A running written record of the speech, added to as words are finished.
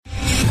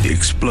The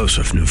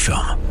explosive new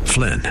film,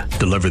 Flynn,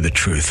 deliver the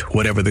truth,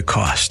 whatever the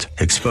cost,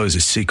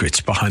 exposes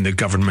secrets behind the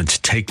government's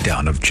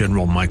takedown of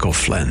General Michael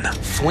Flynn.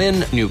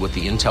 Flynn knew what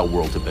the intel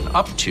world had been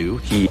up to.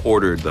 He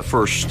ordered the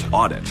first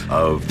audit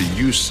of the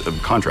use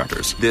of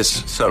contractors.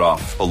 This set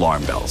off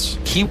alarm bells.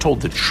 He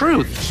told the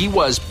truth. He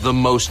was the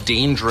most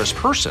dangerous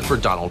person for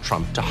Donald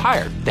Trump to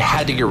hire. They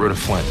had to get rid of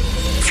Flynn.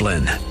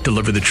 Flynn,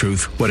 deliver the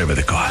truth, whatever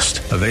the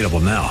cost. Available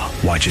now.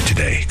 Watch it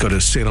today. Go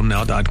to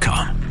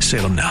salemnow.com.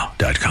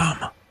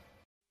 salemnow.com.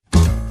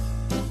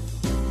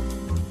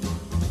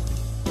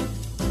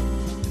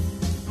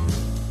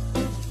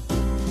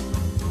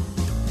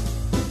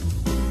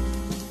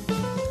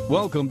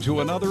 Welcome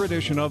to another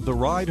edition of The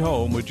Ride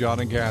Home with John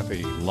and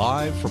Kathy,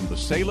 live from the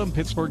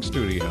Salem-Pittsburgh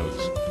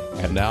studios.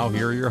 And now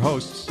here are your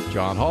hosts,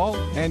 John Hall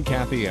and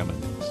Kathy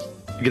Emmons.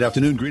 Good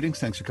afternoon. Greetings.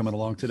 Thanks for coming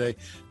along today.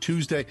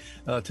 Tuesday,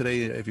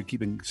 today, if you're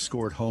keeping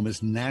score at home,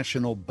 is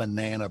National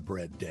Banana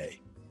Bread Day.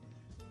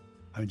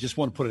 I mean, just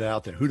want to put it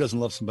out there. Who doesn't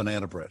love some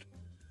banana bread?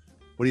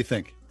 What do you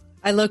think?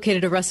 I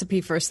located a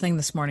recipe first thing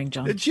this morning,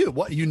 John. Did you?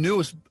 What you knew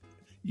was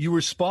you were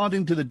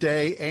responding to the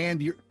day,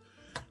 and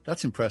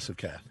that's impressive,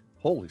 Kath.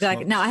 Holy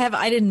smokes. Now,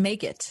 I didn't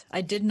make it.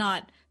 I did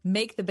not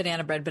make the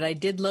banana bread, but I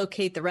did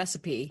locate the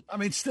recipe. I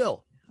mean,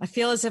 still. I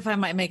feel as if I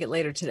might make it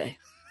later today.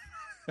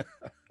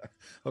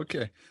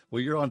 Okay.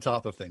 Well, you're on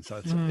top of things.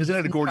 Isn't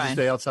it a gorgeous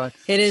day outside?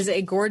 It is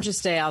a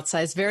gorgeous day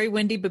outside. It's very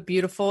windy, but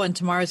beautiful. And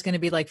tomorrow's going to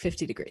be like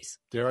 50 degrees.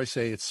 Dare I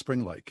say it's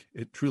spring-like.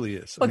 It truly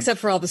is. Well, except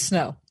for all the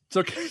snow. It's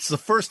okay. It's the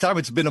first time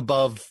it's been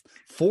above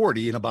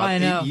 40 in about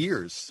 8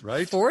 years,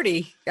 right?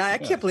 40. I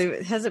can't believe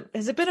it. Has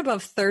it been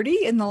above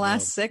 30 in the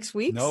last 6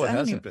 weeks? No, it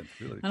hasn't been.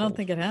 Really I don't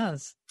think it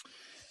has.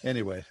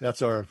 Anyway,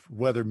 that's our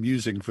weather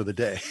musing for the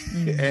day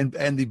and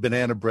the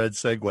banana bread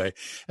segue.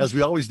 As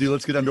we always do,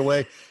 let's get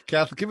underway.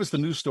 Kath, give us the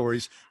news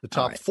stories, the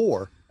top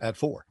 4 at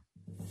 4.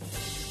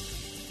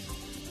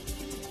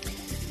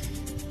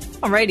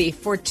 All righty.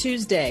 For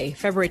Tuesday,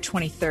 February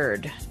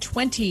 23rd,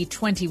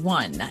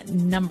 2021,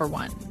 number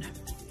 1.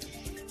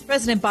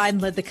 President Biden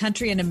led the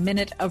country in a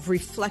minute of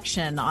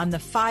reflection on the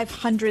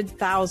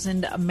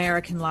 500,000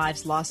 American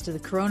lives lost to the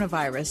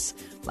coronavirus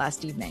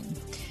last evening.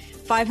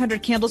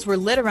 500 candles were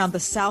lit around the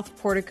south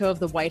portico of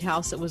the White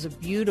House. It was a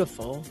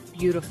beautiful,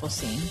 beautiful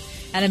scene.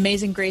 An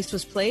Amazing Grace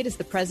was played as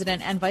the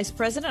president and vice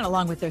president,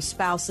 along with their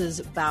spouses,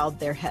 bowed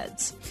their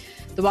heads.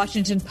 The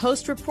Washington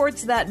Post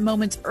reports that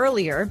moments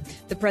earlier,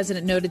 the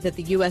president noted that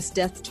the U.S.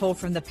 death toll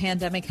from the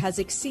pandemic has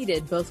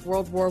exceeded both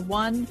World War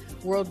I,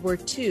 World War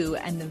II,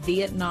 and the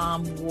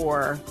Vietnam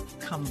War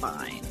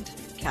combined,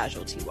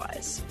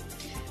 casualty-wise.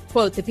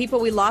 Quote, "The people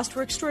we lost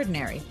were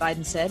extraordinary,"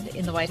 Biden said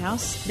in the White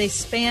House. "They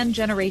span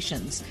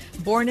generations.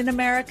 Born in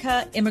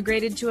America,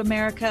 immigrated to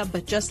America,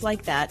 but just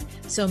like that,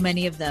 so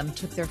many of them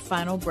took their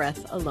final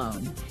breath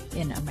alone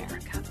in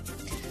America."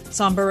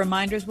 Somber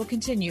reminders will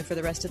continue for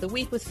the rest of the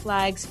week, with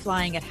flags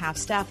flying at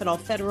half-staff at all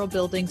federal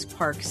buildings,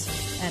 parks,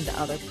 and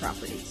other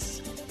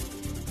properties.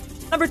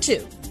 Number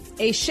 2.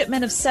 A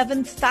shipment of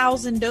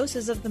 7,000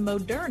 doses of the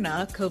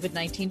Moderna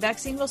COVID-19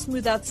 vaccine will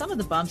smooth out some of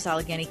the bumps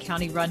Allegheny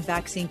County-run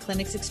vaccine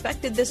clinics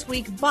expected this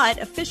week,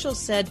 but officials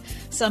said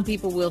some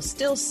people will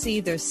still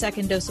see their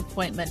second dose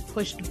appointment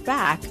pushed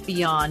back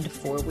beyond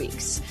 4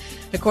 weeks.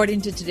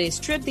 According to today's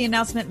Trib, the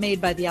announcement made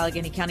by the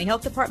Allegheny County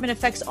Health Department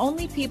affects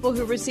only people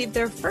who received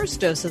their first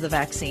dose of the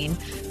vaccine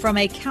from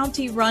a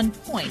county-run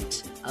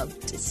point of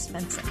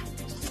dispensing.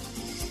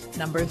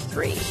 Number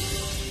 3.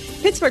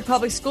 Pittsburgh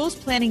Public Schools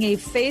planning a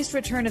phased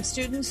return of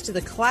students to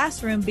the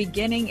classroom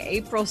beginning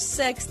April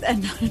 6th,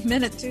 and not a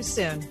minute too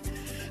soon,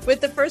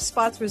 with the first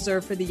spots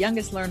reserved for the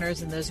youngest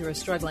learners and those who are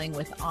struggling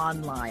with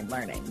online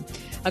learning.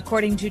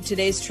 According to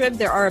today's Trib,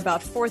 there are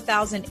about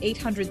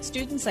 4,800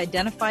 students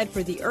identified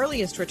for the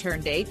earliest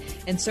return date,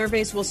 and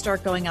surveys will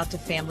start going out to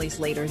families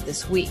later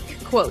this week.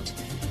 Quote,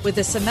 "With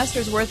a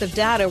semester's worth of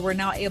data, we're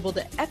now able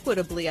to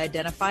equitably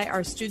identify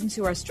our students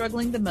who are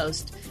struggling the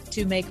most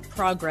to make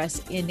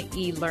progress in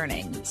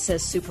e-learning,"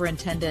 says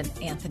Superintendent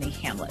Anthony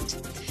Hamlet.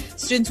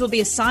 Students will be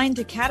assigned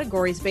to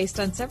categories based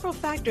on several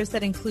factors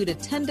that include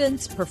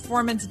attendance,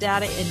 performance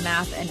data in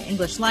math and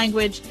English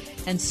language,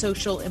 and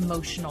social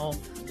emotional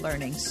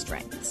learning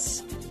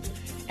strengths.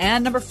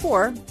 And number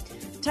 4,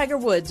 Tiger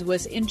Woods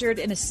was injured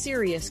in a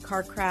serious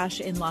car crash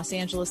in Los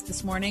Angeles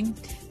this morning.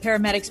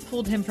 Paramedics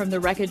pulled him from the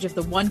wreckage of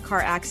the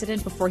one-car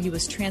accident before he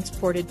was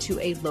transported to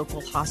a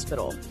local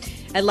hospital.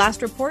 At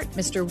last report,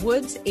 Mr.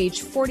 Woods,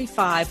 age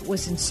 45,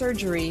 was in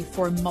surgery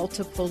for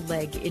multiple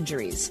leg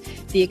injuries.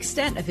 The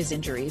extent of his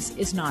injuries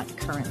is not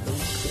currently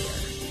clear.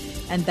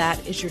 And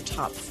that is your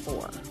top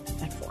 4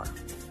 at 4.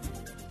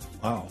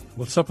 Wow.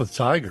 What's up with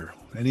Tiger?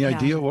 Any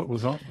idea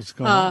what's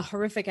going on?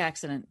 Horrific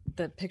accident.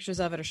 The pictures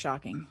of it are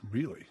shocking.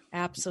 Really?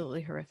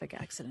 Absolutely horrific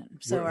accident.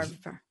 So our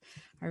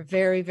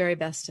very, very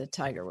best to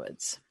Tiger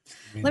Woods.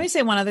 Let me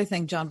say one other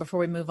thing, John, before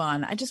we move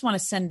on. I just want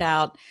to send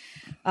out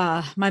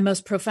my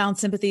most profound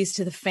sympathies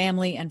to the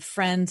family and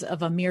friends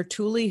of Amir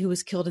Tooley, who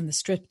was killed in the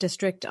Strip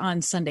District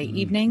on Sunday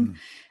evening.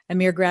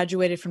 Amir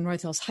graduated from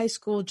North Hills High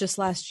School just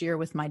last year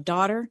with my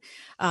daughter.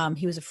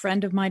 He was a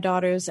friend of my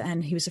daughter's,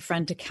 and he was a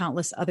friend to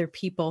countless other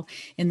people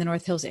in the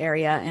North Hills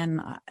area.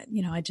 And,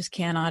 I just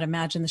cannot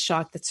imagine the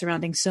shock that's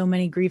surrounding so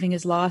many grieving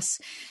his loss.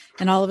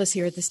 And all of us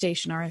here at the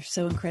station are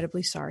so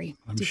incredibly sorry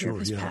to hear of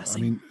his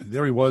passing. I mean,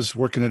 there he was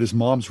working at his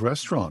mom's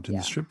restaurant in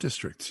the Strip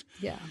District.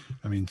 Yeah.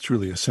 I mean,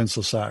 truly a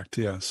senseless act.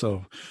 Yeah.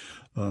 So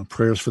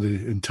prayers for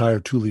the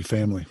entire Thule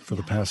family for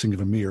the passing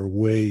of Amir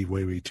way,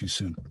 way, way too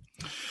soon.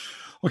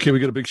 Okay, we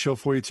got a big show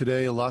for you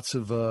today. Lots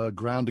of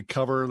ground to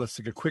cover. Let's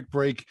take a quick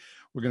break.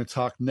 We're going to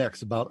talk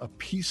next about a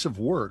piece of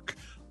work,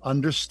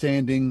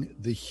 understanding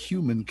the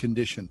human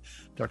condition.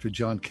 Dr.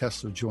 John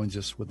Kessler joins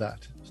us with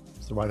that.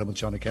 It's The Ride Home with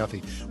John and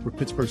Kathy. We're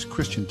Pittsburgh's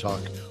Christian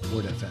Talk,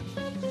 Word FM.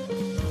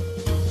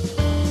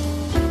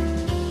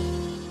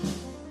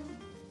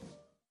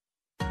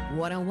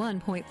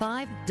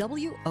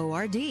 .5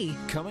 WORD.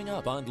 Coming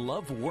up on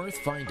Love Worth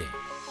Finding.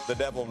 The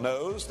devil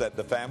knows that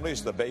the family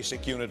is the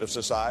basic unit of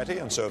society,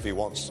 and so if he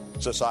wants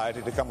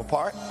society to come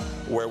apart,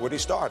 where would he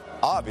start?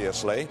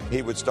 Obviously,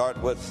 he would start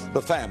with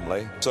the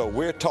family. So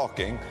we're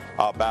talking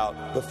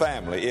about the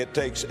family. It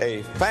takes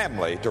a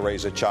family to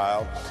raise a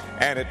child,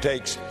 and it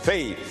takes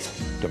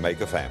faith to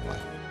make a family.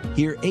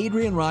 Hear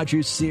Adrian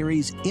Rogers'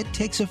 series, It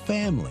Takes a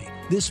Family,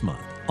 this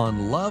month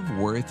on Love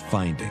Worth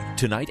Finding.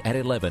 Tonight at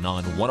 11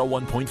 on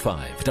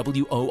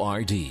 101.5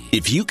 WORD.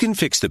 If you can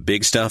fix the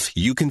big stuff,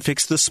 you can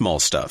fix the small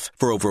stuff.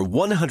 For over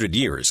 100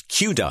 years,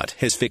 QDOT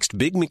has fixed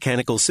big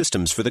mechanical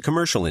systems for the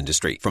commercial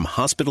industry, from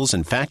hospitals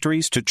and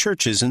factories to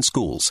churches and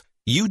schools.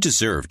 You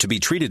deserve to be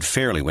treated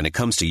fairly when it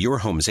comes to your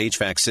home's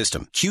HVAC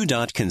system.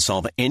 QDOT can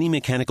solve any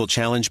mechanical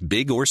challenge,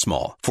 big or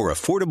small. For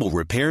affordable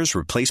repairs,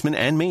 replacement,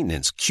 and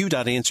maintenance,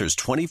 QDOT answers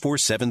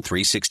 24/7,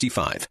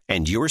 365.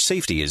 And your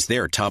safety is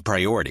their top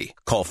priority.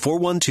 Call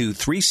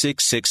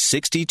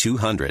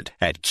 412-366-6200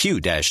 at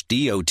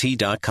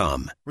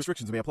q-dot.com.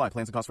 Restrictions may apply.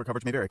 Plans and costs for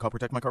coverage may vary. Call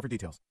Protect My Car for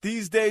details.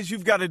 These days,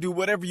 you've got to do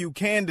whatever you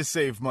can to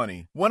save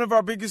money. One of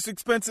our biggest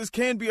expenses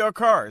can be our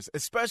cars,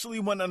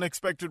 especially when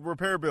unexpected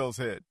repair bills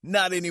hit.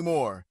 Not anymore.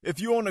 If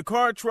you own a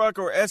car, truck,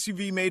 or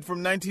SUV made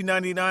from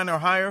 1999 or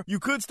higher, you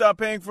could stop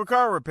paying for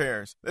car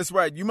repairs. That's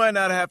right, you might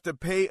not have to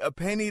pay a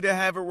penny to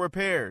have it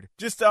repaired.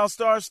 Just dial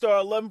star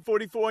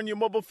 1144 on your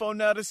mobile phone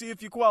now to see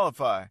if you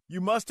qualify.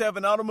 You must have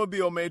an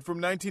automobile made from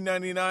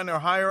 1999 or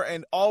higher,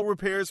 and all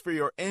repairs for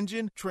your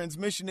engine,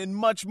 transmission, and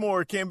much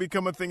more can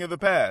become a thing of the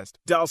past.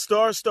 Dial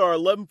star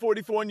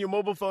 1144 on your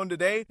mobile phone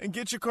today and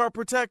get your car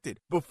protected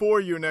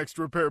before your next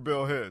repair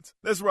bill hits.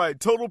 That's right,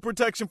 total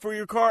protection for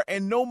your car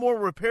and no more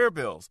repair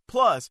bills.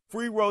 Plus,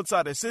 free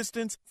roadside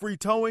assistance, free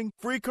towing,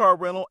 free car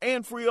rental,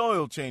 and free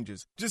oil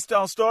changes. Just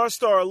dial star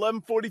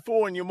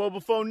 1144 on your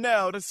mobile phone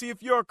now to see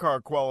if your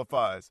car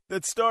qualifies.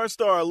 That's star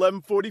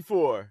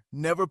 1144.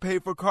 Never pay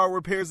for car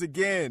repairs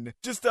again.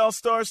 Just dial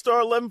star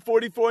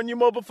 1144 on your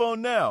mobile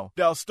phone now.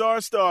 Dial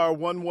star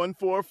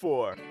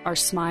 1144. Our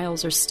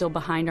smiles are still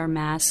behind our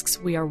masks.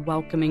 We are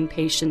welcoming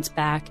patients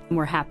back, and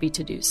we're happy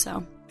to do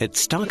so. At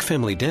Stock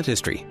Family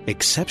Dentistry,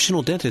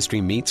 exceptional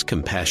dentistry meets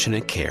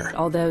compassionate care.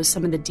 Although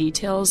some of the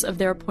details of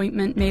their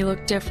appointment may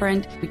look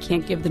different, we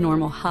can't give the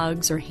normal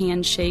hugs or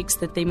handshakes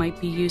that they might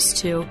be used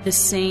to. The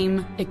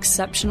same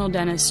exceptional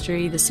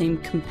dentistry, the same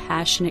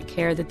compassionate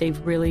care that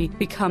they've really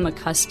become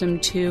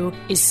accustomed to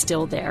is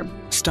still there.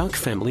 Stock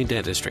Family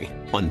Dentistry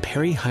on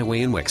Perry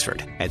Highway in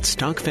Wexford at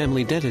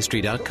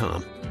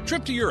stockfamilydentistry.com.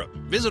 Trip to Europe.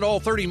 Visit all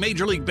 30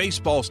 Major League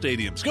Baseball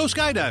stadiums. Go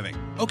skydiving.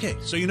 Okay,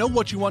 so you know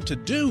what you want to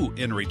do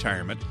in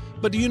retirement,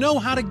 but do you know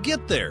how to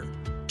get there?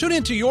 Tune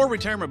into Your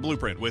Retirement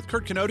Blueprint with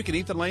Kurt Kenotic and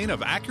Ethan Lane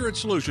of Accurate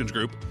Solutions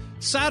Group,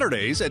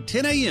 Saturdays at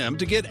 10 a.m.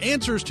 to get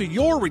answers to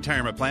your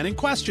retirement planning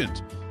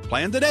questions.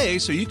 Plan today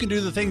so you can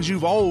do the things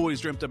you've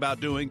always dreamt about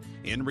doing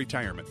in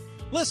retirement.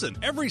 Listen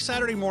every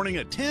Saturday morning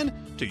at 10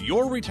 to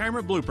Your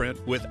Retirement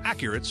Blueprint with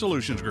Accurate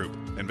Solutions Group.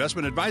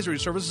 Investment advisory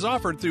services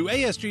offered through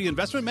ASG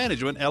Investment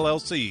Management,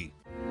 LLC.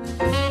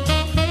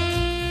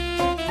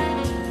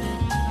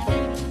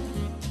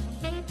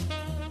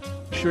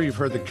 Sure, you've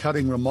heard the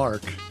cutting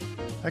remark,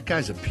 that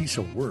guy's a piece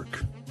of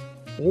work.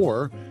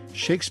 Or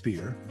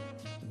Shakespeare,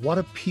 what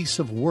a piece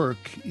of work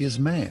is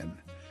man.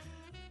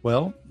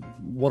 Well,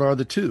 what are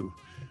the two?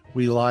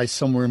 We lie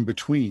somewhere in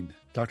between.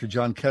 Dr.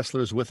 John Kessler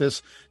is with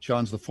us.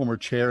 John's the former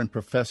chair and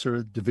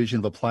professor, Division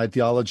of Applied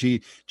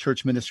Theology,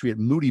 Church Ministry at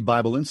Moody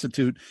Bible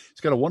Institute.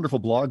 He's got a wonderful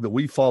blog that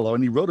we follow,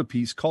 and he wrote a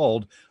piece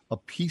called A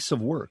Piece of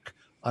Work,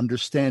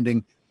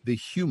 Understanding the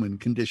Human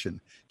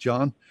Condition.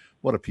 John,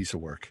 what a piece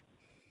of work.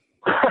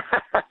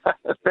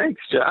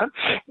 Thanks, John.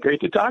 Great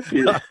to talk to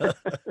you.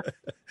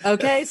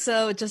 Okay,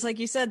 so just like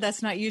you said,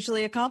 that's not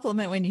usually a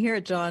compliment when you hear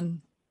it,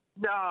 John.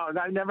 No,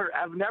 I've never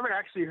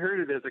actually heard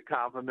it as a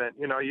compliment.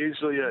 You know,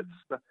 usually it's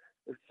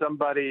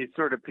somebody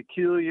sort of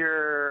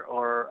peculiar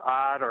or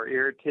odd or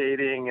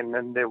irritating, and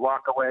then they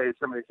walk away.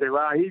 Somebody say,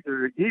 "Well,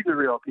 he's a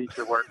real piece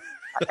of work."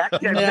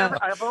 Actually,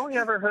 I've only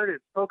ever heard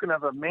it spoken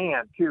of a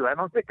man too. I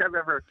don't think I've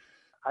ever.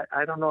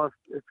 I don't know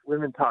if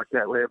women talk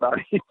that way about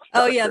each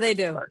other. Oh yeah, they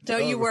do.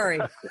 Don't you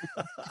worry.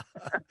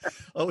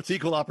 Oh, it's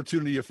equal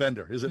opportunity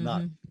offender, is it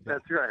not?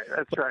 That's right.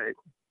 That's right.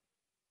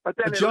 But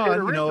then, John,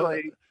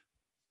 originally,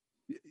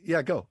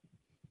 yeah, go.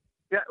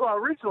 Yeah, well,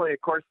 originally,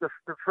 of course, the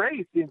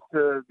phrase seems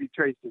to be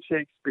traced to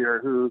Shakespeare,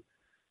 who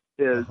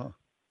is,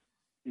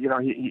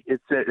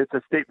 it's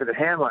a statement that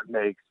Hamlet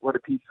makes. What a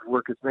piece of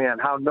work is man!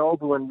 How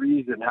noble in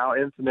reason, how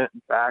infinite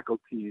in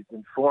faculties,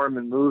 in form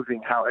and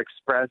moving, how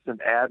express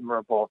and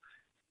admirable.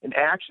 In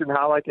action,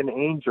 how like an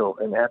angel.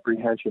 In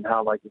apprehension,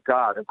 how like a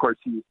god. Of course,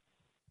 he's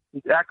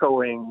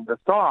echoing the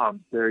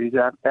Psalms there. He's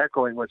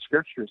echoing what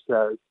Scripture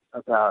says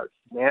about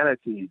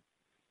humanity.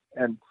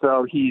 And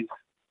so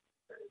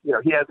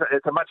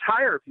it's a much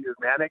higher view of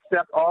man,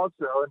 except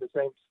also in the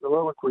same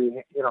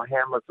soliloquy,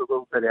 Hamlet's a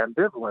little bit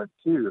ambivalent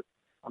too.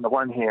 On the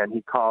one hand,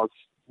 he calls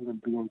human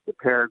beings the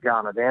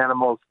paragon of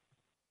animals,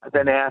 and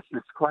then asks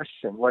this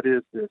question, what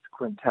is this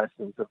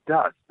quintessence of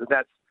dust? So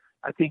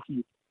I think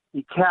he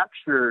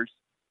captures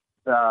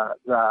the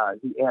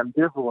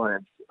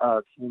ambivalence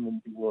of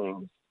human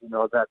beings,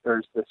 that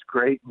there's this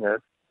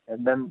greatness,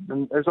 and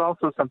then there's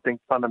also something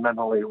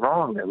fundamentally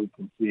wrong that we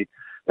can see.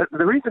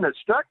 The reason it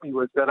struck me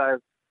was that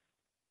I've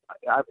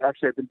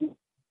been doing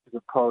a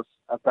post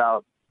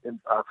about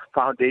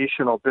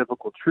foundational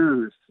biblical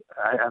truths.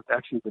 I've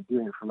actually been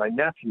doing it for my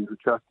nephew who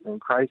trusted in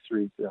Christ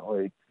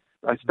recently.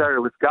 I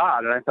started with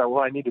God, and I thought,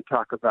 well, I need to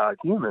talk about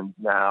humans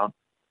now.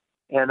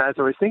 And as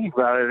I was thinking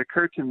about it, it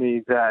occurred to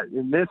me that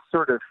in this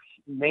sort of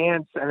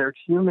man-centered,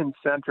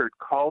 human-centered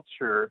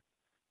culture,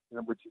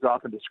 which is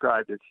often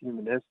described as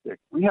humanistic,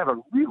 we have a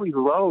really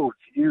low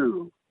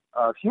view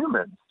of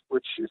humans,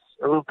 which is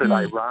a little bit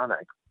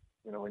ironic,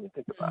 when you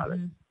think about it.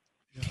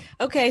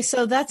 Okay,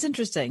 so that's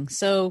interesting.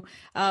 So,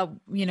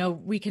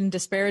 we can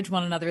disparage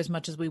one another as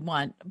much as we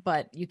want,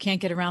 but you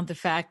can't get around the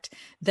fact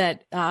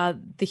that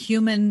the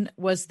human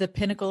was the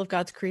pinnacle of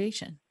God's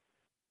creation.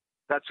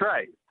 That's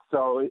right.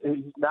 So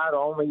not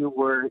only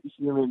were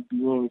human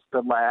beings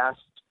the last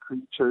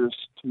creatures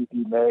to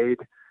be made,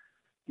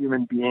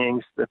 human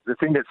beings, the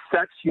thing that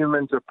sets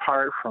humans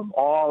apart from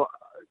all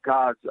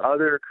God's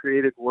other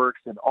created works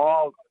and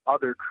all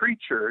other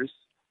creatures,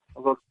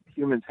 although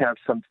humans have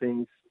some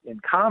things in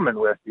common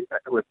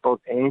with both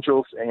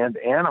angels and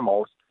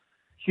animals,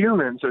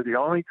 humans are the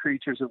only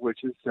creatures of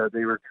which is said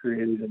they were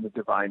created in the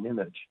divine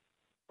image.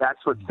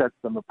 That's what sets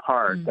them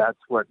apart. That's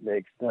what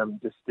makes them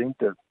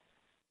distinctive.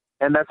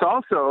 And that's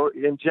also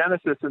in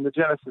Genesis, in the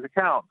Genesis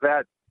account,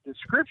 that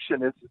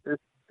description is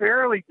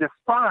fairly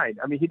defined.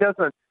 I mean, he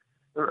doesn't,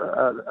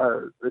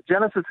 the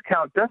Genesis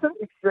account doesn't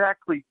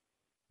exactly,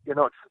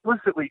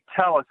 explicitly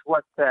tell us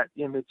what that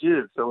image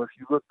is. So if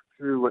you look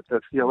through what the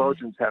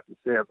theologians have to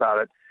say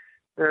about it,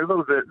 they're a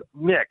little bit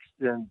mixed,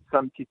 and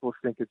some people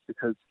think it's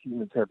because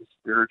humans have a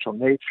spiritual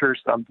nature.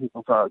 Some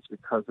people thought it's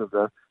because of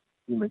the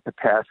human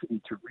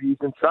capacity to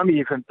reason. Some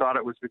even thought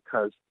it was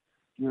because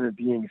human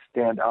beings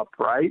stand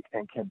upright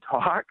and can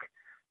talk.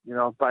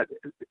 But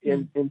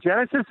in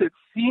Genesis, it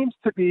seems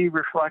to be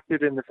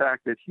reflected in the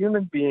fact that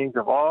human beings,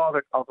 of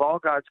all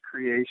God's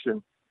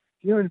creation,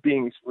 human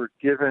beings were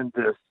given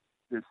this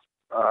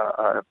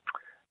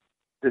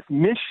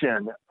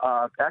mission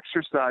of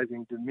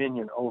exercising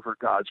dominion over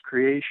God's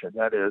creation.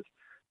 That is,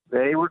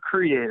 they were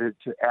created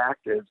to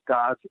act as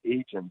God's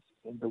agents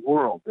in the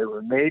world. They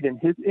were made in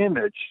His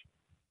image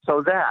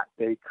so that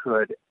they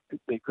could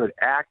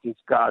act as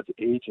God's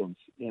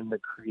agents in the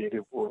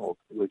creative world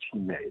which He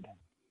made.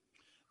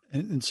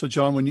 And so,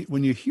 John,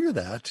 when you hear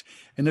that,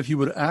 and if you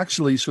would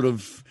actually sort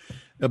of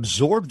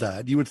absorb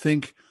that, you would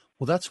think,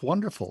 well, that's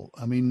wonderful.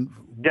 I mean,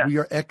 we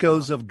are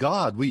echoes of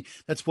God.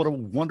 That's what a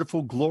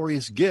wonderful,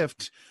 glorious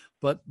gift.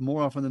 But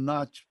more often than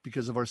not,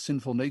 because of our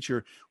sinful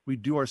nature, we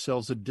do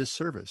ourselves a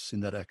disservice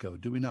in that echo,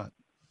 do we not?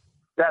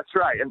 That's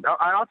right. And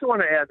I also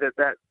want to add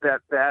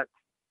that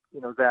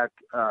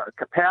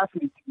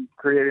capacity to be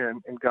created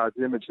in God's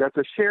image, that's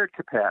a shared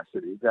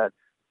capacity. That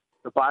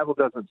the Bible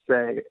doesn't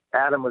say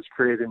Adam was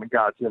created in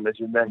God's image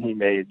and then He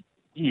made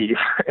Eve.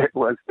 It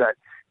was that.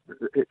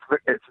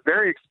 It's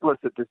very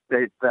explicit to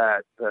state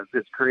that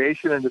this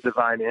creation in the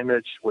divine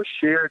image was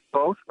shared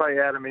both by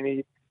Adam and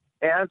Eve,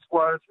 as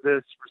was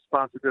this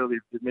responsibility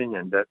of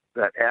dominion,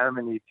 that Adam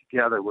and Eve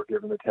together were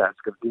given the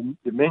task of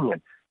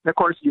dominion. And of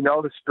course, you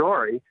know the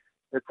story,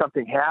 that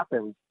something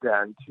happens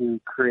then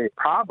to create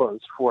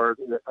problems for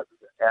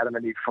Adam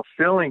and Eve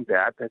fulfilling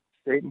that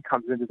Satan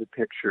comes into the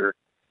picture,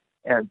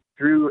 and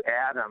through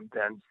Adam,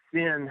 then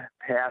sin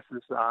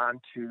passes on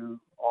to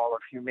all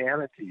of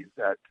humanity,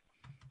 that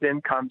sin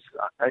comes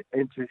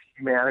into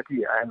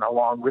humanity, and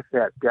along with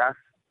that, death,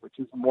 which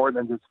is more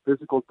than just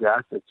physical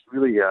death. It's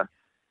really a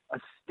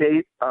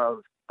state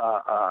of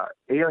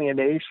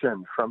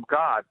alienation from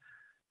God,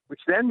 which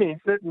then means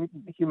that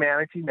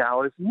humanity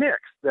now is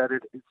mixed. That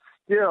it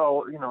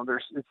still,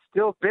 it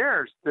still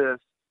bears this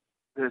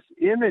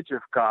image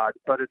of God,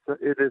 but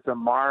it is a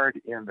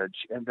marred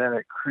image, and then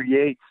it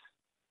creates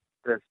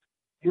this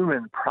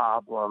human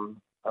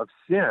problem of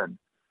sin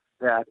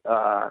that.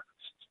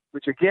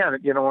 Which again,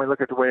 when we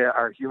look at the way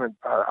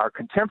our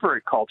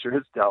contemporary culture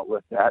has dealt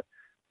with that,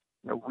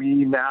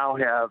 we now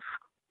have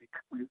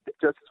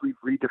just as we've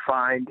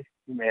redefined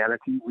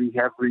humanity, we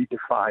have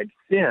redefined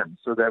sin,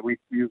 so that we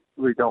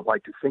really don't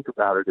like to think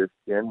about it as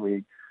sin.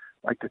 We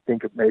like to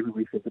think of, maybe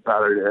we think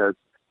about it as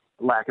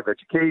lack of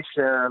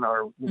education,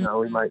 or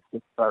we might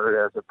think about it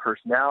as a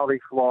personality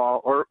flaw,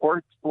 or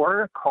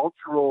a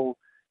cultural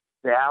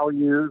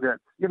value that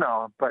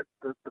But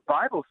the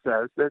Bible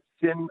says that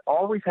sin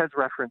always has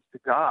reference to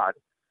God,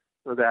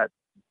 so that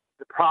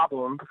the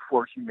problem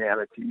for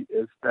humanity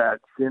is that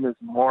sin is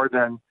more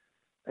than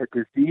a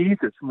disease.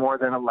 It's more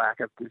than a lack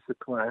of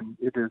discipline.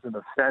 It is an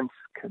offense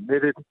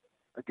committed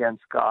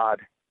against God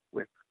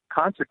with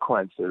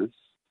consequences,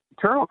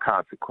 eternal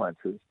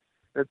consequences,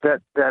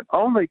 that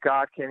only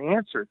God can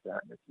answer. Then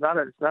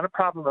it's not a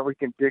problem that we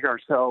can dig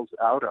ourselves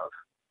out of.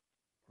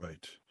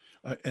 Right.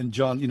 And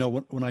John,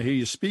 when I hear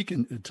you speak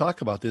and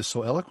talk about this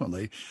so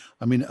eloquently,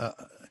 I mean,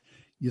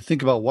 you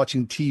think about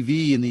watching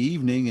TV in the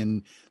evening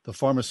and the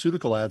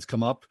pharmaceutical ads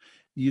come up,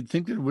 you'd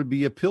think there would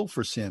be a pill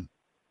for sin.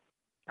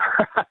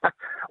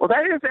 Well,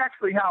 that is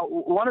actually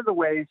one of the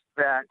ways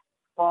that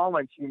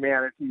fallen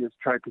humanity has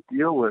tried to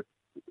deal with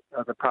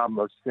the problem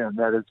of sin.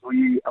 That is,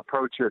 we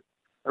approach it,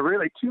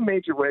 really two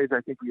major ways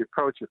I think we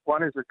approach it.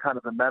 One is a kind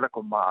of a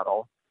medical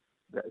model.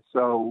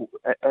 So,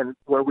 and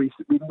where we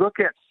look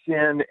at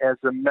sin as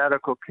a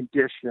medical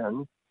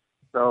condition,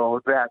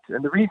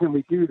 and the reason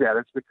we do that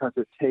is because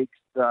it takes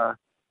the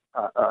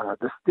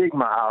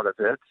stigma out of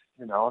it,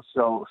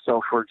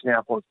 So for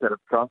example, instead of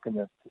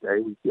drunkenness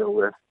today, we deal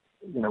with,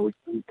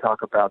 we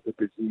talk about the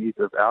disease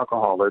of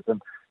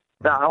alcoholism.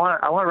 Now,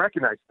 I want to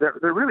recognize there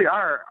really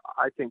are,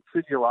 I think,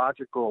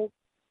 physiological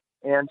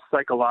and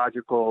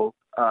psychological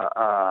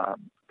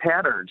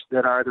patterns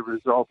that are the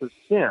result of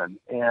sin,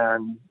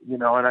 and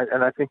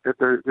I think that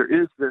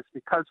there is this,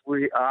 because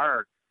we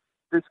are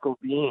physical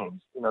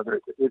beings.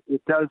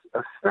 It does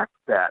affect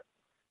that.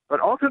 But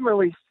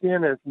ultimately,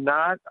 sin is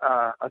not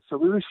a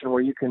solution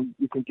where you can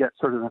get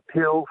sort of a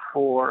pill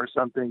for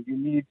something. You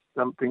need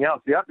something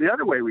else. The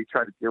other way we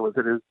try to deal with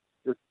it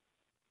is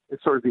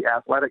sort of the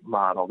athletic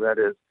model. That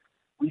is,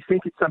 we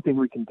think it's something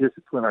we can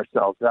discipline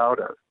ourselves out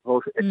of,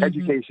 both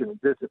education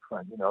and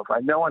discipline. If I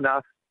know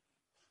enough,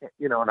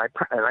 and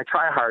I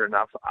try hard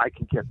enough, I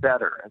can get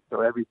better. And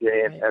so every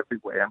day and every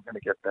way, I'm going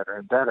to get better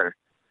and better.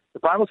 The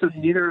Bible says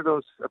neither of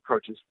those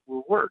approaches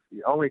will work.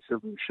 The only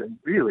solution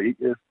really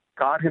is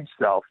God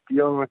himself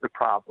dealing with the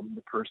problem in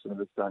the person of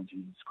his son,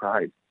 Jesus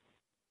Christ.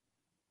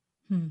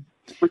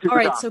 Which is all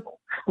right, gospel.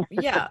 So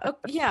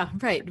yeah,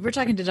 right. We're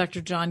talking to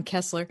Dr. John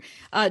Kessler.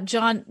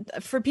 John,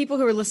 for people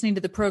who are listening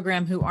to the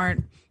program who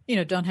aren't,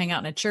 don't hang out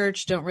in a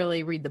church, don't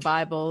really read the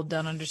Bible,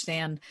 don't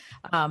understand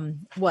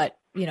what,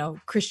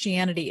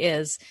 Christianity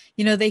is,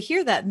 they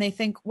hear that and they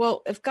think,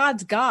 well, if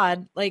God's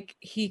God, like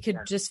he could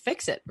just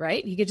fix it,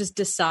 right? He could just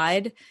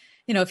decide,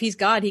 if he's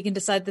God, he can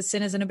decide the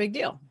sin isn't a big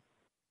deal.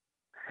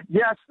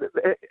 Yes,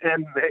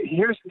 and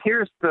here's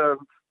the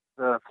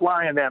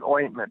fly in that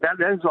ointment. That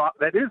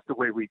is the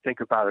way we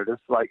think about it.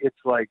 It's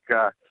like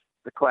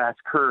the class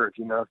curve.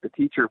 If the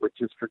teacher would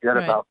just forget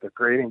about the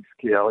grading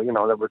scale,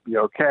 that would be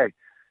okay.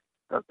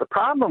 The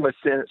problem with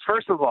sin is,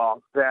 first of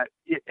all, that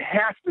it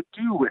has to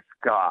do with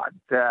God.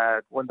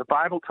 That when the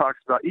Bible talks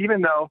about,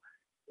 even though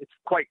it's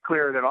quite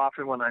clear that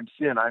often when I'm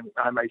sin,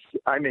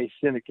 I may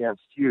sin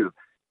against you.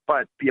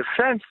 But the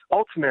offense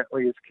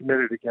ultimately is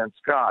committed against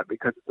God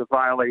because it's a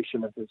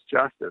violation of his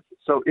justice.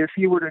 So if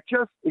he were to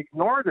just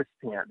ignore the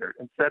standard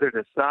and set it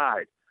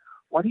aside,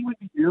 what he would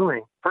be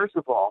doing, first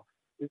of all,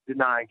 is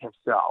denying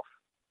himself.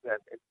 That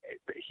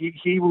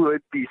he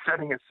would be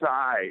setting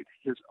aside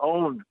his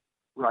own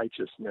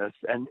righteousness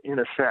and, in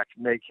effect,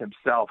 make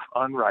himself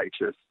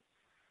unrighteous.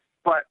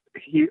 But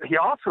he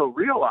also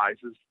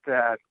realizes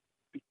that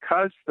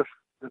because the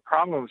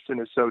problem of sin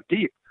is so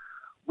deep,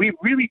 we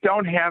really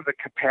don't have the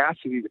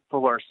capacity to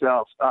pull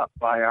ourselves up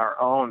by our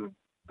own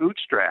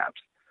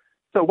bootstraps.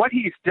 So what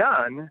he's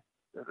done,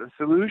 the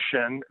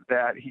solution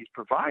that he's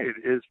provided,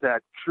 is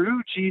that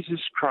through Jesus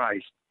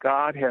Christ,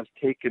 God has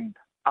taken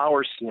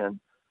our sin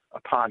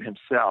upon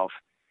himself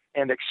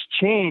and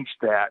exchanged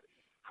that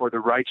for the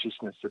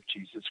righteousness of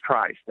Jesus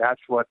Christ.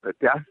 That's what the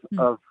death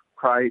of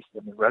Christ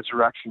and the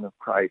resurrection of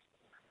Christ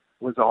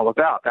was all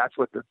about. That's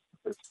what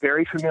this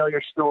very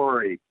familiar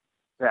story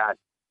that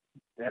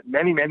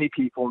many, many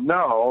people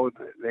know.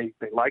 They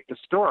like the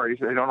stories.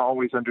 They don't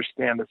always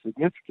understand the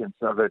significance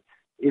of it.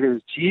 It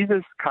is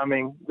Jesus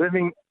coming,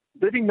 living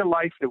the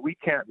life that we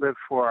can't live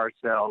for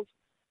ourselves,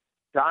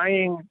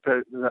 dying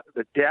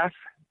the death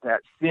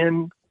that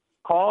sin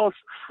calls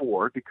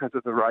for because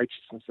of the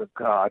righteousness of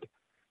God.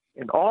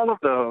 And all of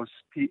those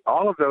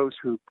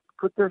who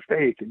put their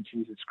faith in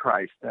Jesus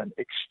Christ then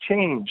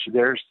exchange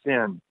their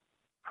sin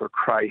for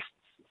Christ's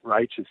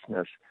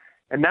righteousness.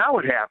 And now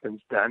what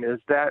happens then is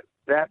that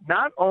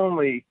not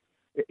only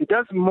it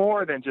does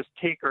more than just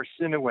take our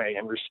sin away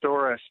and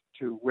restore us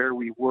to where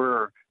we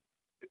were,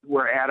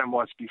 where Adam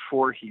was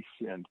before he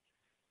sinned.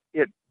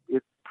 It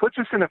puts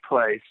us in a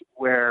place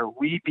where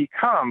we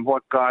become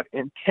what God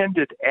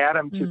intended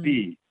Adam to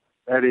be.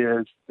 That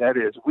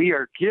is, we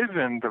are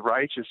given the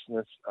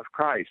righteousness of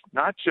Christ,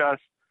 not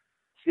just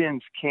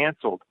sins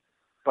canceled,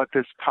 but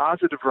this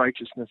positive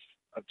righteousness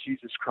of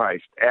Jesus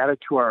Christ added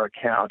to our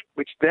account,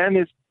 which then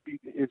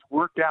is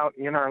worked out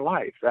in our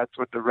life. That's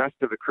what the rest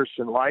of the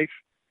Christian life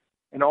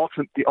and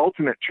the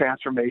ultimate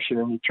transformation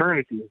in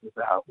eternity is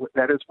about.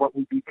 That is what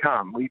we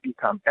become. We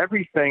become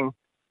everything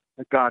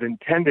that God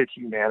intended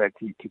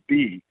humanity to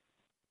be,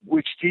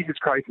 which Jesus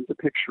Christ is a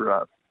picture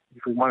of.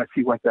 If we want to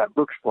see what that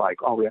looks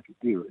like, all we have to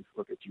do is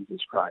look at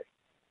Jesus Christ.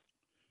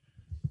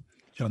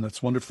 John,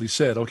 that's wonderfully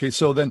said. Okay,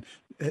 so then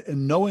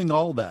knowing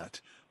all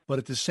that, but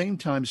at the same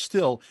time,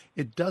 still,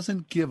 it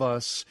doesn't give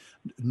us,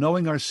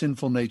 knowing our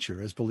sinful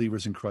nature as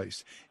believers in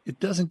Christ, it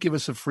doesn't give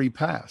us a free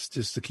pass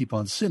just to keep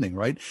on sinning,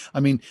 right?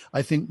 I mean,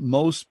 I think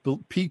most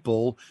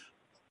people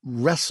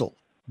wrestle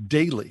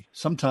daily,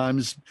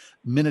 sometimes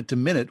minute to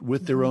minute,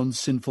 with their own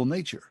sinful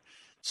nature.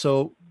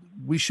 So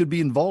we should be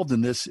involved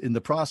in this, in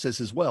the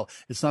process as well.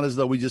 It's not as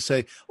though we just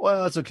say,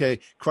 well, it's okay,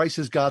 Christ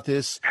has got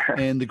this,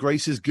 and the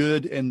grace is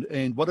good,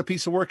 and what a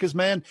piece of work is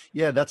man.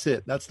 Yeah, that's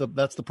it. That's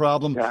the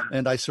problem,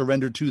 and I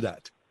surrender to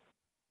that.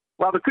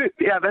 Well,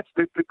 that's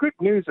the good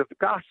news of the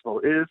gospel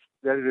is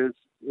that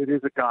it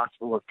is a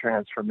gospel of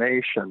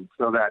transformation,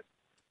 so that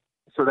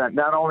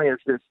not only is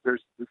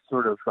there's this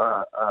sort of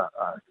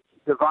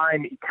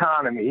divine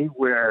economy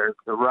where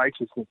the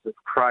righteousness of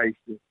Christ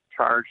is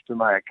charged to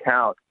my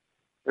account.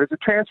 There's a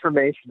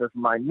transformation of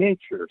my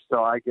nature.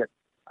 So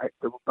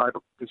the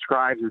Bible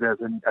describes it as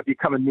I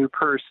become a new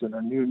person,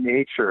 a new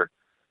nature.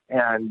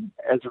 And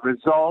as a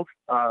result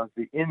of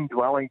the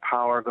indwelling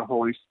power of the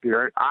Holy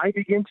Spirit, I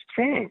begin to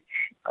change.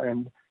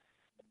 And,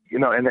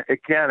 and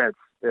again,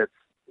 it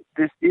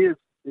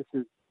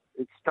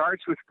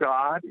starts with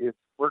God. It's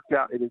worked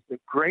out. It is the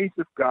grace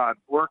of God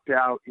worked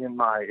out in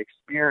my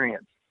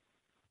experience,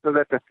 so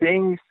that the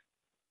things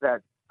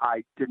that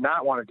I did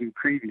not want to do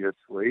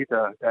previously,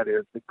 that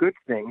is, the good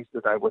things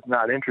that I was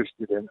not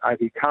interested in, I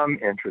become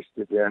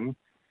interested in.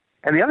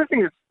 And the other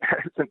thing is,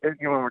 when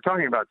we're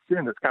talking about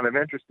sin, that's kind of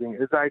interesting,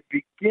 is I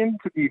begin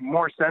to be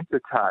more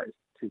sensitized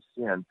to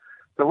sin.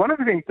 So one of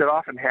the things that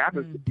often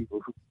happens to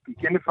people who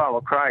begin to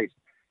follow Christ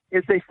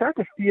is they start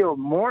to feel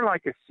more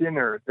like a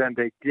sinner than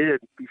they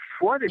did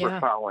before they were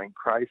following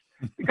Christ,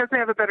 because they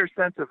have a better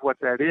sense of what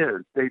that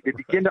is. They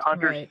begin to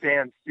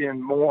understand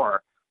sin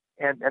more.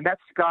 And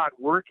that's God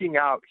working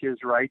out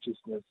his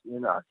righteousness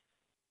in us.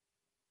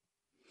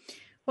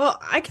 Well,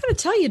 I got to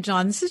tell you,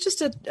 John, this is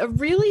just a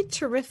really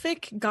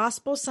terrific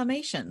gospel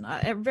summation.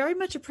 I very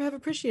much have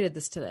appreciated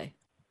this today.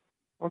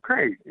 Well,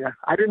 great. Yeah,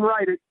 I didn't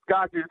write it.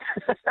 God did.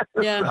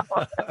 Yeah.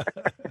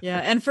 Yeah.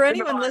 And for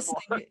anyone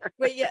listening,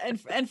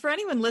 and for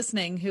anyone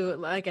listening who,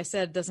 like I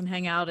said, doesn't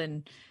hang out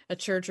in a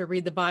church or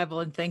read the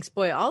Bible and thinks,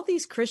 boy, all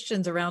these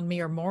Christians around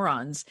me are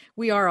morons.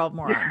 We are all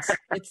morons.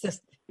 It's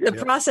just the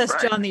process,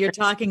 John, that you're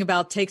talking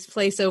about takes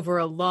place over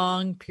a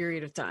long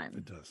period of time.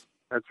 It does.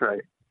 That's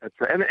right. That's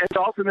right. And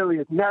ultimately,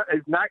 it's not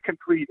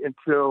complete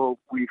until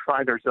we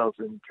find ourselves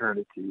in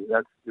eternity.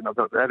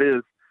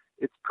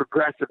 It's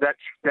progressive. That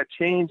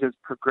change is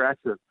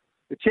progressive.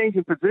 The change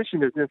in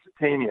position is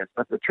instantaneous,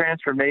 but the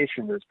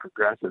transformation is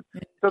progressive.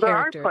 So there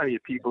are plenty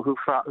of people who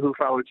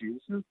follow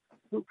Jesus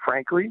who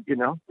frankly,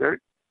 they're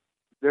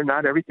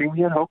not everything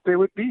we had hoped they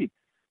would be.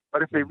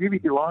 But if they really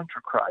belong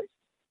to Christ,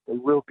 they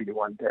will be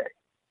one day.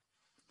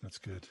 That's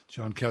good.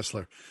 John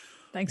Kessler.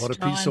 Thanks, What a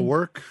John. piece of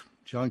work.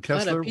 John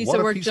Kessler. What a piece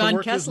of work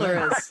John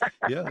Kessler is.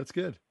 Yeah, that's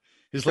good.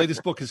 His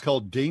latest book is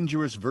called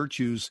Dangerous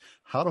Virtues,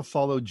 How to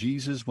Follow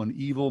Jesus When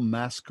Evil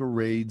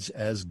Masquerades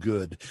as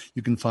Good.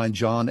 You can find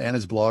John and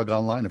his blog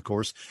online, of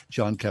course,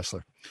 John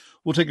Kessler.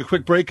 We'll take a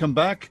quick break, come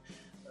back.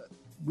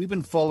 We've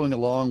been following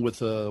along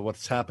with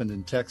what's happened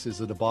in Texas,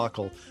 the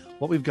debacle.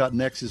 What we've got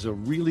next is a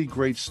really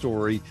great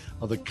story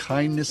of the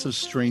kindness of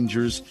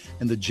strangers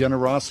and the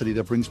generosity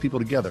that brings people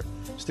together.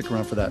 Stick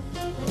around for that.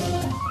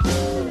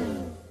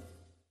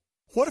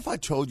 What if I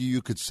told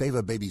you could save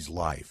a baby's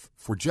life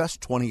for just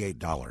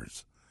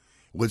 $28?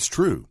 Well, it's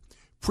true.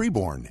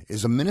 Preborn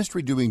is a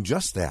ministry doing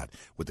just that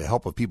with the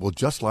help of people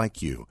just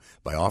like you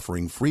by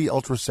offering free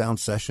ultrasound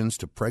sessions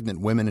to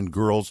pregnant women and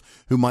girls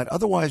who might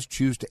otherwise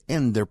choose to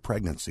end their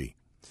pregnancy.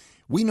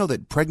 We know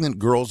that pregnant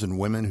girls and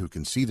women who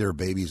can see their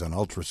babies on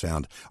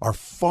ultrasound are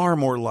far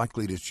more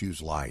likely to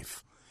choose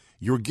life.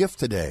 Your gift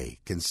today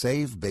can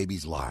save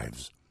babies'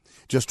 lives.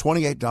 Just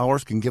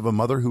 $28 can give a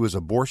mother who is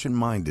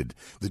abortion-minded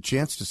the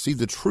chance to see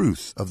the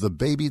truth of the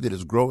baby that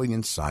is growing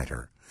inside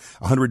her.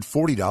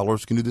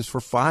 $140 can do this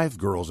for 5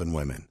 girls and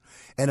women.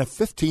 And a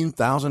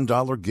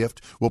 $15,000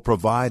 gift will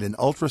provide an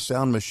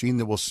ultrasound machine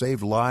that will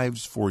save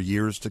lives for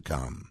years to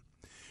come.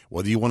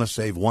 Whether you want to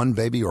save one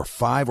baby or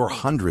 5 or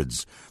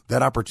hundreds,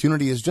 that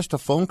opportunity is just a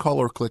phone call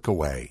or click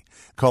away.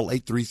 Call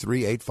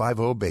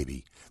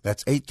 833-850-BABY.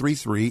 That's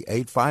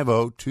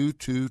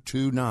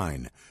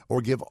 833-850-2229.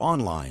 Or give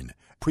online.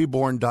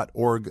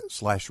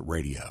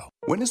 preborn.org/radio.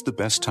 When is the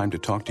best time to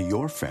talk to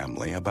your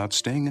family about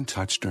staying in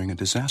touch during a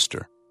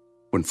disaster?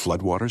 When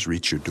floodwaters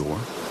reach your door?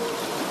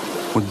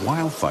 When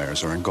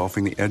wildfires are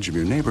engulfing the edge of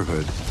your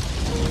neighborhood?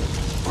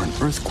 Or an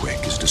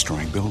earthquake is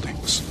destroying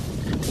buildings?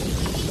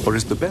 Or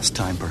is the best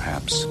time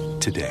perhaps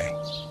today?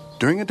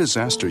 During a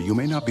disaster, you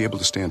may not be able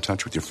to stay in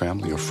touch with your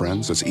family or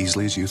friends as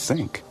easily as you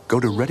think. Go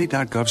to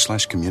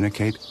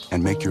ready.gov/communicate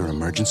and make your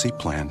emergency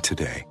plan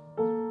today.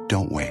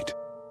 Don't wait.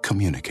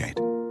 Communicate.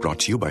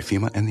 Brought to you by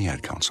FEMA and the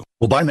Ad Council.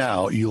 Well, by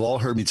now, you all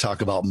heard me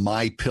talk about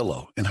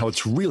MyPillow and how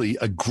it's really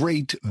a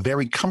great,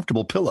 very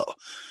comfortable pillow.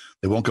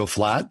 They won't go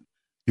flat.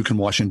 You can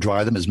wash and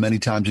dry them as many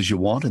times as you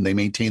want, and they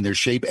maintain their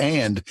shape,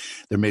 and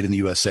they're made in the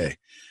USA.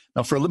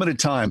 Now, for a limited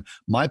time,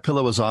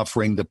 MyPillow is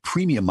offering the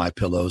premium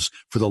MyPillows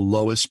for the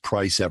lowest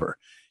price ever.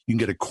 You can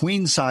get a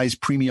queen-size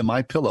premium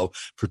MyPillow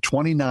for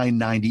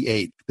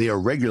 $29.98. They are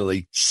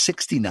regularly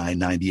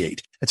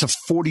 $69.98. That's a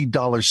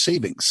 $40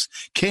 savings.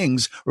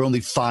 Kings are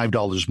only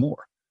 $5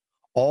 more.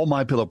 All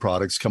MyPillow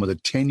products come with a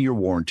 10-year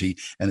warranty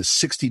and a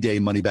 60-day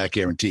money-back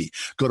guarantee.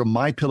 Go to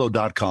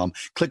MyPillow.com,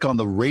 click on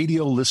the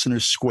radio listener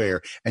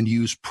square, and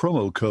use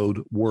promo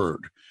code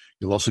WORD.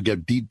 You'll also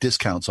get deep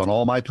discounts on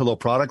all MyPillow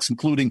products,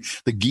 including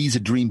the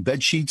Giza Dream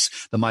bed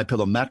sheets, the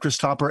MyPillow mattress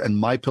topper,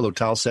 and MyPillow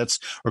towel sets,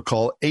 or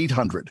call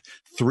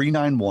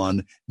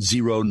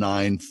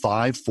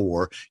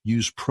 800-391-0954.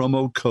 Use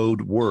promo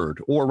code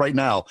WORD. Or right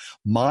now,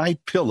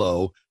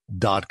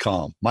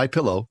 MyPillow.com.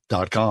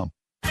 MyPillow.com.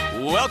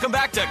 Welcome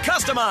back to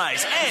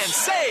Customize and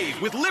Save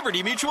with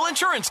Liberty Mutual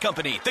Insurance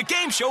Company, the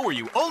game show where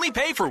you only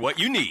pay for what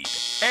you need.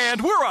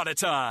 And we're out of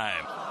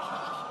time.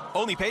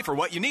 Only pay for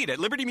what you need at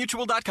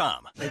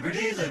libertymutual.com.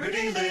 Liberty,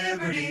 liberty,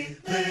 liberty,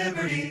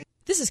 liberty.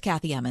 This is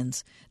Kathy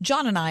Emmons.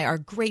 John and I are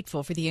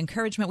grateful for the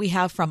encouragement we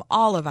have from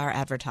all of our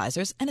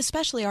advertisers, and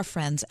especially our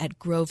friends at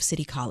Grove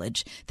City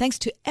College. Thanks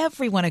to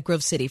everyone at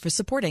Grove City for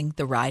supporting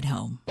The Ride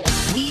Home.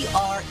 We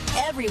are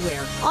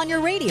everywhere on your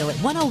radio at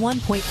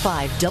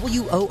 101.5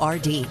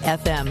 WORD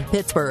FM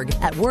Pittsburgh,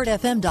 at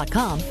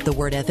wordfm.com, the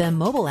Word FM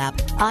mobile app,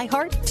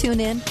 iHeart,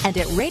 TuneIn, and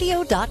at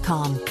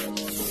radio.com.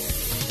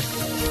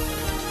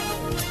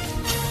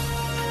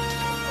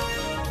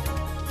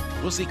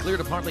 We'll see clear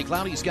to partly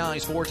cloudy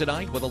skies for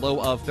tonight with a low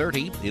of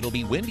 30. It'll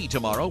be windy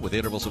tomorrow with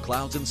intervals of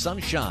clouds and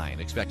sunshine.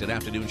 Expected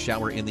afternoon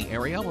shower in the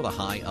area with a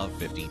high of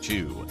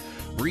 52.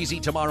 Breezy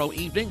tomorrow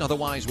evening.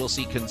 Otherwise, we'll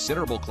see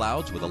considerable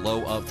clouds with a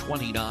low of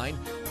 29.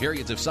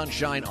 Periods of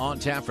sunshine on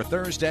tap for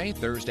Thursday.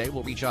 Thursday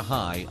will reach a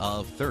high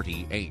of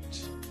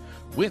 38.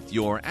 With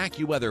your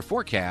AccuWeather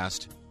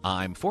forecast,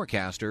 I'm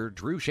forecaster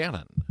Drew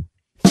Shannon.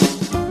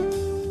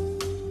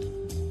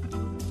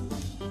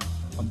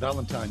 On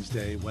Valentine's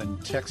Day, when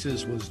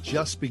Texas was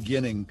just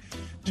beginning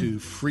to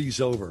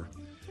freeze over,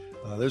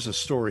 there's a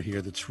story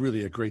here that's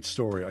really a great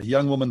story. A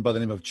young woman by the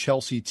name of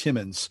Chelsea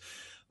Timmons,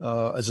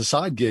 as a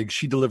side gig,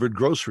 she delivered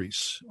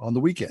groceries on the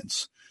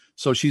weekends.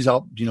 So she's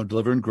out,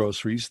 delivering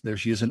groceries. There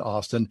she is in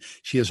Austin.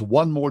 She has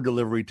one more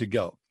delivery to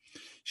go.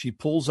 She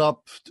pulls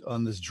up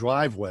on this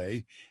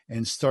driveway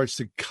and starts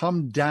to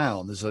come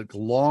down. There's a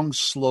long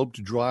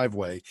sloped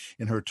driveway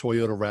in her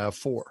Toyota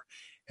RAV4.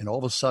 And all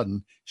of a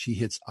sudden, she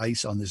hits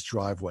ice on this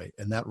driveway,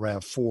 and that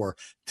RAV4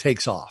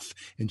 takes off.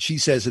 And she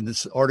says in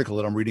this article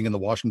that I'm reading in the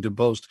Washington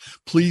Post,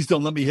 please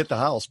don't let me hit the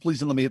house. Please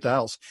don't let me hit the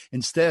house.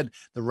 Instead,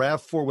 the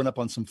RAV4 went up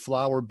on some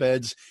flower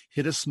beds,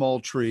 hit a small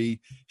tree.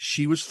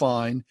 She was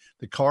fine.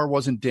 The car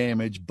wasn't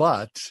damaged,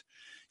 but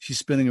she's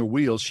spinning her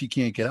wheels. She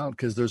can't get out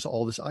because there's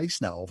all this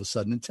ice now all of a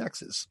sudden in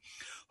Texas.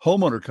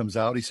 Homeowner comes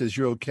out. He says,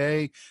 you're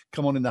okay.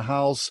 Come on in the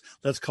house.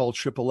 Let's call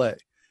AAA.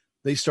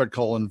 They start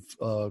calling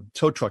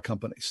tow truck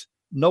companies.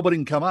 Nobody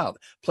can come out.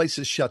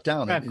 Places shut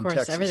down in Texas. Of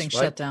course, everything's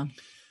shut down.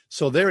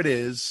 So there it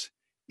is.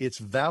 It's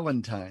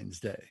Valentine's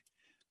Day.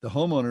 The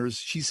homeowners,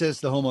 she says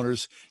to the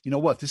homeowners, you know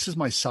what? This is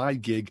my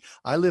side gig.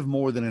 I live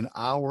more than an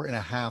hour and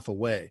a half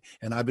away,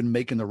 and I've been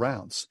making the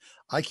rounds.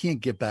 I can't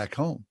get back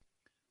home.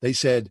 They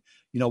said,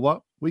 you know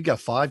what? We got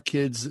 5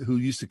 kids who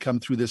used to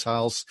come through this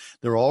house.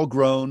 They're all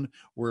grown.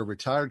 We're a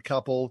retired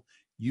couple.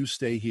 You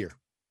stay here.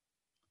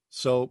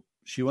 So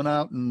she went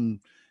out and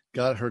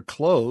got her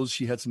clothes.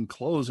 She had some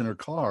clothes in her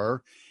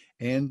car,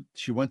 and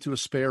she went to a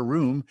spare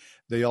room.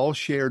 They all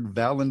shared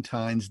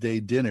Valentine's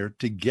Day dinner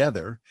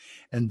together,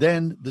 and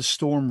then the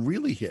storm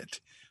really hit.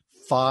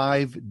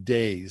 5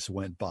 days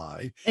went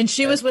by. And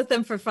she was with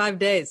them for 5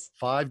 days.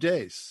 5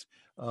 days.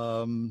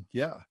 5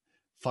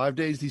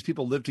 days these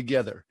people lived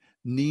together.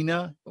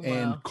 Nina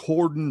and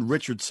Corden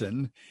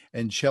Richardson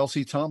and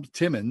Chelsea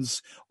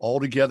Timmons all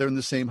together in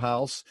the same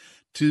house.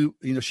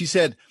 She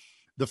said,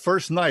 the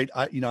first night,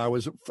 I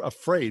was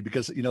afraid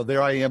because,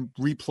 there I am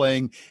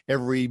replaying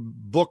every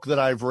book that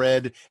I've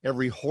read,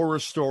 every horror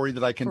story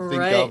that I can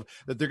think of,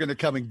 that they're going to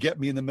come and get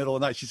me in the middle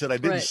of the night. She said, I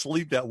didn't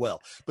sleep that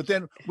well. But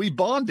then we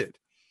bonded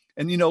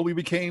and, we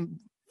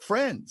became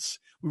friends.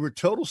 We were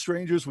total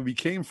strangers. We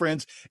became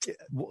friends.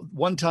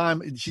 One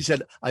time, she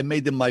said, I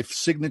made them my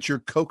signature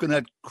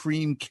coconut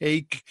cream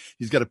cake.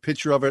 He's got a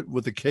picture of it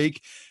with the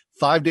cake.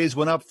 5 days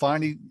went up.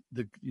 Finally,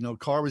 the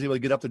car was able to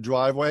get up the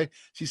driveway.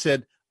 She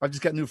said, I've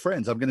just got new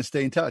friends. I'm going to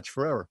stay in touch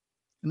forever.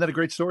 Isn't that a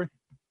great story?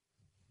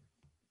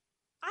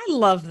 I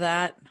love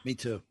that. Me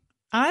too.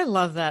 I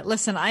love that.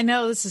 Listen, I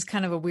know this is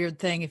kind of a weird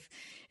thing.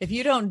 If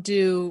you don't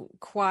do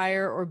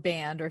choir or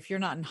band, or if you're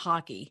not in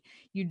hockey,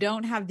 you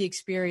don't have the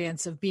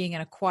experience of being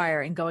in a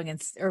choir and going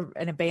or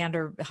in a band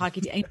or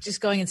hockey team,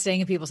 just going and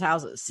staying in people's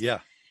houses. Yeah.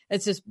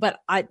 It's just, but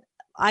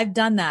I've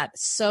done that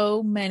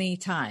so many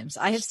times.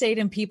 I have stayed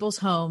in people's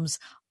homes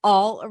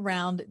all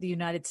around the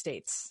United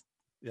States.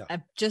 Yeah.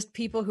 Just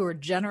people who are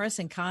generous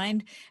and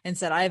kind and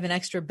said, I have an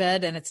extra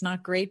bed and it's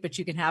not great, but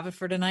you can have it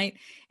for tonight.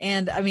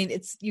 And I mean,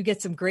 you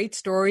get some great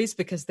stories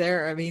because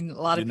a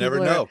lot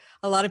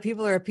of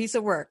people are a piece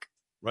of work.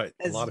 Right.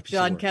 As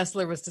John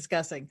Kessler was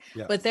discussing.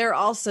 Yeah. But there are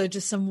also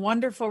just some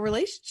wonderful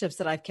relationships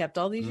that I've kept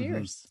all these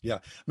years. Yeah. I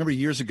remember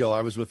years ago, I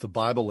was with the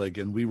Bible League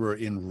and we were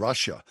in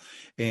Russia.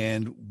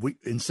 And we,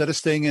 instead of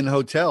staying in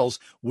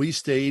hotels, we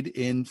stayed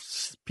in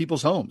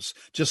people's homes,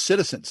 just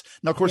citizens.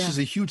 Now, of course, there's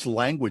a huge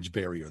language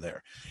barrier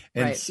there.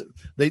 And so,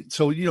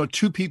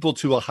 two people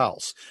to a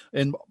house.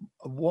 And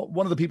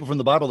one of the people from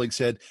the Bible League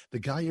said, the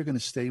guy you're going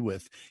to stay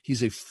with,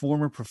 he's a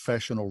former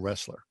professional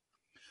wrestler.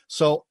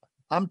 So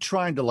I'm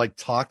trying to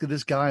talk to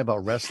this guy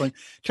about wrestling.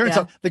 Turns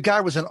out the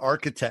guy was an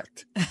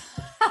architect.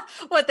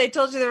 What? They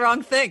told you the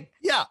wrong thing.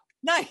 Yeah.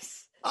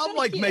 Nice. I'm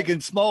making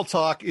small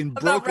talk in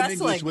broken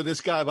English with this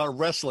guy about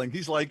wrestling.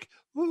 He's like,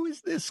 who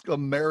is this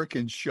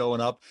American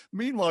showing up?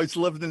 Meanwhile, he's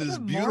living in his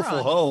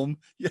beautiful home.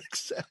 Yeah,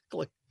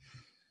 exactly.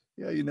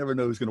 Yeah, you never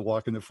know who's going to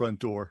walk in the front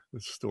door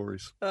with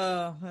stories.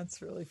 Oh,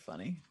 that's really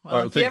funny. Well,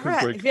 All right,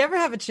 if you ever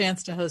have a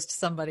chance to host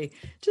somebody,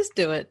 just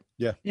do it.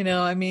 Yeah.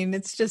 I mean,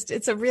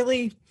 it's a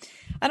really,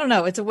 I don't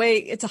know, it's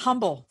a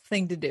humble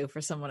thing to do for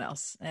someone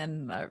else.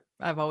 And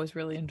I've always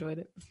really enjoyed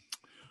it.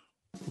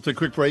 We'll take a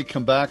quick break,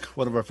 come back.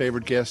 One of our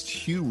favorite guests,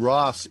 Hugh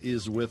Ross,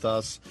 is with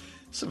us.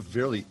 It's a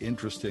very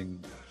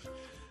interesting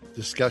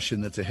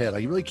discussion that's ahead.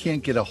 I really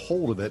can't get a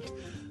hold of it.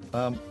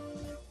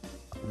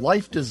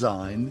 Life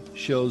Design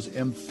shows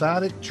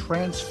emphatic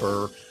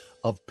transfer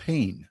of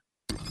pain.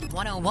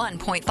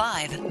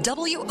 101.5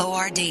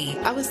 WORD.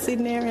 I was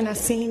sitting there and I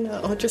seen the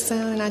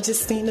ultrasound and I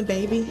just seen the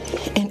baby.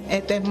 And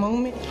at that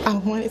moment, I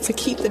wanted to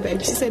keep the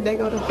baby. She said, there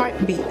go the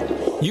heartbeat.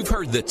 You've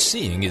heard that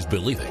seeing is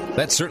believing.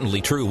 That's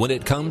certainly true when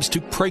it comes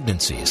to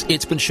pregnancies.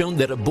 It's been shown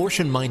that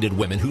abortion-minded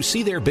women who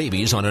see their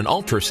babies on an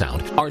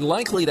ultrasound are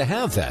likely to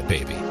have that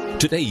baby.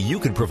 Today, you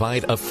can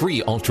provide a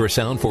free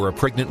ultrasound for a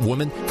pregnant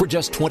woman for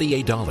just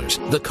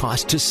 $28, the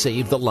cost to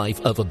save the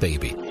life of a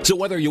baby. So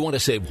whether you want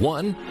to save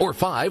one or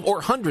five or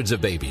hundreds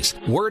of babies,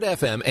 Word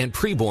FM and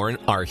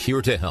Preborn are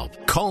here to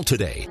help. Call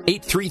today,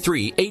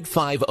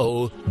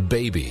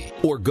 833-850-BABY,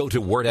 or go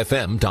to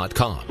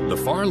wordfm.com. The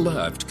far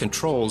left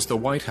controls the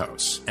White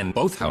House and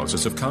both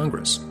houses of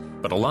Congress.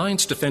 But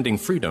Alliance Defending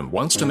Freedom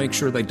wants to make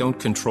sure they don't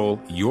control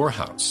your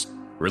house.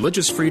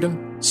 Religious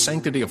freedom,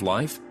 sanctity of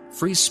life,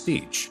 free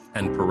speech,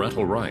 and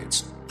parental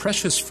rights.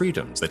 Precious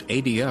freedoms that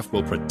ADF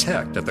will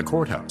protect at the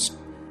courthouse.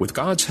 With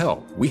God's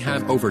help, we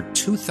have over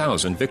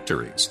 2,000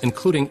 victories,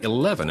 including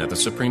 11 at the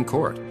Supreme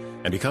Court.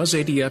 And because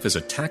ADF is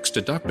a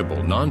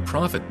tax-deductible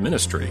nonprofit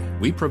ministry,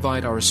 we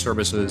provide our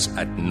services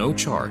at no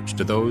charge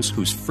to those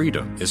whose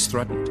freedom is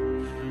threatened.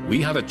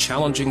 We have a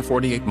challenging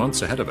 48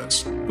 months ahead of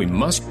us. We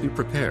must be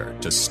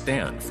prepared to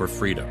stand for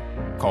freedom.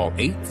 Call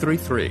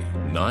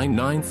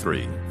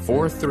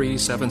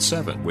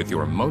 833-993-4377 with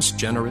your most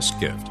generous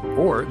gift,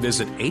 or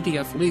visit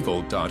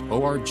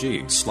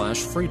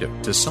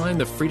adflegal.org/freedom to sign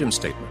the Freedom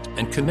Statement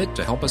and commit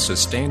to help us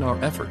sustain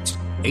our efforts.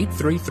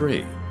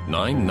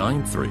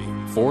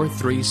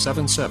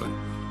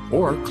 833-993-4377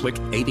 or click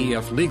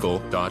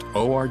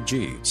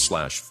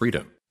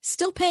adflegal.org/freedom.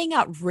 Still paying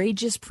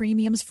outrageous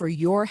premiums for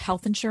your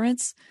health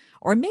insurance?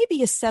 Or maybe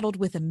you settled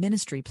with a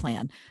ministry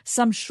plan,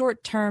 some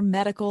short-term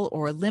medical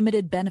or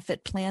limited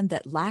benefit plan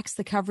that lacks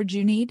the coverage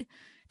you need?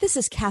 This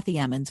is Kathy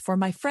Emmons for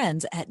my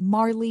friends at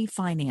Marley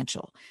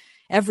Financial.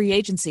 Every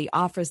agency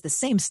offers the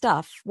same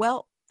stuff,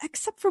 well,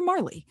 except for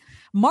Marley.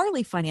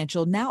 Marley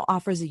Financial now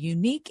offers a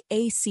unique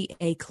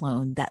ACA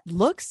clone that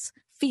looks,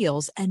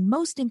 feels, and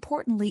most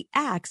importantly,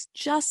 acts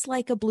just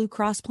like a Blue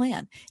Cross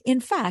plan.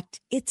 In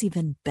fact, it's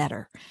even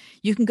better.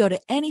 You can go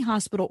to any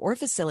hospital or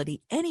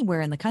facility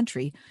anywhere in the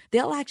country.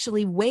 They'll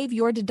actually waive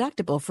your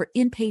deductible for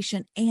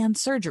inpatient and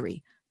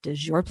surgery.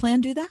 Does your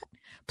plan do that?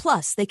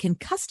 Plus, they can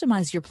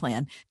customize your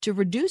plan to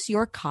reduce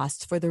your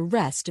costs for the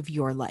rest of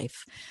your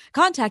life.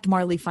 Contact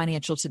Marley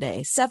Financial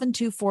today,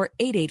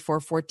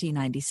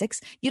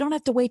 724-884-1496. You don't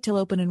have to wait till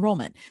open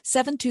enrollment,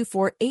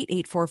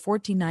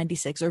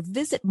 724-884-1496, or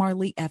visit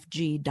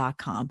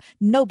marleyfg.com.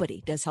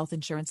 Nobody does health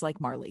insurance like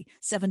Marley,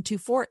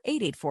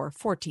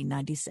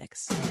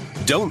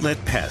 724-884-1496. Don't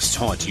let pests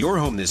haunt your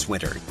home this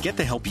winter. Get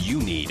the help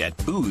you need at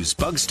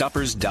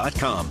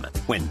boosbugstoppers.com.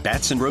 When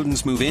bats and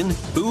rodents move in,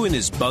 Boo and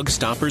his Bug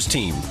Stoppers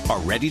team are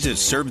ready to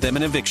serve them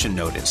an eviction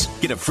notice.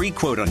 Get a free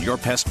quote on your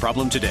pest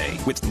problem today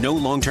with no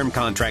long-term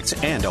contracts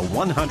and a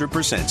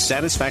 100%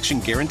 satisfaction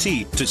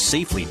guarantee to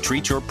safely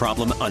treat your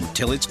problem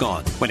until it's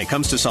gone. When it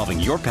comes to solving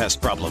your pest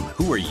problem,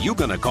 who are you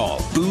going to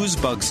call? Boo's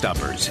Bug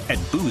Stoppers at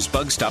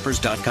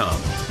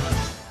boosbugstoppers.com.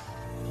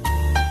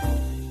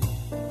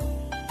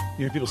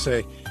 People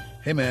say,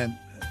 hey man,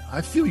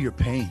 I feel your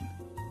pain.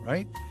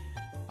 right?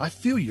 I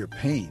feel your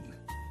pain.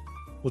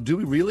 Well, do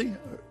we really?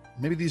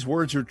 Maybe these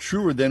words are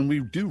truer than we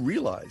do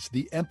realize.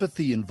 The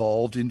empathy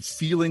involved in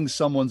feeling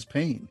someone's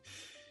pain.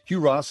 Hugh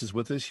Ross is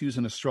with us. Hugh's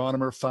an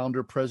astronomer,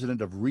 founder,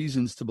 president of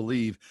Reasons to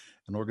Believe,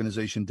 an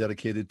organization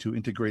dedicated to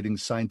integrating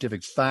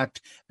scientific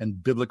fact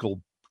and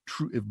biblical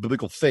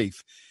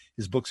faith.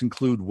 His books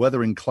include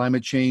Weathering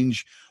Climate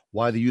Change,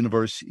 Why the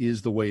Universe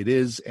is the Way It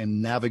Is,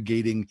 and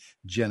Navigating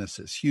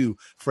Genesis. Hugh,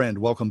 friend,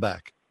 welcome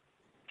back.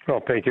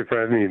 Well, thank you for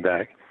having me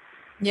back.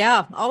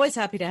 Yeah, always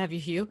happy to have you,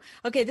 Hugh.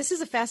 Okay, this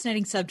is a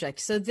fascinating subject.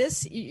 So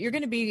you're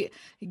going to be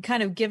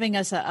kind of giving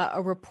us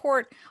a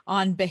report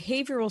on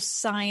behavioral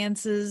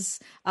science's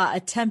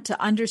attempt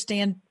to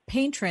understand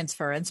pain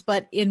transference,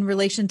 but in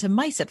relation to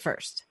mice at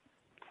first.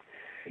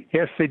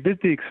 Yes, they did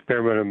the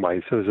experiment on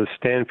mice. It was a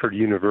Stanford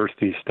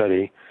University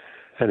study,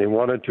 and they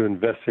wanted to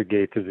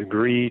investigate the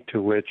degree to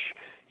which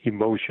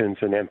emotions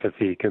and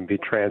empathy can be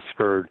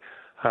transferred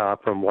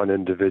from one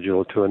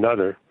individual to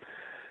another.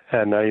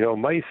 And,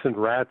 mice and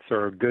rats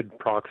are good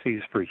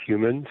proxies for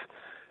humans,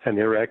 and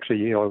they were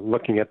actually,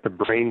 looking at the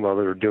brain while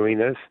they were doing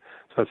this.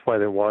 So that's why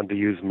they wanted to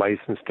use mice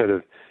instead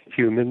of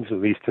humans, at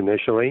least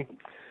initially.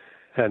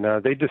 And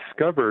they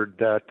discovered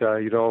that,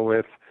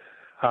 if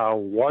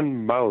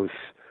one mouse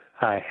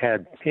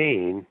had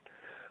pain,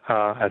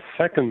 a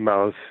second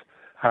mouse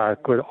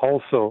could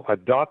also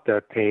adopt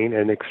that pain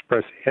and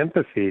express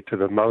empathy to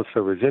the mouse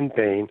that was in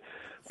pain,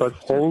 but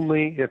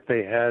only if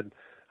they had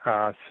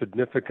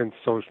significant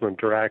social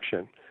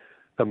interaction.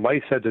 The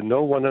mice had to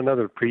know one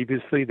another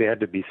previously. They had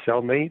to be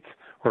cellmates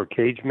or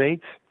cage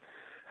mates.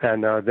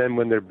 And then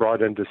when they're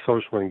brought into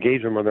social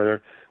engagement with one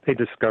another, they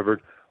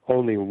discovered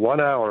only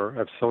 1 hour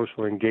of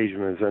social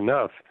engagement is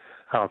enough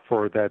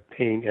for that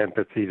pain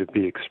empathy to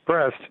be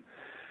expressed.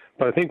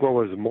 But I think what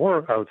was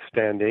more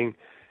outstanding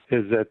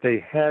is that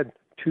they had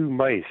two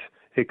mice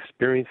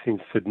experiencing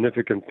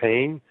significant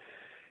pain,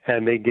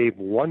 and they gave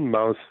one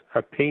mouse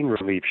a pain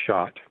relief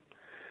shot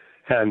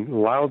and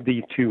allowed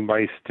the two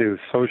mice to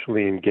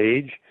socially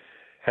engage,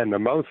 and the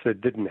mouse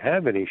that didn't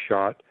have any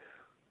shot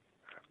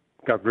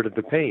got rid of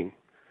the pain.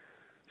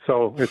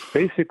 So it's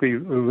basically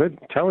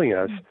telling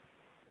us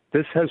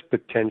this has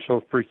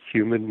potential for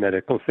human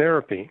medical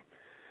therapy.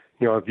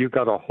 If you've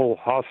got a whole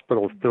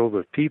hospital filled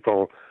with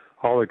people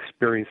all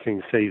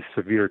experiencing, say,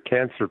 severe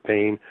cancer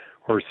pain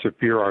or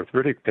severe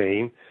arthritic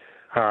pain,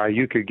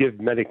 you could give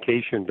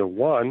medication to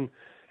one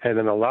and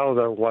then allow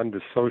that one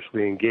to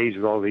socially engage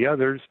with all the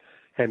others,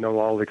 and they'll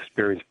all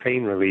experience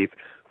pain relief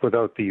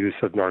without the use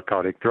of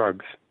narcotic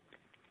drugs.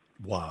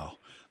 Wow.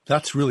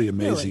 That's really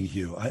amazing,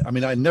 Hugh. I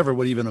mean, I never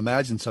would even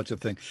imagine such a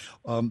thing.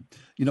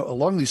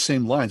 Along these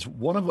same lines,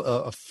 one of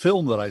a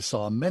film that I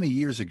saw many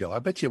years ago, I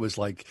bet you it was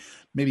like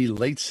maybe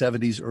late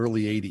 70s,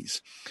 early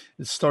 80s.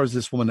 It stars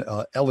this woman,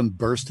 Ellen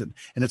Burstyn,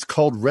 and it's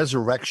called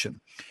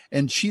Resurrection.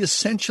 And she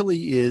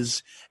essentially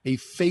is a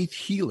faith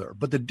healer.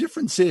 But the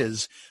difference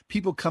is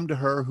people come to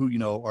her who,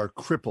 are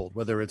crippled,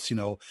 whether it's,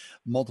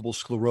 multiple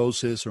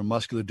sclerosis or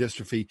muscular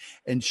dystrophy,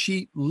 and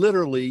she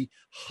literally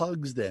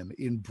hugs them,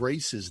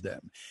 embraces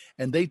them,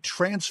 and they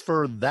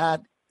transfer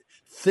that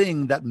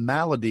thing, that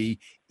malady,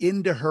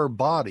 into her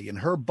body, and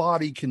her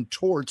body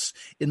contorts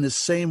in the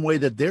same way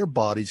that their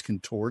bodies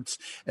contorts,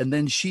 and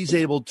then she's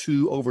able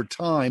to, over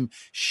time,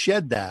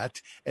 shed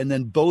that, and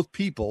then both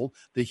people,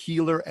 the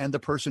healer and the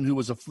person who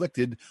was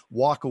afflicted,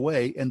 walk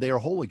away and they are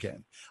whole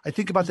again. I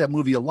think about that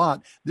movie a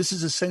lot. This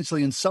is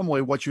essentially in some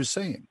way what you're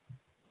saying.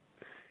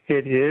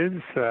 It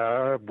is.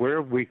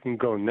 Where we can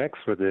go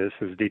next with this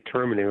is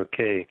determining,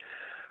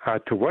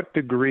 to what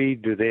degree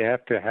do they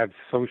have to have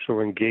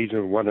social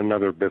engagement with one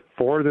another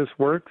before this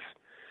works,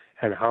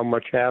 and how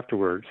much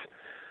afterwards?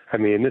 I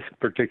mean, in this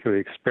particular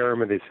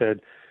experiment, they said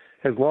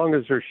as long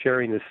as they're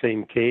sharing the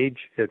same cage,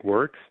 it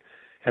works,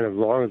 and as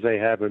long as they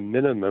have a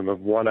minimum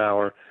of 1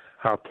 hour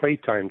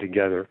playtime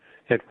together,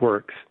 it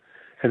works.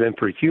 And then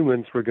for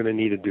humans, we're going to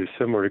need to do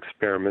similar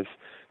experiments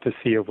to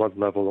see at what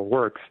level it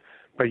works.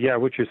 But yeah,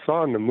 what you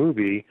saw in the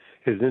movie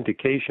is an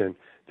indication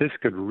this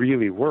could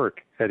really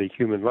work at a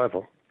human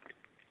level.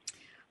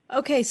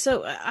 Okay,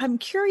 so I'm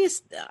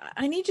curious.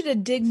 I need you to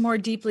dig more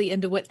deeply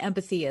into what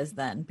empathy is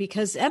then,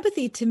 because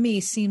empathy to me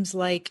seems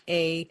like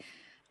a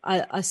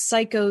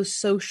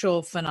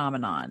psychosocial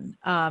phenomenon,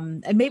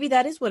 and maybe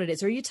that is what it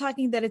is. Are you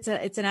talking that it's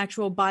an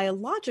actual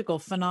biological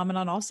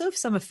phenomenon, also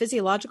some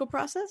physiological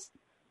process?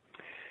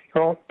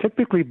 Well,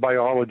 typically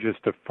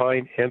biologists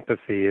define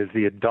empathy as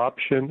the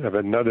adoption of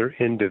another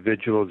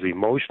individual's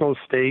emotional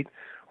state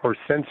or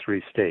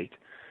sensory state,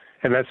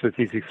 and that's what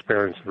these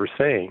experiments were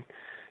saying.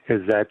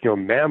 Is that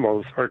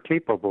mammals are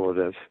capable of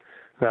this,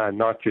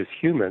 not just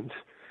humans,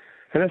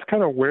 and that's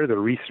kind of where the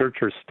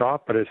researchers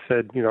stopped. But it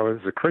said,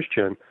 as a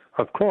Christian,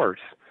 of course,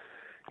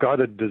 God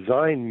had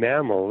designed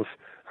mammals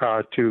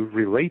to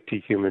relate to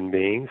human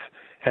beings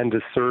and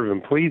to serve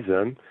and please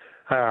them.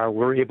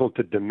 We're able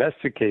to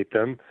domesticate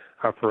them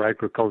for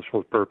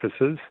agricultural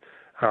purposes,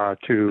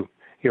 to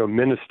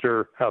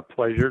minister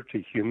pleasure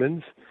to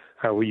humans.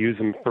 We use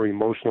them for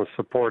emotional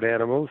support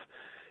animals.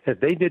 If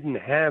they didn't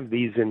have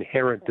these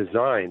inherent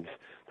designs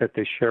that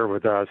they share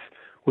with us,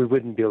 we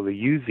wouldn't be able to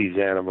use these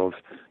animals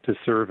to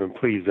serve and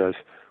please us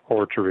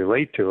or to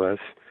relate to us.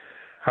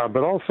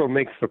 But also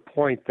makes the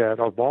point that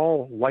of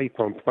all life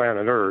on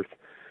planet Earth,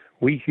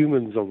 we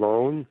humans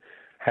alone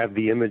have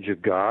the image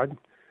of God.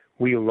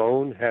 We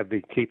alone have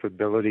the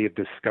capability of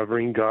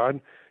discovering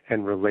God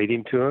and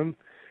relating to Him.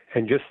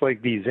 And just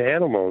like these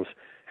animals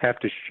have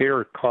to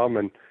share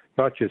common,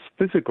 not just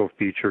physical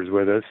features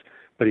with us,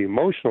 but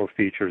emotional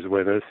features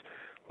with us,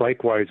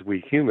 likewise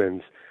we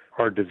humans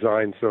are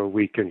designed so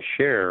we can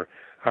share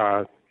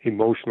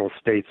emotional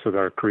states with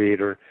our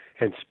Creator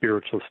and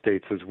spiritual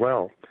states as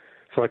well.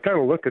 So I kind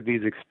of look at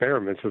these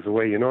experiments as a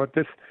way,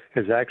 this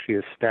is actually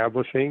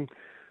establishing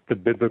the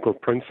biblical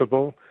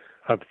principle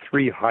of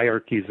three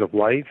hierarchies of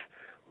life.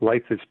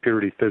 Life is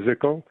purely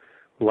physical,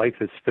 life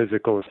is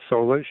physical and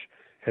soulish,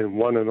 and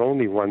one and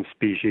only one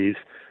species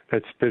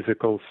that's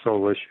physical,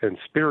 soulish, and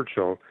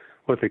spiritual,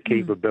 with the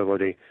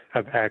capability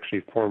of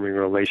actually forming a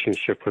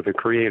relationship with the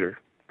Creator.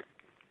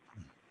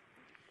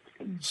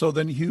 So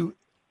then, Hugh,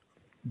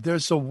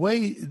 there's a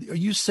way, are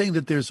you saying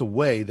that there's a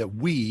way that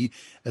we,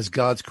 as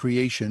God's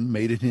creation,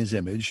 made in His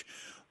image,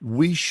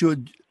 we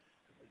should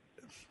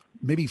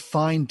maybe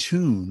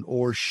fine-tune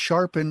or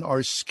sharpen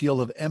our skill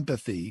of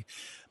empathy?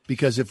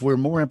 Because if we're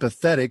more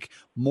empathetic,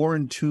 more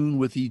in tune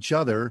with each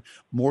other,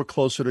 more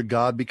closer to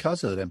God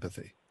because of that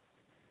empathy.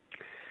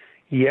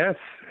 Yes,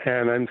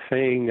 and I'm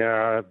saying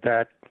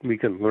that we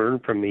can learn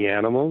from the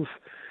animals.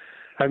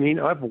 I mean,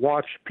 I've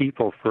watched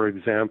people, for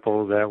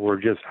example, that were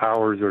just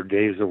hours or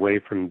days away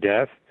from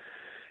death,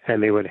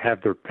 and they would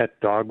have their pet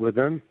dog with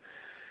them.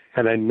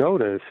 And I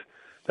noticed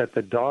that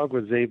the dog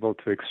was able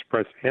to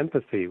express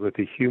empathy with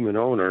the human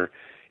owner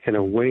in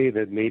a way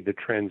that made the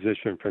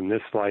transition from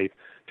this life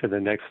to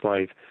the next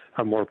life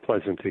a more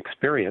pleasant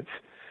experience.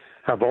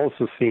 I've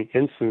also seen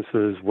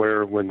instances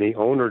where when the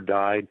owner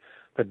died,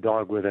 the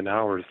dog within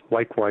hours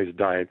likewise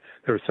died.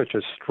 There was such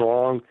a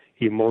strong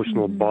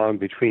emotional bond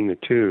between the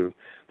two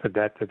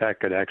that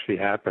could actually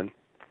happen.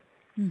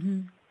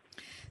 Mm-hmm.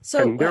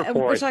 So, and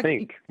therefore, I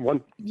think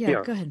one.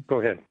 Yeah, go ahead. Go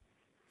ahead.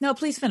 No,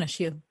 please finish,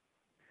 Hugh.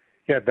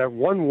 Yeah, that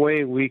one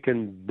way we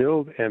can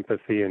build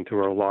empathy into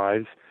our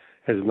lives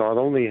is not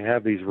only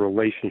have these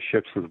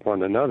relationships with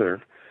one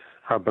another,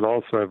 but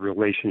also have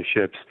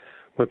relationships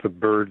with the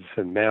birds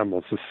and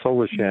mammals, the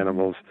soulish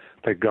animals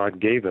that God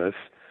gave us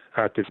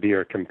to be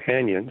our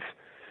companions.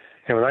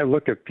 And when I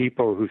look at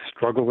people who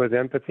struggle with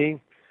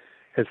empathy,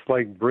 it's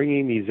like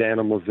bringing these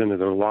animals into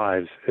their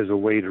lives as a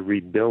way to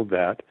rebuild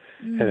that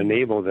and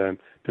enable them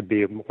to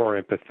be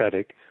more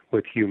empathetic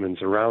with humans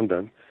around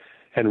them,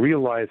 and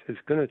realize it's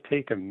going to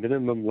take a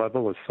minimum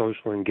level of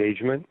social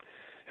engagement.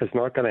 It's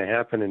not going to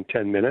happen in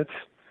 10 minutes.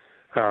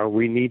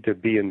 We need to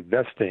be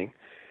investing.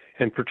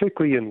 And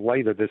particularly in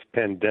light of this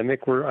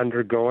pandemic we're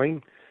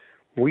undergoing,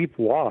 we've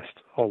lost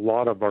a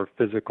lot of our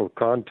physical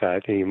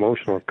contact and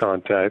emotional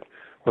contact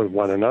with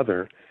one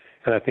another.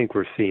 And I think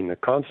we're seeing the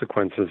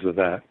consequences of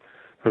that.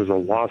 There's a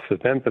loss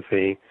of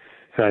empathy,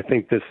 and I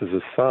think this is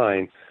a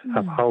sign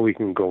of how we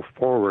can go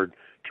forward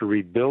to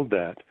rebuild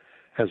that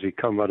as we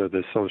come out of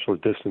this social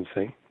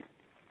distancing.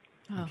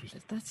 Oh,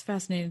 that's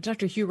fascinating.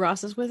 Dr. Hugh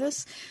Ross is with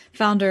us,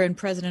 founder and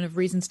president of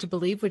Reasons to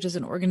Believe, which is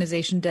an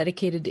organization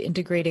dedicated to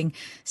integrating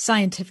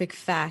scientific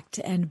fact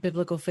and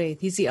biblical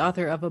faith. He's the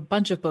author of a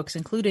bunch of books,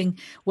 including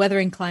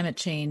Weathering Climate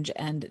Change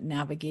and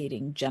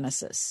Navigating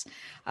Genesis.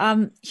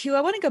 Hugh,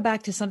 I want to go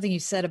back to something you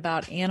said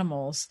about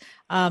animals.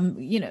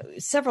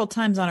 Several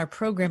times on our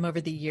program over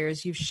the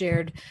years, you've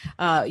shared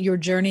your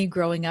journey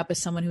growing up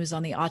as someone who is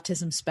on the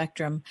autism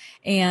spectrum.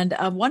 And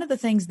one of the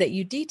things that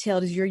you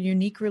detailed is your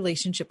unique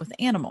relationship with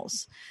animals.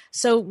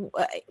 So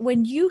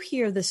when you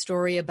hear the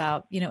story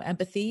about,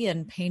 empathy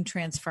and pain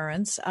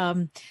transference,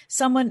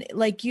 someone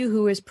like you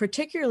who is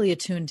particularly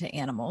attuned to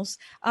animals,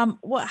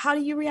 how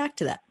do you react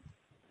to that?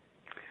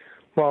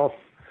 Well,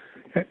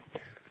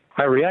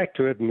 I react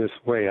to it in this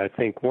way. I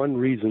think one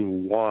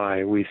reason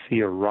why we see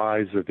a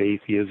rise of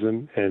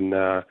atheism in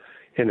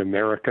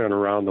America and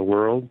around the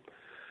world,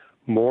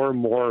 more and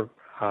more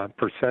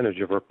percentage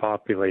of our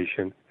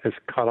population is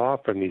cut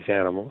off from these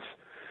animals.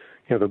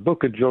 The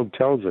book of Job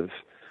tells us,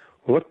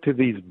 look to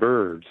these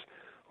birds,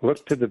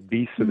 look to the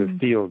beasts of the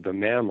field, the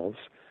mammals.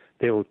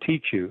 They will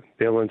teach you,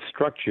 they will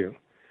instruct you.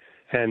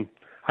 And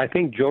I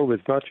think Job is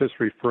not just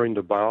referring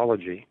to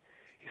biology.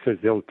 He says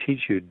they'll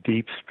teach you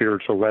deep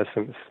spiritual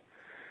lessons.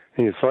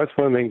 And so that's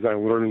one of the things I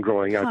learned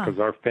growing up, because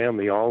our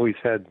family always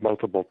had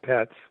multiple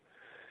pets,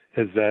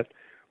 is that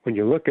when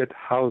you look at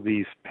how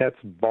these pets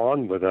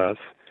bond with us,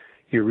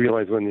 you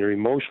realize when they're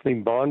emotionally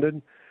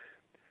bonded,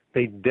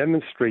 they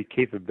demonstrate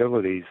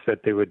capabilities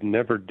that they would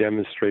never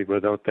demonstrate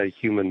without that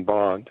human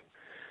bond.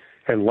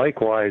 And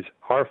likewise,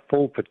 our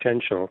full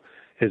potential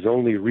is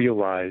only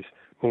realized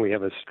when we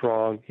have a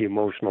strong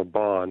emotional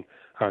bond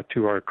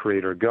to our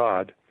Creator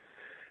God.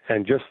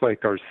 And just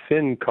like our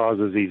sin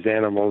causes these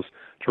animals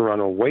to run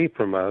away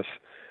from us,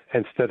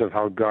 instead of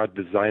how God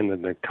designed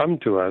them to come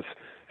to us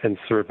and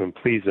serve and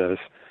please us,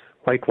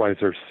 likewise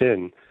our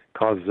sin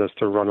causes us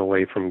to run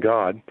away from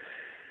God.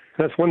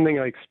 That's one thing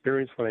I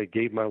experienced when I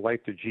gave my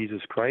life to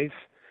Jesus Christ.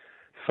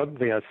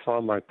 Suddenly I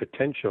saw my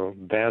potential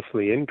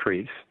vastly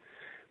increase.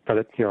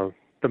 But,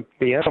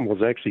 the animals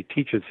actually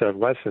teach us that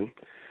lesson.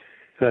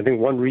 And I think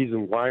one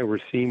reason why we're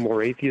seeing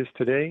more atheists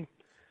today,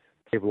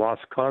 they've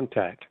lost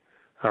contact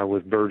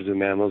with birds and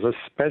mammals,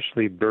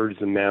 especially birds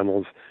and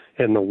mammals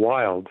in the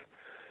wild.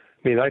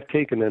 I mean, I've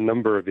taken a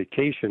number of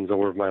vacations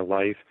over my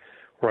life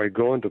where I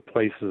go into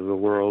places of the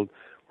world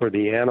where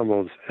the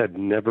animals had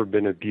never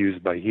been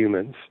abused by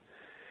humans.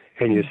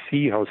 And you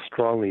see how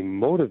strongly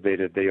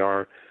motivated they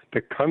are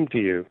to come to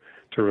you,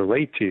 to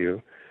relate to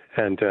you,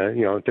 and,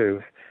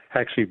 to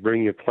actually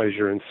bring you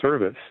pleasure and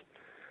service.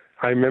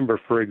 I remember,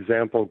 for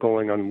example,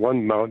 going on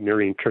one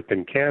mountaineering trip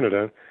in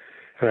Canada,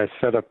 and I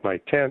set up my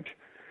tent,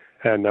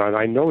 and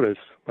I noticed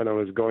when I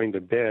was going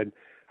to bed,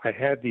 I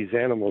had these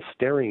animals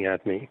staring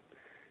at me.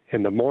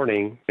 In the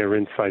morning, they're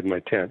inside my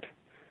tent.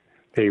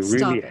 They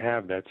really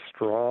have that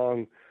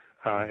strong,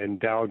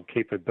 endowed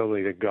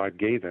capability that God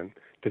gave them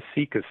to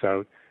seek us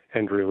out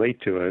and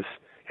relate to us.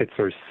 It's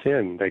our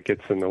sin that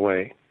gets in the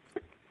way.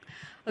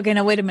 Okay,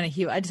 now wait a minute,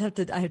 Hugh. I have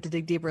to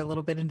dig deeper a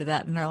little bit into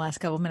that in our last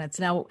couple of minutes.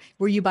 Now,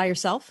 were you by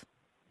yourself?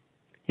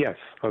 Yes,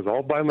 I was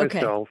all by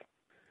myself.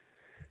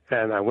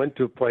 Okay. And I went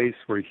to a place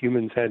where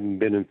humans hadn't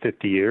been in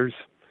 50 years.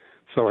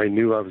 So I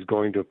knew I was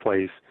going to a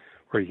place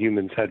where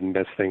humans hadn't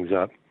messed things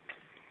up.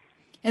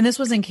 And this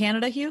was in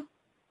Canada, Hugh?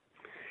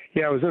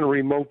 Yeah, I was in a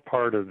remote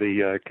part of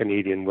the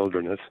Canadian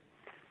wilderness.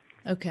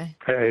 Okay.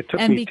 It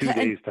took me 2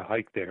 days to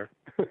hike there.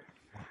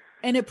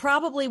 And it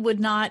probably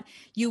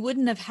you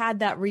wouldn't have had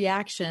that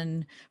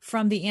reaction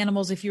from the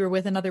animals if you were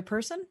with another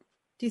person,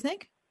 do you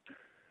think?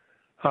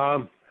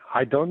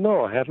 I don't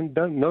know.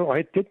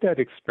 I did that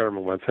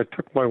experiment once. I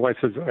took my wife,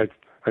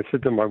 I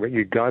said to my wife,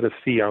 you got to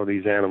see how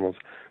these animals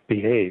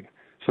behave.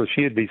 So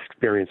she had the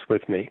experience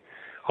with me.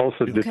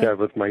 Also did that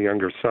with my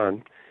younger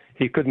son.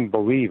 He couldn't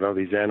believe how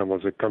these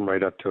animals had come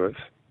right up to us.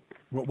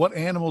 What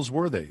animals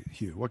were they,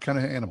 Hugh? What kind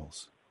of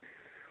animals?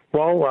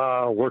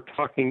 Well, we're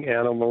talking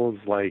animals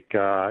like,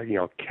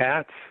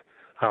 cats,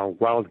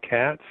 wild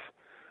cats,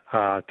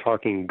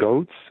 talking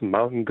goats,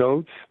 mountain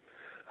goats,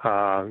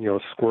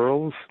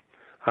 squirrels,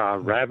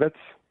 rabbits,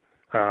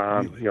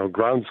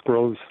 ground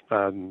squirrels.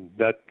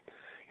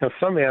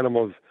 Some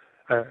animals,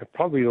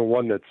 probably the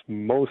one that's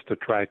most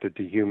attracted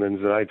to humans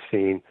that I've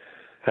seen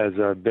has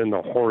been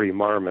the hoary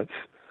marmots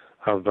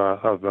of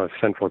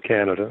central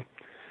Canada.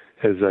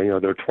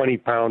 They're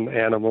 20-pound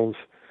animals.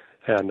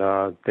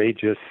 And they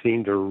just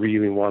seem to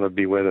really want to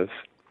be with us.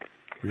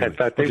 Really? In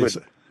fact,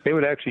 they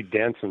would actually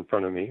dance in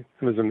front of me.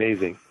 It was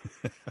amazing.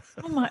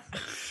 Oh my!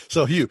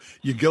 So you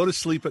go to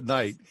sleep at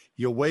night,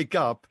 you wake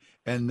up,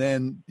 and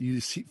then you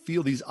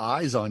feel these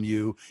eyes on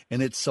you,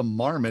 and it's some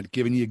marmot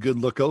giving you a good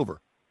look over.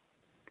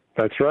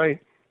 That's right.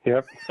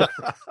 Yep.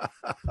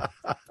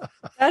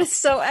 That is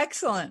so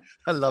excellent.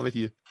 I love it,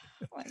 Hugh.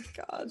 Oh my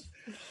God!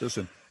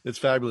 Listen. It's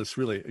fabulous,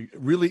 really,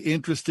 really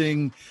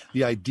interesting.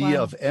 The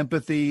idea of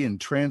empathy and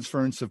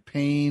transference of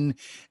pain,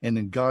 and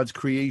in God's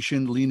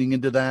creation, leaning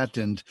into that,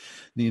 and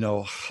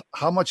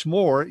how much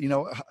more,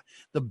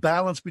 the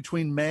balance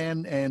between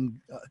man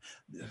and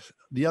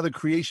the other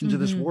creations of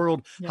this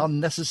world, how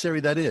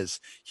necessary that is.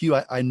 Hugh,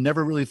 I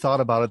never really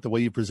thought about it the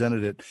way you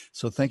presented it.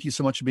 So thank you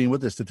so much for being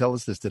with us to tell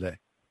us this today.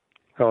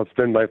 Oh, it's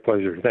been my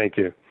pleasure. Thank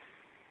you.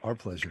 Our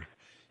pleasure.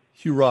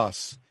 Hugh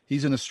Ross.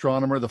 He's an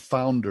astronomer, the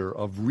founder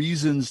of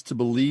Reasons to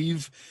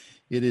Believe.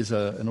 It is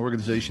an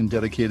organization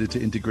dedicated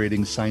to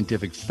integrating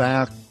scientific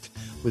fact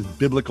with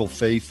biblical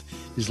faith.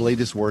 His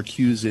latest work,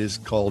 Hughes, is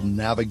called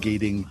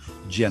Navigating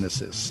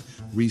Genesis,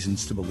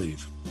 Reasons to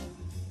Believe.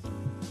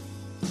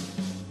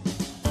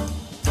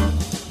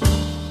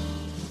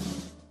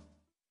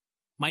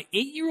 My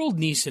 8-year-old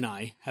niece and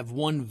I have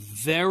one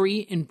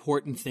very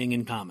important thing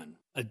in common: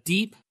 a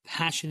deep,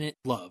 passionate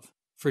love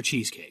for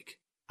cheesecake.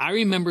 I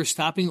remember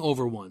stopping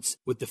over once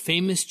with the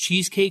famous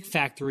Cheesecake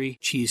Factory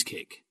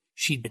cheesecake.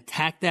 She'd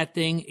attacked that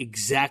thing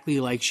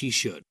exactly like she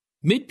should.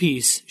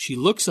 Mid-piece, she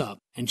looks up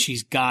and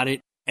she's got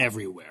it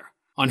everywhere.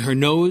 On her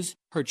nose,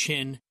 her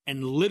chin,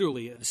 and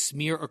literally a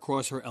smear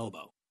across her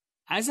elbow.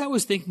 As I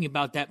was thinking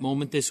about that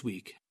moment this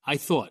week, I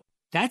thought,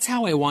 that's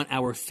how I want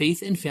our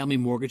Faith and Family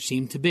Mortgage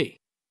team to be.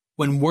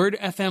 When Word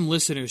FM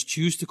listeners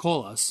choose to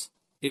call us,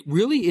 it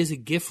really is a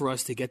gift for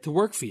us to get to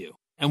work for you.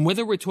 And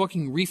whether we're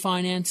talking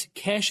refinance,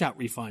 cash out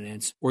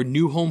refinance, or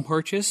new home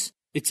purchase,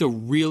 it's a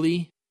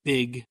really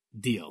big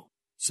deal.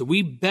 So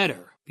we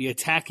better be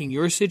attacking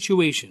your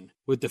situation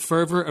with the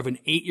fervor of an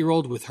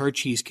 8-year-old with her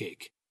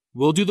cheesecake.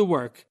 We'll do the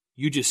work.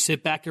 You just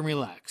sit back and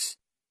relax.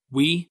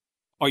 We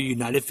are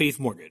United Faith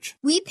Mortgage.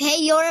 We pay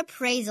your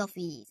appraisal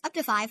fees, up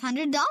to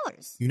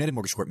 $500. United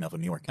Mortgage Corp, Melville,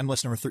 New York.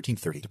 MLS number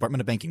 1330.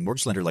 Department of Banking.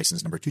 Mortgage Lender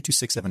License number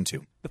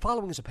 22672. The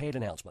following is a paid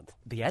announcement.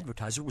 The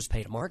advertiser was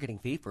paid a marketing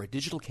fee for a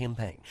digital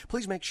campaign.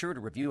 Please make sure to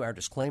review our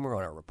disclaimer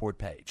on our report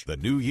page. The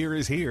new year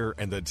is here,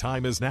 and the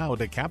time is now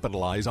to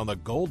capitalize on the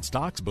gold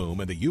stocks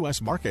boom in the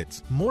U.S.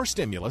 markets. More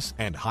stimulus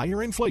and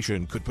higher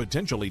inflation could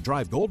potentially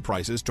drive gold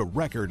prices to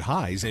record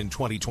highs in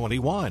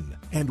 2021.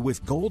 And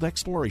with gold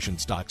exploration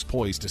stocks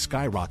poised to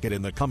skyrocket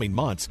in the the coming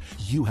months,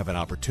 you have an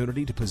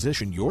opportunity to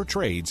position your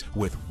trades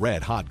with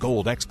red-hot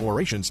gold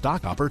exploration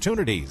stock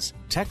opportunities.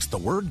 Text the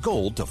word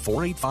gold to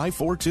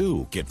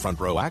 48542. Get front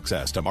row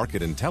access to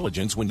market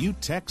intelligence when you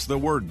text the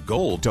word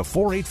gold to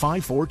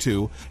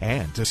 48542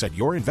 and to set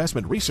your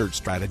investment research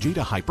strategy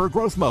to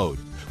hyper-growth mode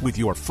with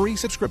your free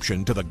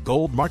subscription to the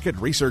Gold Market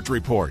Research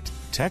Report.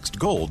 Text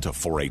GOLD to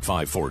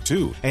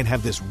 48542 and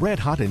have this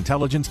red-hot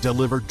intelligence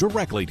delivered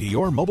directly to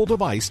your mobile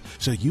device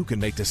so you can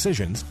make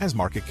decisions as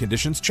market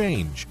conditions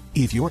change.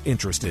 If you're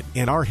interested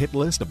in our hit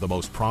list of the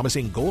most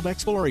promising gold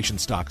exploration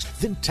stocks,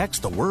 then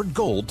text the word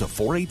GOLD to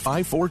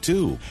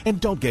 48542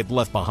 and don't get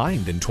left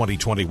behind in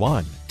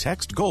 2021.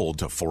 Text GOLD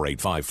to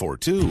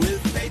 48542.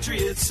 With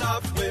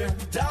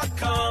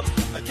PatriotSoftware.com,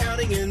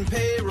 accounting and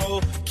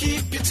payroll,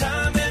 keep your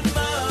time and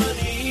money.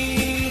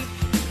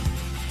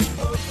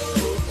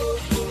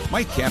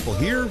 Mike Capel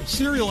here,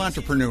 serial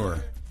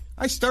entrepreneur.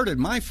 I started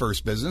my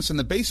first business in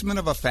the basement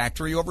of a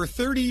factory over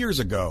 30 years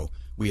ago.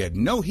 We had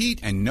no heat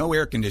and no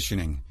air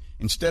conditioning.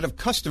 Instead of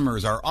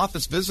customers, our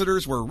office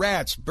visitors were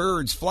rats,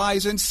 birds,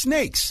 flies, and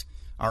snakes.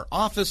 Our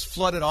office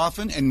flooded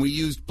often, and we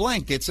used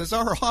blankets as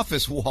our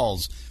office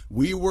walls.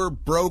 We were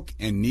broke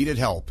and needed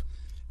help.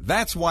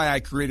 That's why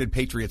I created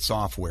Patriot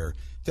Software,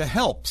 to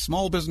help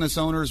small business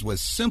owners with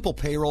simple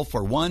payroll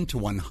for 1 to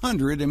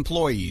 100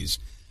 employees.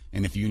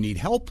 And if you need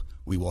help,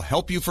 we will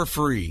help you for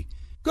free.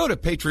 Go to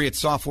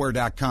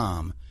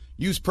PatriotSoftware.com.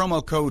 Use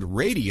promo code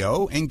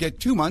RADIO and get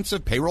 2 months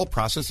of payroll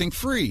processing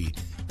free.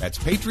 That's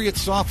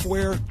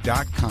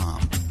PatriotSoftware.com.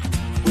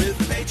 With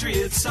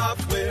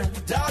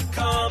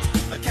PatriotSoftware.com,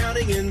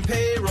 accounting and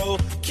payroll,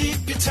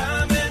 keep your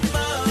time and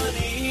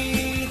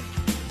money.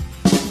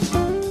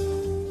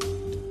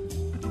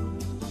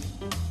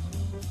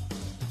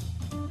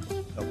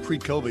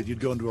 Pre-COVID, you'd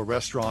go into a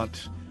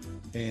restaurant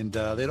and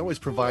they'd always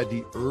provide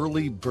the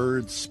early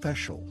bird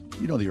special.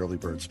 You know the early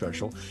bird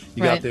special.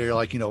 You got there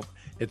like,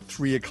 at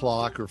 3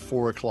 o'clock or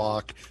 4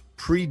 o'clock,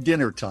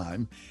 pre-dinner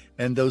time.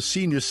 And those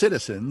senior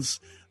citizens,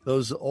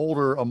 those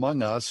older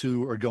among us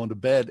who are going to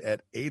bed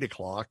at 8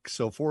 o'clock,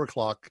 so 4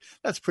 o'clock,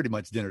 that's pretty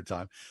much dinner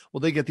time. Well,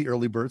 they get the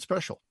early bird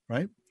special,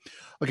 right?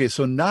 Okay,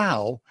 so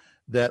now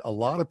that a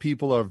lot of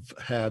people have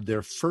had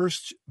their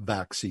first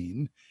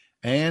vaccine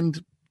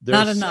and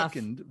their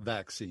second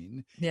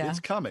vaccine, it's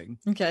coming.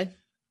 Okay.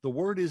 The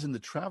word is in the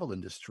travel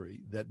industry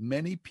that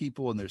many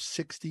people in their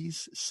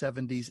 60s,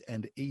 70s,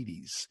 and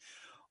 80s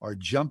are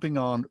jumping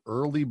on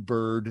early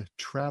bird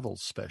travel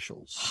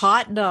specials.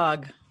 Hot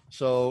dog.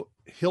 So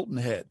Hilton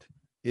Head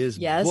is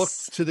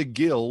booked to the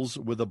gills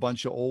with a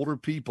bunch of older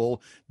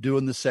people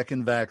doing the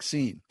second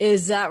vaccine.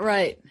 Is that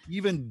right?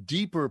 Even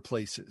deeper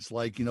places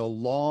like,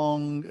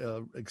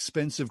 long,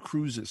 expensive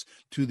cruises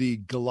to the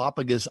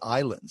Galapagos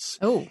Islands.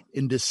 Oh.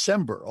 In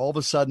December, all of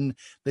a sudden,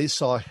 they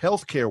saw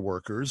healthcare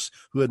workers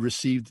who had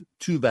received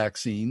 2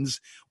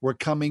 vaccines were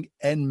coming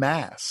en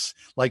masse,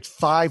 like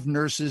 5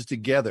 nurses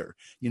together.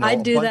 I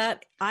do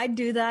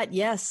that.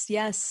 Yes,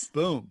 yes.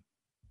 Boom.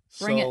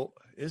 Bring it.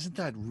 Isn't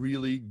that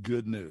really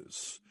good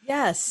news?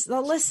 Yes.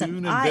 Well, listen.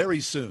 Soon and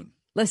very soon.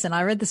 Listen,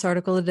 I read this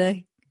article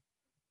today.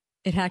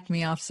 It hacked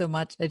me off so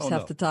much. I just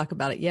have to talk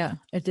about it. Yeah,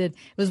 it did.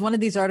 It was one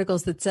of these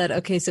articles that said,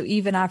 okay, so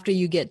even after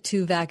you get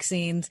 2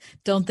 vaccines,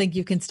 don't think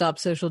you can stop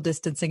social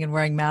distancing and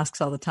wearing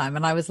masks all the time.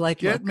 And I was like,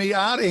 get me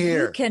out of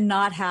here. You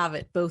cannot have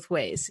it both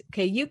ways.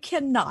 Okay, you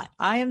cannot.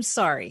 I am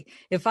sorry.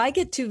 If I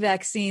get 2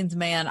 vaccines,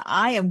 man,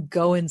 I am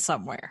going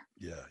somewhere.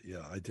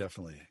 Yeah, I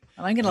definitely.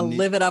 And I'm going to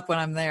live it up when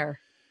I'm there.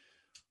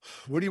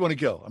 Where do you want to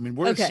go? I mean,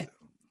 okay.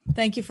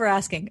 Thank you for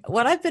asking.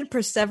 What I've been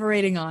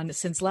perseverating on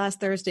since last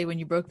Thursday when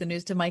you broke the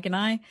news to Mike and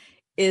I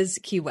is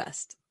Key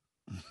West.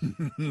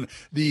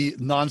 The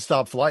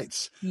nonstop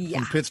flights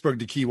from Pittsburgh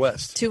to Key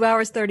West. 2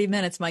 hours, 30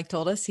 minutes, Mike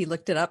told us. He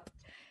looked it up.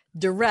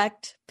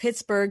 Direct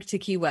Pittsburgh to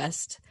Key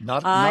West.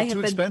 Not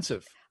too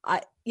expensive.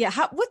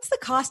 What's the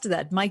cost of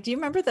that, Mike? Do you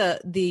remember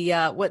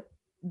the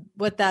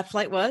what that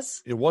flight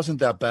was? It wasn't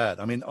that bad.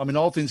 I mean,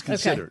 all things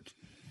considered. Okay.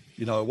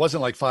 It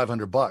wasn't like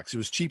 $500. It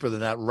was cheaper than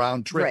that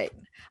round trip. Right.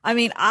 I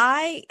mean,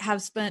 I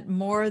have spent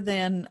more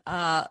than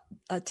a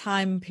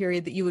time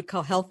period that you would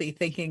call healthy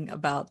thinking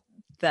about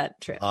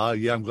that trip.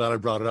 Yeah, I'm glad I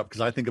brought it up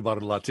because I think about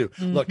it a lot too.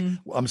 Mm-hmm. Look,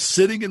 I'm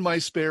sitting in my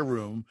spare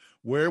room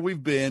where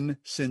we've been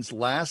since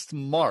last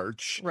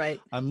March.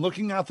 Right. I'm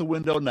looking out the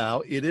window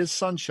now. It is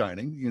sun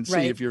shining. You can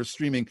see if you're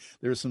streaming,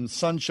 there's some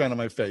sunshine on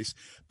my face.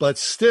 But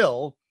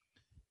still,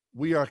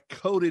 we are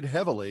coated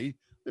heavily.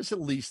 There's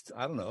at least,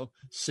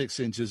 6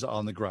 inches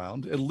on the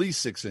ground, at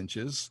least 6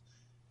 inches.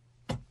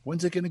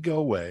 When's it going to go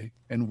away?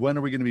 And when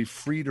are we going to be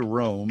free to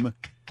roam?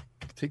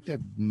 Take that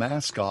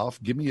mask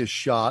off, give me a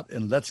shot,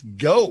 and let's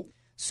go.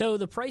 So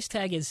the price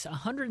tag is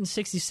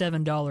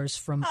 $167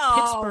 from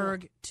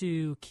Pittsburgh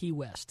to Key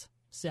West,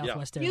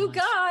 Southwest Airlines. You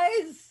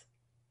guys.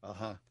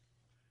 Uh-huh.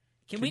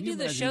 Can we do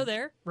the show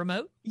there,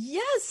 remote?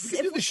 Yes,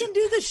 if we can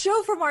do the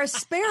show from our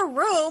spare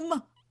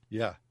room.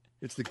 Yeah,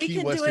 it's the we Key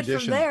can West do it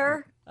edition. from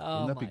there.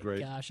 Oh, Wouldn't that be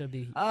great? Gosh, that'd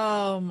be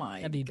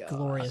gosh.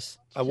 glorious.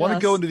 I want to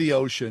go into the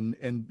ocean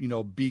and,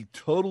 be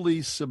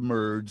totally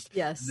submerged.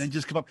 Yes. And then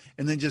just come up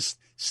and then just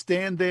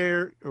stand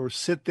there or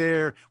sit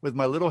there with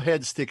my little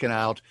head sticking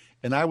out.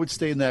 And I would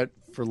stay in that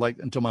for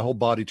until my whole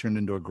body turned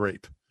into a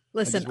grape.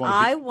 Listen,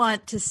 I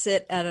want to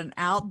sit at an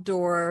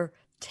outdoor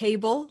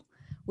table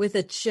with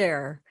a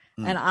chair,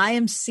 and I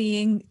am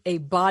seeing a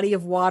body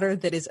of water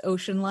that is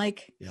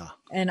ocean-like. Yeah.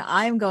 And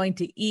I'm going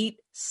to eat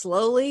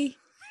slowly,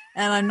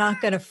 and I'm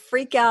not going to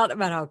freak out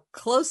about how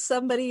close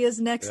somebody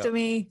is next to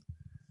me.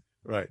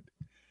 Right.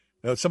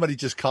 Somebody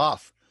just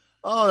cough.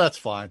 Oh, that's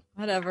fine.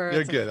 Whatever.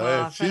 You're it's a good.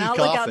 cough. She's And I'll look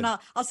out coughing. and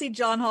I'll see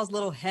John Hall's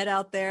little head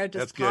out there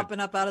just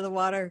popping up out of the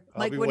water. I'll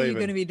Mike, be what are you waving.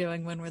 going to be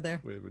doing when we're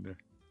there? Waving there.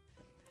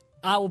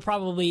 I will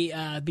probably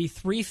be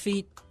 3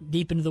 feet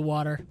deep into the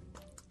water,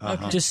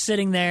 just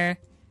sitting there.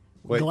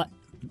 Wait.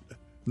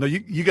 No,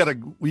 you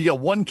got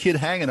one kid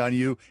hanging on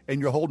you,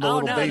 and you're holding a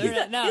little baby.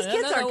 These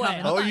kids aren't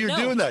coming. Oh, you're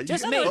doing that.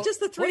 Just You- me. oh, Just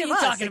the three What of are you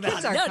us. talking The about?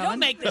 kids aren't No, coming. don't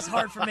make this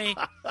hard for me.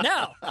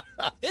 No.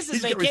 This is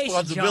He's got vacation,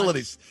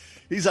 responsibilities.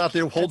 He's out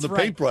there holding That's the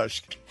right.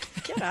 paintbrush.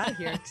 Get out of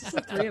here. It's just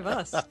the three of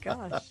us.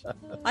 Gosh.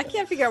 I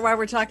can't figure out why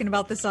we're talking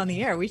about this on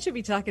the air. We should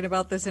be talking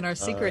about this in our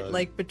secret,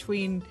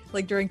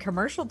 during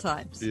commercial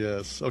times.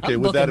 Yes. Okay,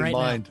 I'm with that looking in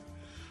right mind,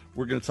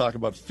 we're going to talk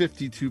about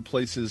 52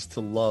 places to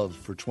love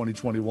for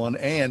 2021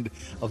 and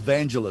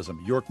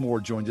evangelism. York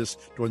Moore joined us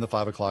during the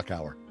 5 o'clock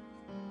hour.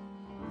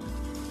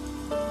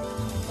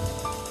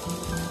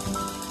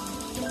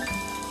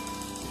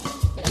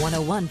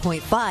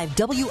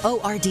 .5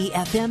 WORD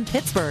FM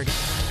Pittsburgh.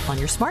 On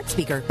your smart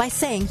speaker by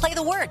saying, play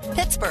the word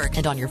Pittsburgh.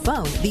 And on your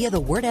phone via the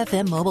Word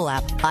FM mobile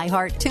app,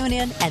 iHeart,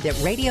 TuneIn, and at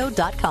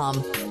radio.com.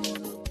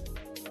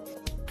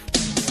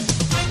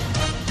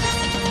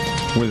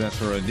 With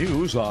SRN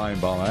News, I'm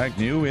Bob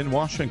Agnew in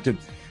Washington.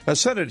 A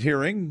Senate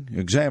hearing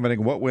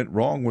examining what went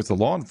wrong with the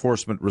law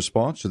enforcement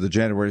response to the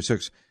January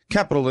 6th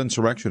Capitol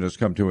insurrection has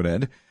come to an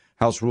end.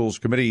 House Rules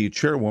Committee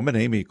Chairwoman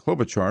Amy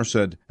Klobuchar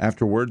said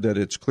afterward that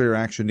it's clear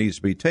action needs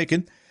to be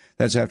taken.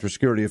 That's after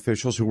security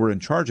officials who were in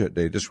charge that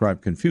day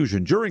described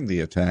confusion during the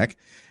attack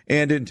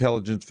and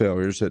intelligence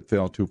failures that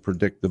failed to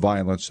predict the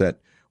violence that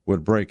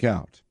would break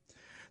out.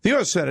 The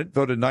U.S. Senate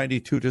voted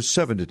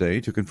 92-7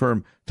 today to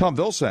confirm Tom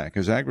Vilsack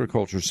as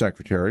Agriculture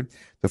Secretary.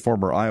 The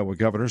former Iowa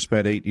governor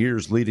spent 8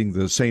 years leading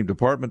the same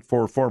department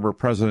for former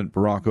President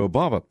Barack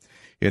Obama.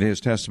 In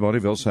his testimony,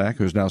 Vilsack,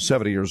 who's now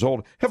 70 years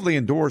old, heavily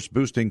endorsed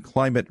boosting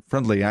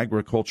climate-friendly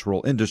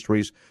agricultural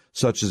industries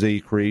such as the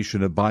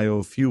creation of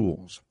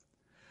biofuels.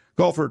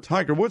 Golfer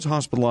Tiger Woods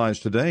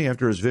hospitalized today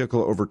after his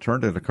vehicle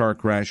overturned in a car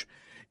crash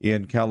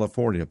in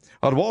California.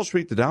 On Wall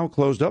Street, the Dow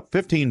closed up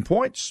 15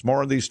 points.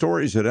 More on these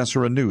stories at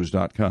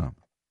SRNnews.com.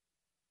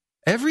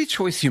 Every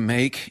choice you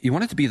make, you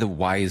want it to be the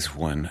wise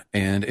one.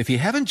 And if you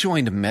haven't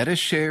joined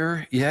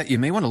MediShare yet, you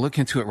may want to look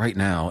into it right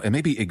now. It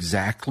may be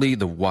exactly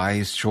the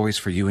wise choice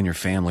for you and your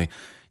family.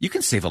 You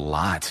can save a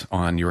lot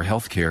on your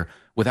health care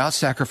without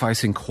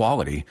sacrificing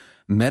quality.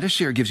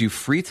 MediShare gives you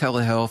free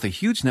telehealth, a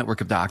huge network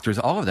of doctors,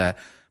 all of that.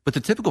 But the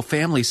typical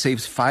family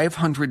saves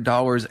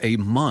 $500 a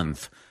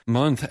month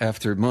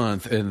after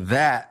month, and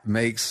that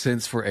makes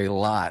sense for a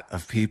lot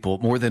of people,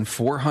 more than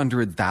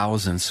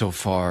 400,000 so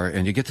far,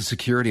 and you get the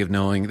security of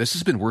knowing this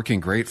has been working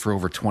great for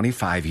over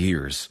 25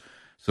 years.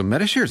 So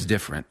MediShare is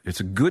different. It's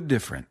a good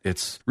different.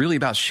 It's really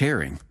about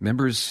sharing.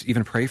 Members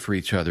even pray for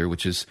each other,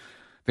 which is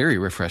very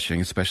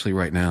refreshing, especially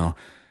right now.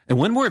 And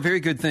one more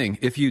very good thing,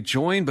 if you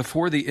join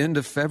before the end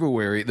of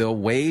February, they'll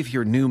waive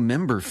your new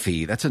member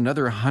fee. That's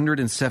another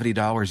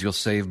 $170 you'll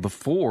save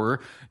before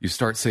you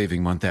start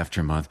saving month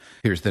after month.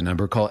 Here's the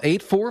number. Call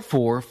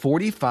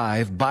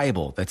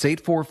 844-45-BIBLE. That's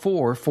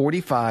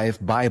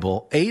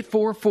 844-45-BIBLE.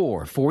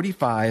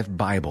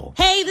 844-45-BIBLE.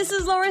 Hey, this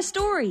is Laura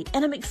Story,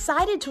 and I'm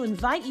excited to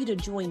invite you to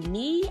join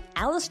me,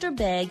 Alistair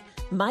Begg,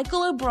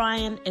 Michael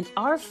O'Brien, and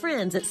our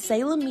friends at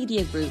Salem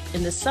Media Group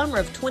in the summer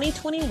of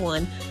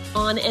 2021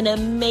 on an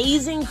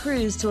amazing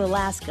cruise to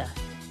Alaska.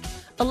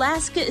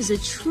 Alaska is a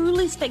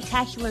truly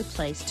spectacular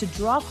place to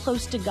draw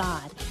close to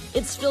God.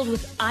 It's filled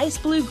with ice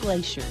blue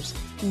glaciers,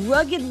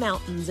 rugged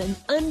mountains, and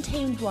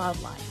untamed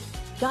wildlife.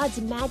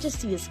 God's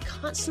majesty is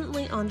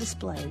constantly on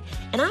display,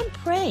 and I'm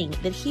praying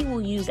that He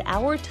will use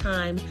our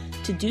time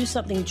to do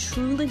something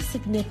truly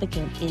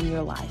significant in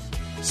your life.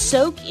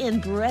 Soak in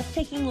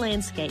breathtaking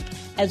landscape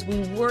as we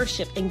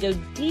worship and go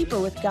deeper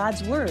with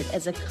God's Word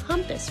as a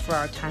compass for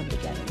our time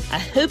together. I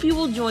hope you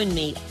will join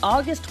me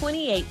August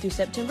 28th through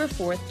September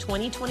 4th,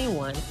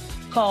 2021.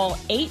 Call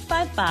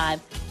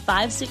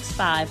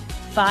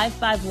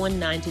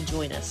 855-565-5519 to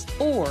join us,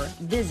 or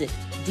visit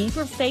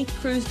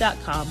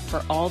deeperfaithcruise.com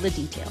for all the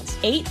details.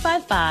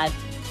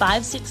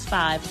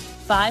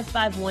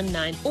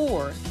 855-565-5519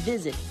 or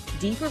visit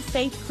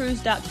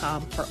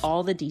deeperfaithcruise.com for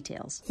all the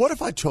details. What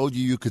if I told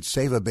you you could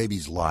save a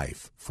baby's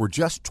life for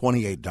just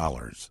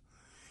 $28?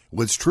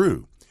 Well, it's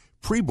true.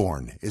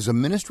 Preborn is a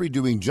ministry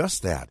doing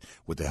just that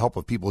with the help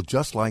of people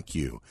just like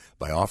you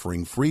by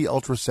offering free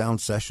ultrasound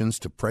sessions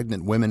to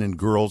pregnant women and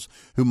girls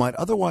who might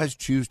otherwise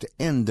choose to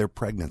end their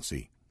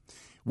pregnancy.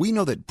 We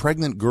know that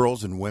pregnant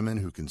girls and women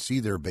who can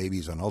see their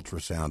babies on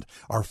ultrasound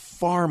are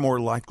far more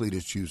likely to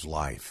choose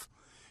life.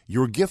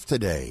 Your gift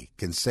today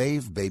can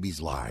save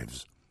babies'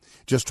 lives.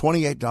 Just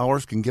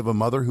 $28 can give a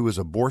mother who is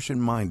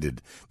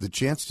abortion-minded the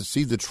chance to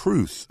see the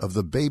truth of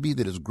the baby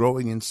that is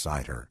growing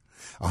inside her.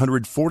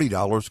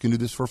 $140 can do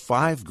this for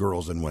 5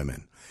 girls and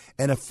women.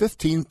 And a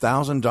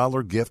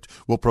 $15,000 gift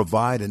will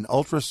provide an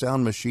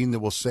ultrasound machine that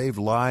will save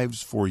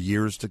lives for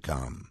years to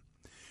come.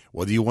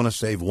 Whether you want to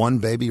save one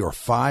baby or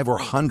 5 or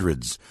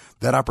hundreds,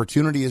 that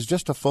opportunity is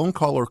just a phone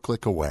call or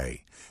click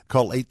away.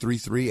 Call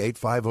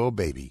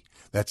 833-850-BABY.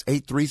 That's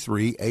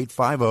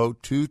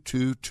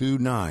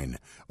 833-850-2229.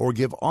 Or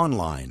give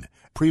online,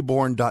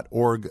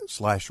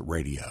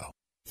 preborn.org/radio.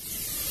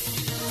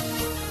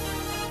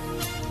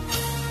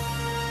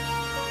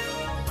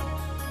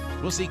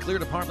 We'll see clear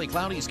to partly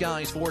cloudy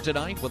skies for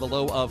tonight with a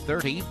low of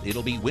 30.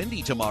 It'll be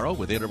windy tomorrow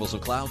with intervals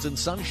of clouds and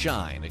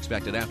sunshine.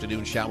 Expected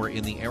afternoon shower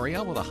in the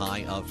area with a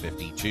high of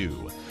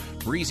 52.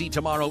 Breezy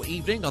tomorrow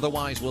evening.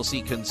 Otherwise, we'll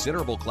see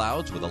considerable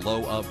clouds with a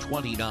low of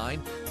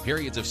 29.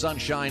 Periods of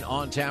sunshine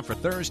on tap for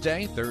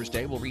Thursday.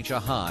 Thursday will reach a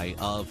high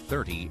of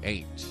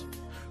 38.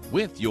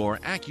 With your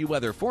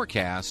AccuWeather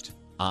forecast,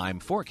 I'm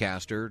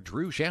forecaster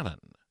Drew Shannon.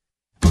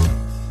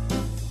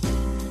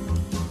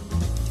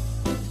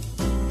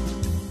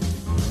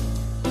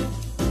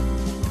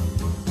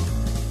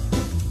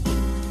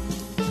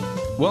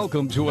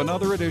 Welcome to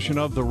another edition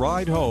of The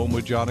Ride Home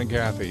with John and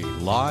Kathy,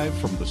 live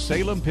from the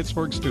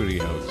Salem-Pittsburgh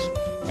studios.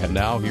 And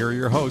now here are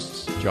your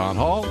hosts, John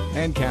Hall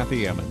and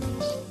Kathy Emmons.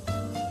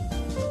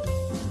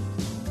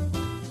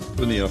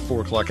 In the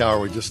 4 o'clock hour,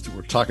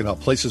 we're talking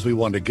about places we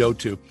wanted to go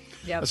to.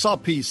 Yep. I saw a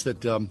piece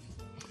that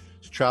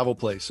it's a travel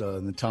place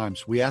in the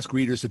Times. We ask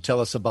readers to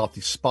tell us about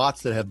the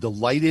spots that have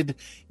delighted,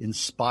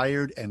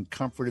 inspired, and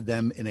comforted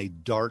them in a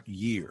dark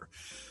year.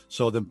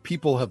 So the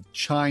people have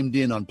chimed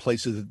in on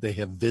places that they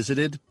have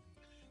visited.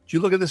 Did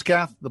you look at this,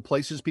 Kath? The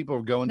places people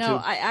are going to? No,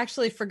 I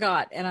actually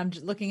forgot, and I'm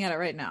just looking at it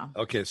right now.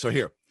 Okay, so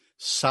here,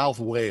 South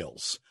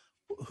Wales.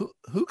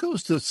 Who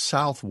goes to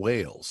South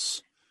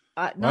Wales?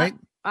 Right?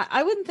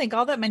 I wouldn't think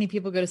all that many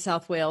people go to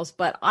South Wales,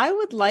 but I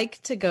would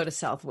like to go to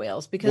South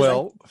Wales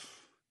because,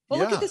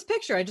 look at this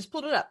picture. I just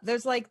pulled it up.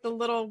 There's like the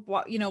little,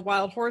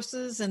 wild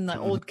horses and the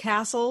old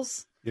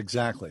castles.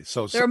 Exactly.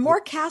 So there are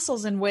more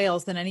castles in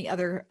Wales than any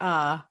other.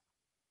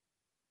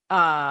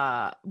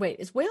 Wait,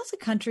 is Wales a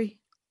country?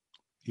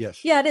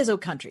 Yes. Yeah, it is a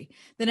country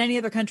than any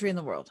other country in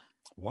the world.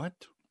 What?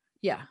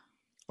 Yeah.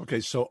 Okay,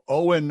 so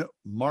Owen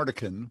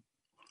Mardican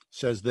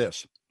says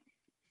this.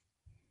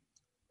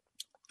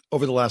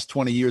 Over the last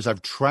 20 years,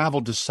 I've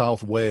traveled to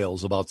South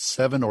Wales about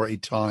 7 or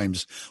 8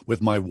 times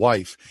with my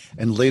wife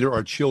and later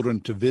our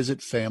children to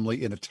visit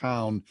family in a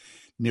town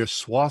near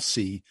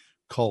Swansea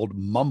called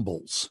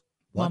Mumbles.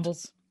 What?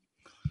 Mumbles.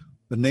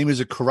 The name is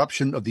a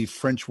corruption of the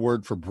French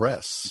word for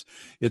breasts.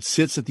 It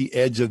sits at the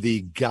edge of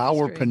the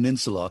Gower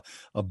Peninsula,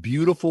 a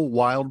beautiful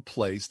wild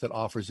place that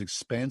offers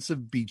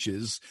expansive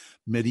beaches,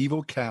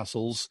 medieval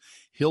castles,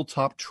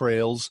 hilltop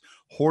trails,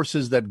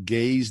 horses that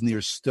gaze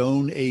near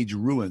Stone Age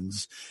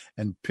ruins,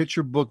 and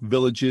picture book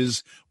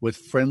villages with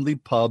friendly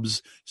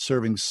pubs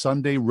serving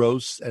Sunday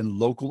roasts and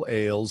local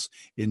ales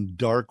in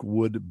dark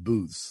wood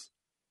booths.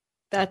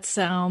 That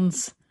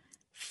sounds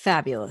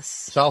fabulous.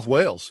 South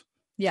Wales.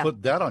 Yeah.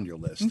 Put that on your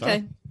list. Okay.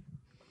 Huh?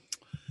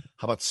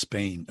 How about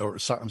Spain?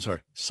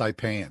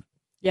 Saipan.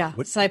 Yeah,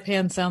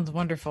 Saipan sounds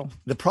wonderful.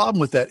 The problem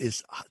with that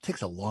is it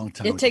takes a long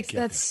time.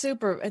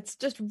 It's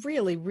just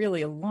really,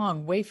 really a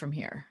long way from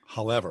here.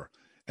 However,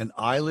 an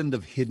island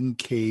of hidden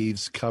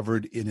caves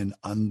covered in an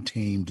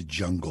untamed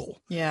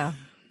jungle. Yeah.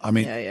 I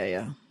mean,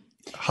 yeah.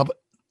 How about?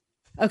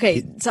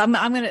 Okay, so I'm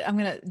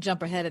gonna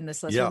jump ahead in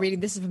this list. Yeah. We're reading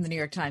this is from the New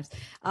York Times.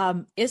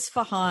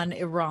 Isfahan,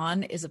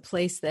 Iran, is a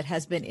place that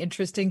has been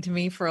interesting to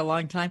me for a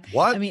long time.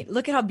 What? I mean,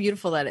 look at how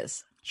beautiful that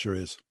is. Sure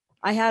is.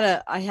 I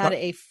had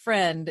a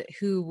friend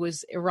who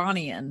was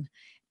Iranian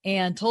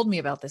and told me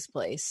about this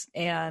place,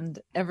 and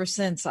ever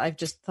since I've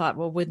just thought,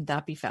 well, wouldn't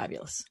that be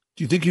fabulous?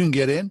 Do you think you can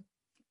get in?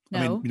 No.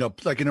 I mean,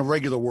 like in a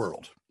regular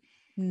world.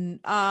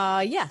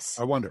 Yes.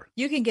 I wonder.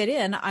 You can get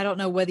in. I don't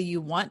know whether you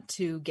want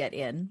to get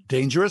in.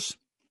 Dangerous?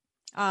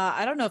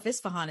 I don't know if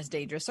Isfahan is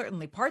dangerous.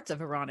 Certainly parts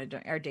of Iran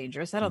are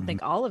dangerous. I don't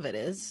think all of it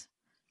is,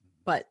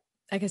 but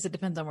I guess it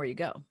depends on where you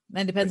go.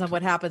 And it depends on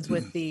what happens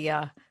with the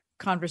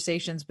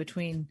conversations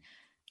between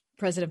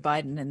President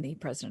Biden and the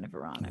president of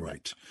Iran.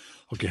 Right.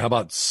 Okay. How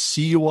about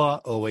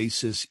Siwa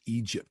Oasis,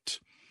 Egypt?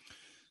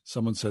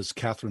 Someone says,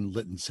 Catherine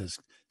Litton says,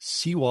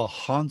 Siwa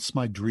haunts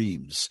my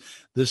dreams.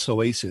 This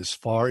oasis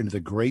far into the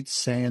great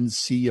sand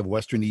sea of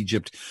Western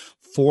Egypt,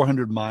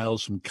 400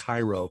 miles from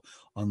Cairo,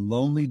 on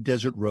lonely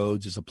desert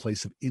roads, is a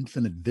place of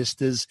infinite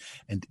vistas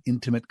and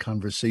intimate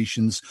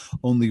conversations.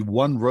 Only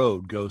one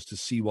road goes to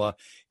Siwa.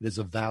 It is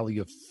a valley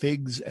of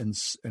figs and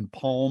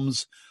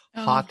palms,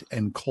 hot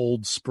and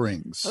cold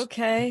springs.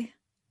 Okay.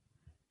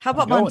 How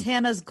about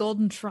Montana's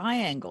Golden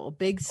Triangle,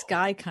 big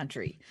sky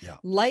country? Yeah.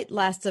 Light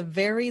lasts a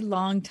very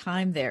long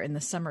time there in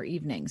the summer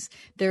evenings.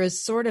 There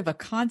is sort of a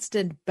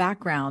constant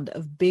background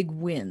of big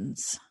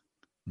winds.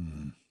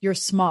 You're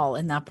small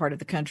in that part of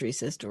the country,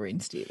 says Doreen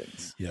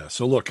Stevens. Yeah.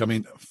 So look,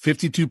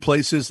 52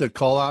 places that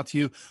call out to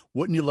you.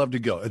 Wouldn't you love to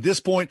go? At this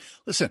point,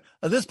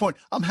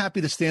 I'm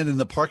happy to stand in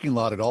the parking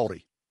lot at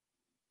Aldi.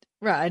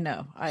 Right. I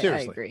know. I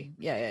agree.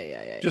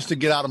 Yeah. Just to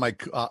get out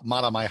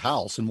of my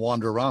house and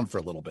wander around for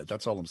a little bit.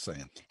 That's all I'm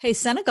saying. Hey,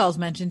 Senegal's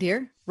mentioned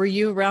here. Were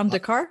you around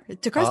Dakar?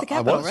 Dakar's the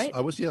capital, right?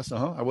 I was, yes.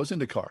 I was in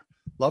Dakar.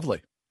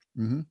 Lovely.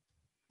 Mm-hmm.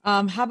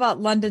 How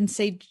about London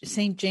St.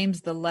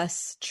 James the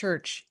Less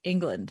Church,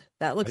 England?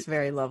 That looks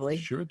very lovely.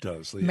 Sure it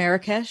does, Leah.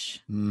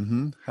 Marrakesh.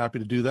 Mm-hmm. Happy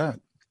to do that.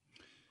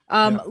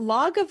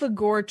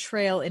 Lagavagor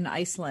Trail in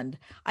Iceland.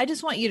 I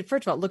just want you to,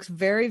 first of all, it looks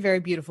very, very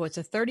beautiful. It's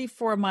a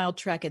 34-mile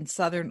trek in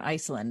southern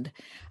Iceland.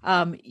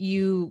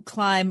 You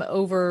climb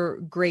over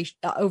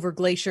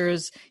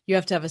glaciers. You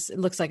have to have it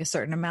looks like a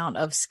certain amount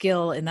of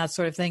skill and that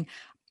sort of thing.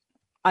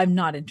 I'm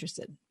not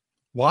interested.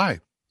 Why?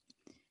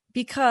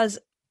 Because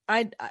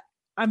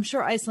I'm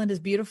sure Iceland is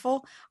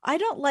beautiful. I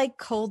don't like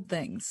cold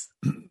things.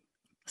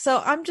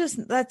 So I just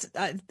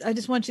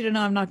want you to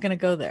know I'm not going to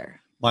go there.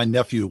 My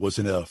nephew was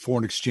a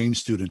foreign exchange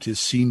student his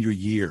senior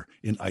year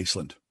in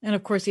Iceland. And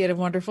of course he had a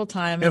wonderful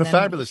time. He had a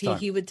fabulous time.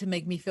 He would to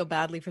make me feel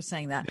badly for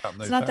saying that. Yeah,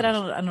 it's not that I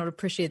don't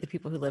appreciate the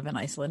people who live in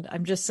Iceland.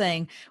 I'm just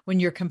saying when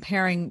you're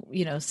comparing,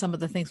 some of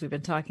the things we've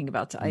been talking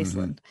about to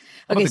Iceland.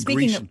 Mm-hmm. Okay,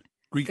 speaking of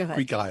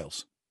Greek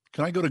Isles.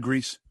 Can I go to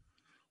Greece?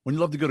 Wouldn't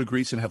you love to go to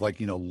Greece and have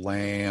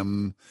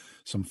lamb,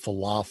 some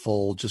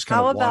falafel, just kind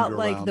of wander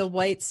around? How about the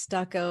white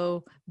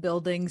stucco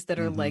buildings that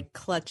are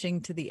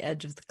clutching to the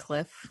edge of the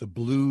cliff? The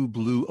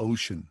blue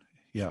ocean.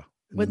 Yeah.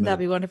 Wouldn't that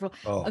be wonderful?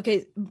 Oh.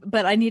 Okay.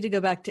 But I need to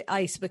go back to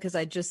ice because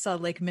I just saw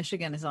Lake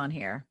Michigan is on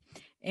here.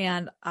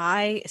 And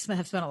I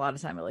have spent a lot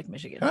of time at Lake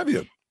Michigan. Have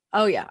you?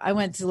 Oh, yeah. I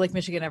went to Lake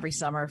Michigan every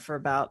summer for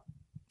about,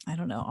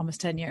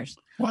 almost 10 years.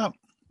 Wow.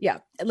 Yeah.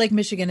 Lake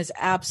Michigan is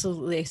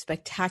absolutely a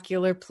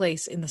spectacular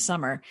place in the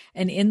summer.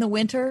 And in the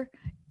winter,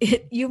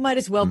 you might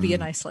as well be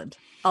in Iceland.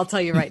 I'll tell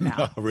you right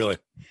now. Really?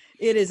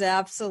 It is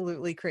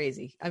absolutely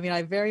crazy.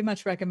 I very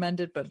much recommend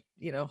it, but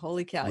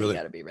holy cow, really? You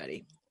got to be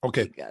ready.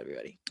 Okay. You got to be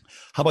ready.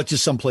 How about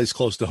just someplace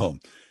close to home?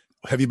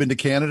 Have you been to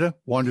Canada?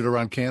 Wandered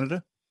around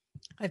Canada?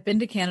 I've been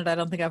to Canada. I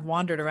don't think I've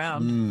wandered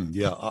around.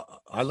 Yeah.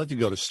 I'd like to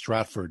go to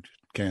Stratford,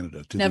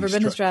 Canada. Never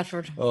been to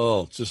Stratford.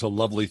 Oh, it's just a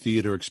lovely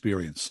theater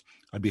experience.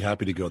 I'd be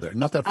happy to go there.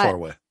 Not that far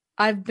away.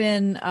 I've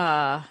been,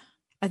 I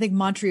think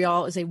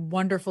Montreal is a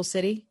wonderful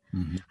city.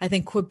 Mm-hmm. I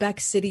think Quebec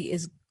City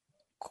is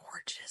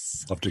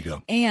gorgeous. Love to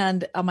go.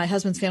 And my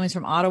husband's family's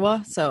from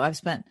Ottawa. So I've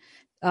spent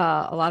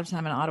a lot of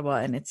time in Ottawa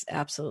and it's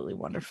absolutely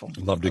wonderful.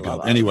 Love to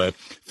go. Anyway,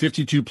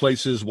 52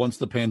 places once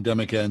the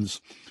pandemic ends.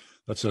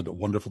 That's a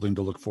wonderful thing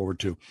to look forward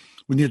to.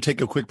 We need to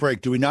take a quick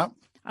break. Do we not?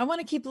 I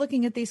want to keep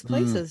looking at these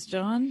places,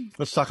 John.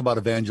 Let's talk about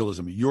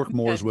evangelism. York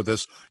Moore is with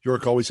us.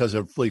 York always has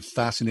a really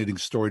fascinating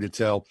story to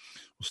tell.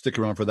 We'll stick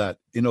around for that.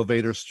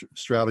 Innovator,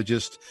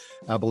 strategist,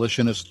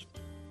 abolitionist,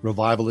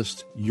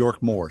 revivalist,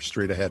 York Moore,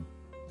 straight ahead.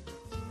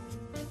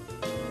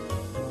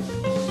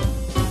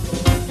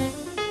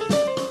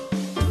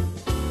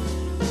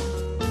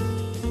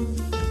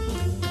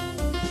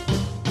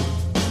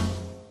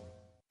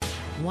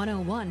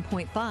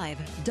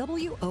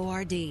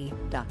 WORD.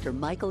 Dr.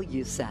 Michael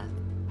Youssef.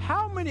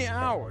 How many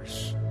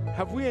hours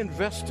have we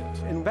invested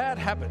in bad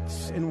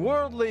habits, in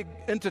worldly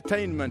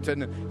entertainment,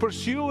 and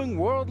pursuing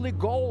worldly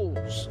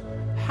goals?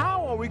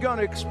 How are we going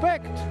to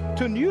expect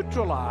to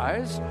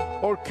neutralize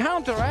or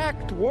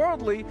counteract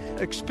worldly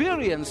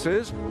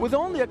experiences with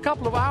only a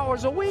couple of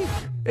hours a week?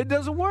 It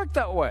doesn't work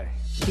that way.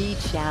 Be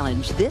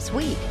challenged this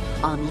week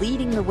on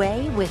Leading the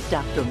Way with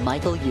Dr.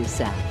 Michael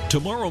Youssef.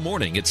 Tomorrow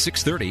morning at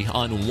 6:30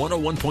 on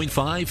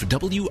 101.5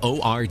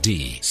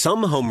 WORD.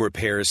 Some home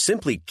repairs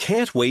simply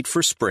can't wait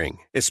for spring,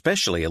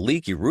 especially a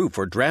leaky roof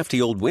or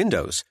drafty old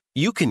windows.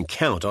 You can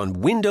count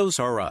on Windows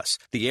R Us,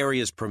 the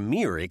area's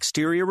premier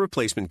exterior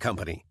replacement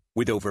company.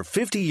 With over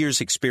 50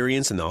 years'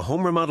 experience in the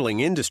home remodeling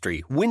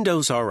industry,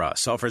 Windows R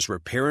Us offers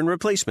repair and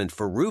replacement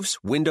for roofs,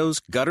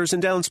 windows, gutters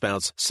and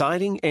downspouts,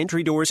 siding,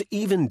 entry doors,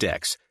 even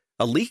decks.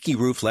 A leaky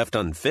roof left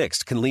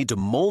unfixed can lead to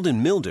mold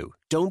and mildew.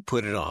 Don't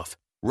put it off.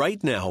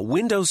 Right now,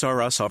 Windows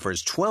R Us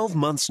offers 12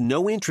 months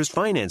no-interest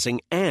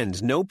financing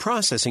and no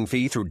processing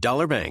fee through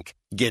Dollar Bank.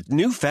 Get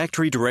new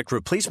factory direct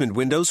replacement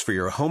windows for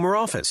your home or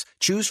office.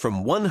 Choose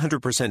from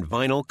 100%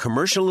 vinyl,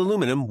 commercial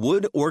aluminum,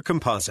 wood, or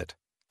composite.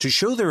 To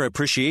show their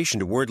appreciation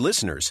to Word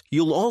listeners,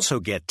 you'll also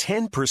get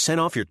 10%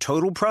 off your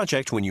total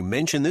project when you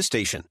mention this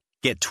station.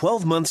 Get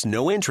 12 months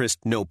no interest,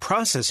 no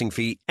processing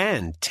fee,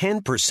 and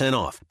 10%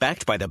 off,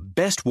 backed by the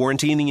best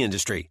warranty in the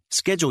industry.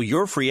 Schedule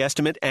your free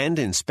estimate and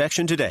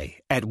inspection today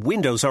at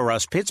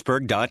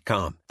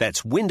WindowsRUsPittsburgh.com.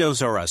 That's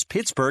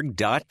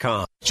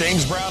WindowsRUsPittsburgh.com.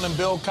 James Brown and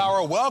Bill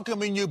Cowher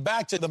welcoming you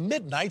back to the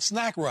Midnight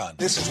Snack Run.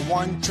 This is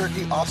one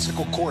tricky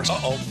obstacle course.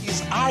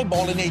 He's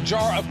eyeballing a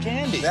jar of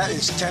candy. That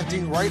is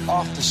tempting right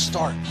off the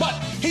start. But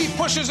he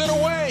pushes it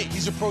away.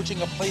 He's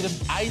approaching a plate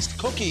of iced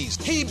cookies.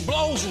 He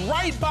blows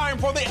right by him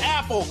for the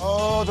apple.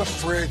 Oh, the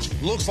fridge.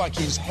 Looks like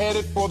he's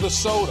headed for the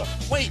soda.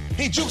 Wait,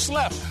 he jukes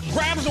left,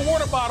 grabs the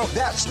water bottle.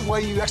 That's the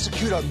way you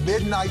execute a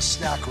midnight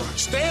snack run.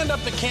 Stand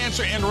Up to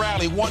Cancer and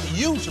Rally want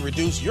you to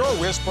reduce your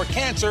risk for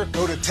cancer.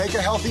 Go to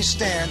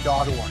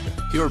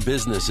takeahealthystand.org. Your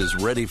business is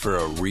ready for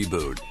a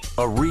reboot,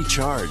 a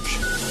recharge.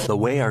 The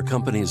way our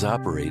companies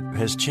operate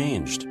has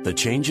changed. The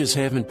changes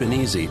haven't been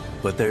easy,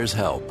 but there's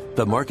help.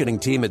 The marketing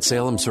team at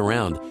Salem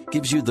Surround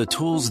gives you the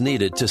tools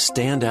needed to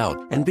stand out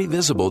and be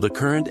visible to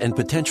current and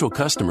potential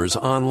customers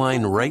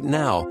online right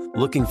now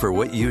looking for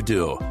what you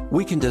do.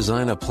 We can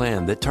design a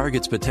plan that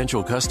targets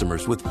potential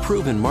customers with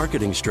proven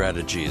marketing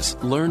strategies.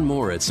 Learn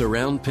more at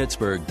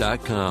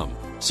surroundpittsburgh.com.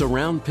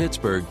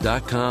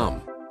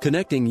 Surroundpittsburgh.com.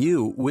 Connecting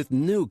you with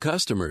new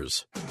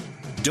customers.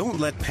 Don't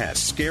let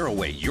pests scare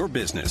away your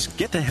business.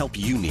 Get the help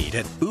you need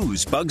at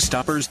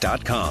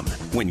boozebugstoppers.com.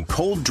 When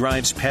cold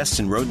drives pests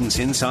and rodents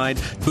inside,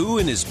 Boo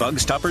and his Bug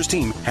Stoppers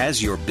team has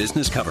your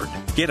business covered.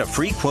 Get a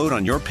free quote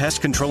on your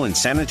pest control and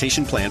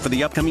sanitation plan for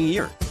the upcoming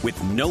year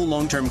with no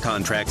long-term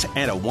contracts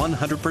and a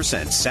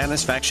 100%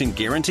 satisfaction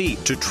guarantee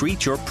to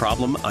treat your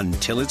problem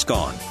until it's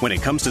gone. When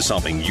it comes to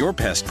solving your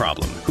pest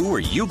problem, who are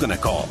you going to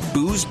call?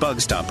 Boo's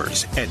Bug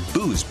Stoppers at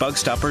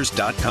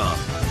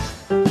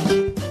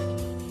boozebugstoppers.com.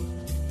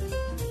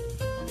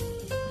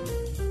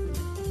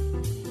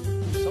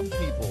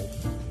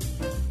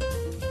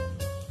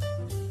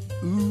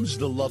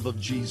 The love of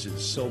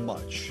Jesus so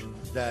much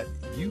that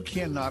you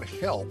cannot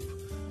help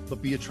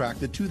but be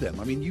attracted to them.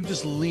 I mean, you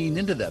just lean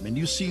into them and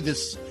you see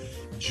this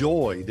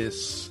joy,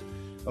 this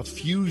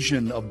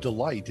effusion of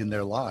delight in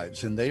their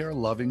lives, and they are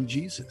loving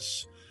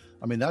Jesus.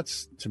 I mean,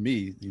 that's, to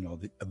me,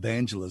 the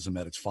evangelism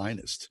at its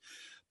finest.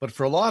 But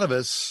for a lot of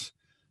us,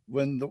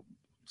 when the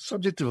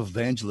subject of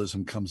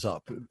evangelism comes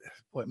up,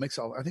 it makes,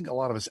 I think, a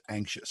lot of us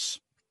anxious.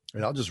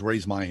 And I'll just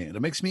raise my hand.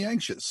 It makes me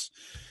anxious.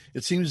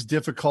 It seems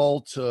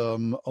difficult,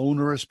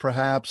 onerous,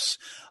 perhaps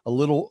a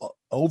little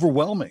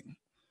overwhelming.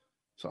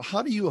 So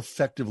how do you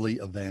effectively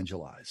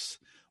evangelize?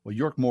 Well,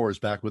 York Moore is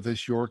back with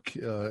us. York,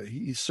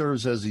 he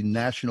serves as the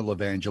national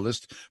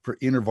evangelist for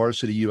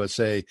InterVarsity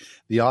USA,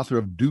 the author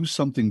of Do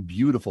Something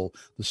Beautiful,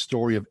 the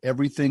story of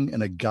everything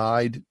and a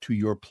guide to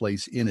your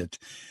place in it.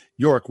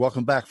 York,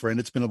 welcome back, friend.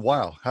 It's been a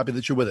while. Happy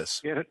that you're with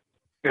us. Yeah,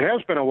 it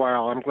has been a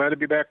while. I'm glad to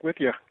be back with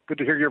you. Good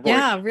to hear your voice.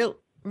 Yeah,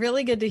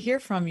 really good to hear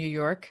from you,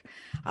 York.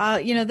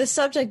 This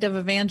subject of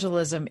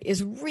evangelism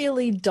is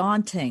really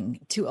daunting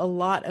to a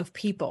lot of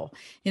people.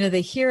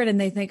 They hear it and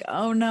they think,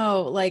 oh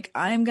no, like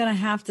I'm going to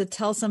have to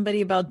tell somebody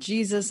about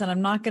Jesus and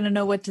I'm not going to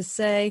know what to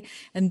say.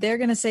 And they're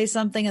going to say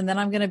something and then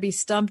I'm going to be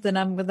stumped and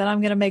then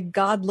I'm going to make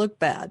God look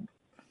bad.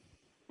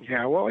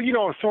 Yeah, well,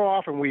 so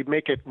often we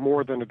make it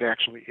more than it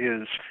actually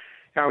is.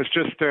 I was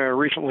just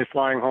recently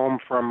flying home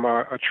from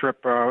a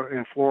trip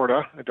in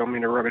Florida. I don't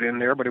mean to rub it in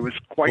there, but it was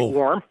quite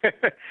warm.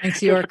 Thanks,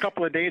 just York. a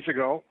couple of days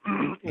ago.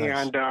 Nice.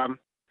 And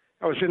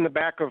I was in the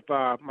back of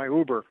my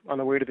Uber on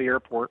the way to the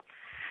airport.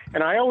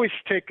 And I always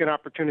take an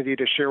opportunity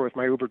to share with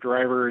my Uber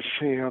drivers,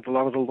 the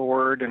love of the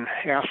Lord and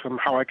ask them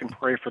how I can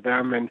pray for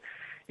them. And,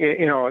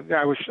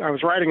 I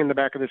was riding in the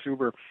back of this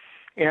Uber.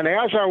 And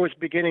as I was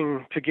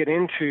beginning to get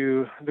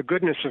into the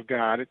goodness of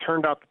God, it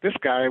turned out that this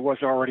guy was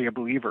already a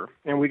believer,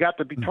 and we got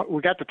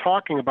to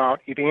talking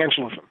about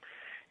evangelism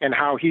and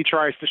how he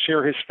tries to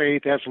share his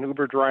faith as an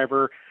Uber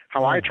driver,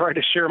 how I try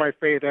to share my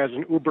faith as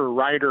an Uber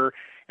rider,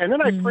 and then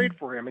I prayed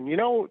for him. And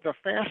the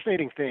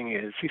fascinating thing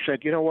is, he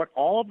said, "You know what?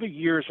 All the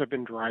years I've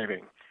been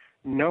driving,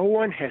 no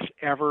one has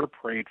ever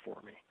prayed for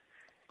me."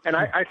 And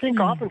I think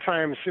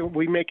oftentimes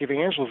we make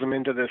evangelism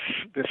into this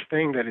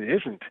thing that it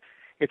isn't.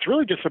 It's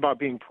really just about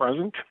being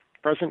present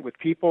with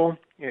people,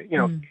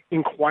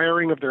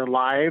 inquiring of their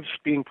lives,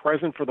 being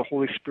present for the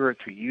Holy Spirit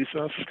to use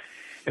us.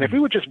 And if we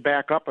would just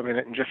back up a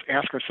minute and just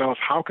ask ourselves,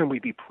 how can we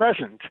be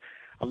present?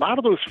 A lot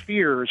of those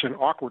fears and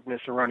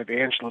awkwardness around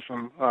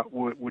evangelism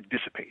would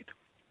dissipate.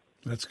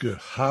 That's good.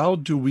 How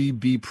do we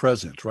be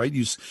present, right?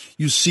 You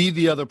see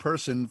the other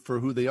person for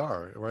who they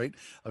are, right?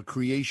 A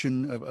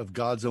creation of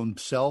God's own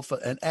self,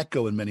 an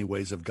echo in many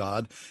ways of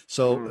God.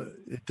 So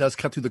it does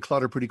cut through the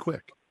clutter pretty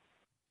quick.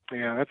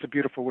 Yeah, that's a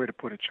beautiful way to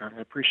put it, John.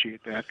 I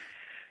appreciate that.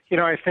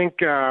 I think,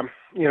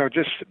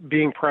 just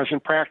being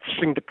present,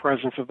 practicing the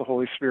presence of the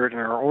Holy Spirit in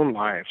our own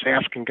lives,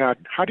 asking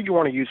God, how do you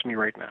want to use me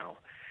right now?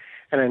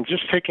 And then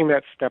just taking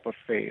that step of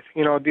faith.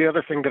 The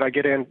other thing that I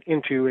get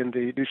into in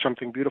the Do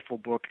Something Beautiful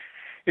book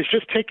is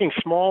just taking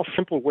small,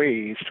 simple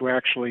ways to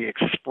actually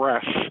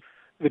express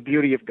the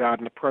beauty of God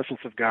and the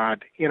presence of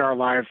God in our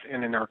lives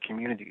and in our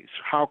communities.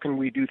 How can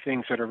we do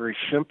things that are very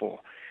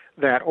simple,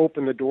 that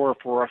open the door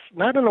for us,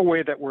 not in a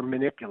way that we're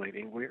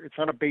manipulating. It's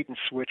not a bait and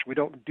switch. We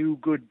don't do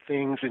good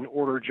things in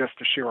order just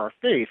to share our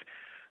faith.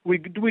 We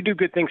do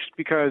good things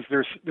because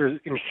there's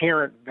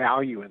inherent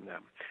value in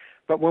them.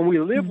 But when we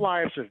live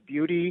lives of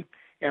beauty,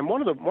 and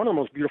one of the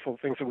most beautiful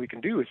things that we can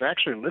do is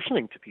actually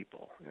listening to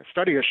people. A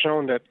study has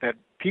shown that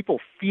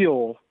people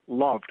feel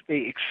loved.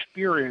 They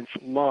experience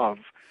love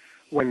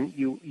when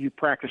you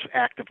practice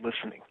active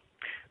listening.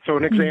 So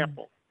an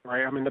example.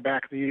 Right, I'm in the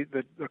back of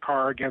the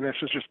car again. This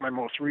is just my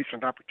most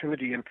recent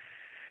opportunity, and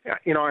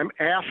I'm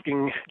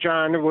asking,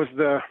 John was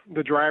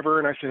the driver,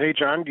 and I said, hey,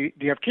 John, do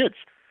you have kids?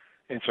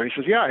 And so he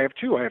says, yeah, I have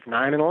 2. I have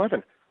 9 and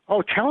 11.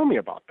 Oh, tell me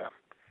about them.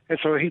 And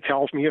so he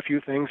tells me a few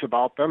things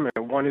about them.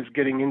 And one is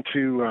getting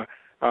into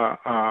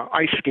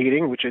ice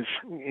skating, which is,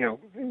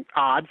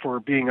 odd for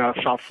being a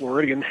South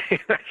Floridian.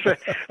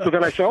 So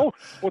then I said, oh,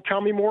 well,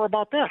 tell me more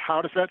about that.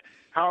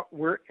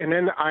 And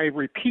then I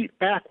repeat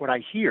back what I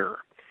hear.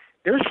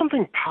 There's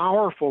something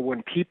powerful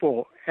when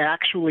people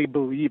actually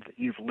believe that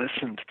you've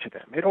listened to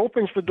them. It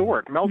opens the door.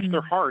 It melts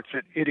their hearts.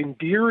 It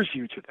endears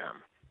you to them.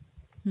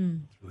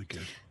 Really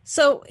good.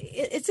 So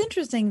it's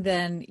interesting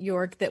then,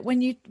 York, that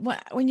when you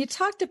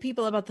talk to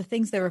people about the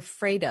things they're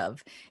afraid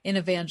of in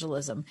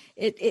evangelism,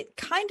 it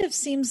kind of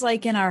seems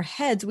like in our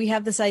heads we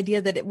have this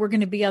idea that we're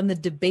going to be on the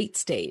debate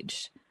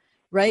stage,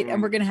 right?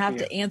 And we're going to have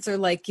to answer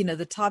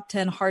the top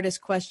 10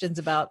 hardest questions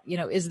about,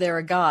 is there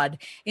a God,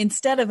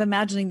 instead of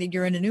imagining that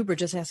you're in an Uber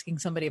just asking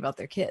somebody about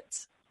their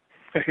kids.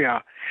 Yeah.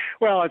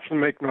 Well, let's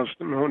make no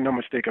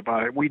mistake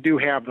about it. We do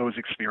have those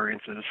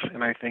experiences,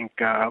 and I think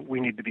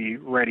we need to be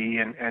ready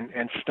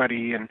and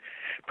study and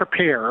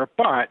prepare.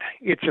 But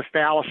it's a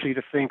fallacy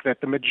to think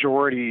that the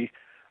majority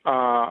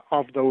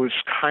of those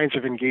kinds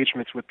of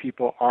engagements with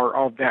people are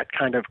of that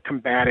kind of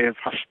combative,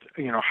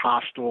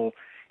 hostile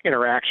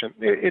interaction.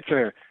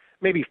 It's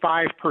maybe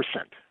 5%,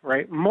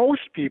 right?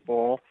 Most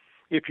people,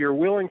 if you're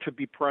willing to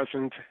be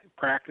present,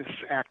 practice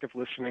active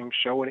listening,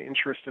 show an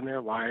interest in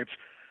their lives,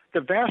 the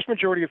vast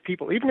majority of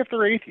people, even if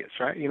they're atheists,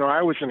 right?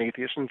 I was an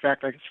atheist. In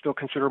fact, I still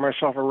consider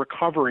myself a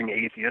recovering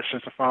atheist as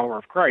a follower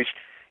of Christ.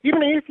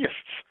 Even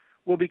atheists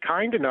will be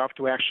kind enough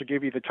to actually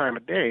give you the time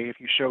of day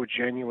if you show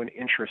genuine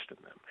interest in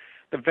them.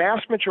 The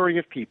vast majority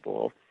of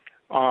people,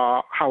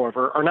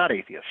 however, are not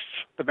atheists.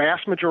 The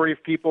vast majority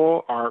of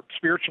people are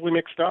spiritually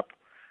mixed up.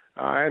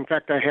 In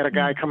fact, I had a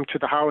guy come to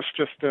the house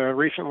just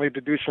recently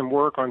to do some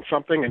work on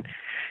something,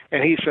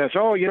 and he says,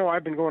 oh,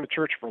 I've been going to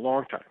church for a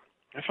long time.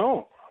 I said,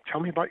 oh, tell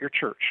me about your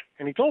church.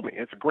 And he told me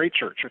it's a great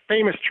church, a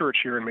famous church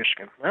here in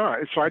Michigan.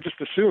 So I just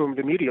assumed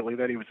immediately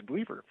that he was a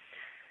believer.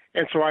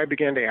 And so I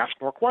began to ask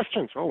more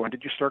questions. Oh, when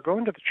did you start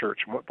going to the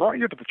church? And what brought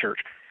you to the church?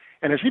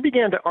 And as he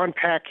began to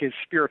unpack his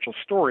spiritual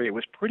story, it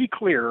was pretty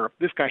clear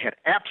this guy had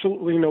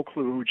absolutely no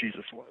clue who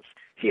Jesus was.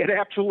 He had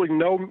absolutely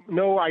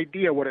no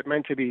idea what it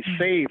meant to be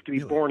saved, to be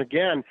born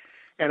again.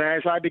 And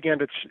as I began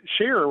to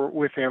share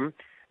with him,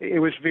 it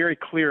was very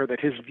clear that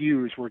his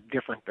views were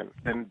different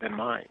than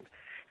mine.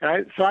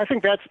 So I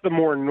think that's the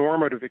more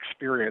normative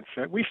experience.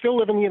 We still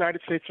live in the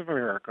United States of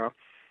America.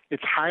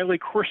 It's highly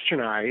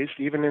Christianized,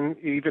 even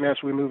as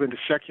we move into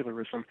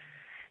secularism.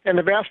 And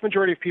the vast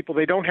majority of people,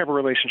 they don't have a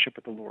relationship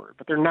with the Lord,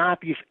 but they're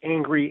not these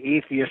angry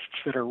atheists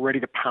that are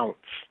ready to pounce.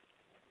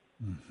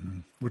 Mm-hmm.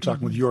 We're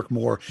talking with York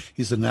Moore.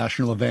 He's the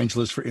National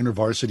Evangelist for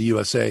InterVarsity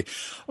USA.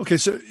 Okay,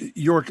 so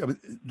York,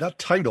 that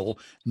title,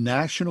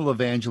 National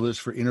Evangelist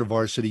for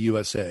InterVarsity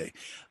USA,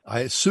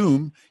 I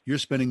assume you're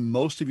spending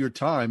most of your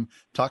time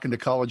talking to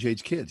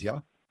college-age kids, yeah?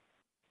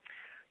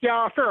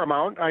 Yeah, a fair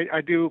amount.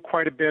 I do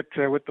quite a bit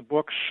with the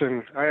books,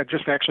 and I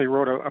just actually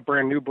wrote a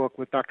brand new book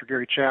with Dr.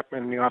 Gary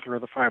Chapman, the author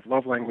of The 5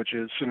 Love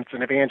Languages, and it's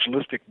an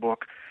evangelistic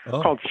book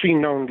called Seen,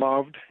 Known,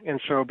 Loved.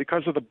 And so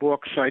because of the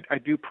books, I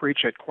do preach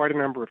at quite a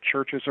number of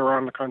churches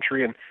around the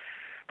country, and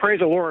praise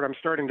the Lord, I'm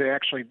starting to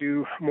actually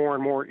do more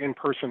and more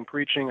in-person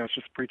preaching. I was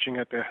just preaching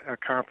at a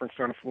conference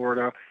down in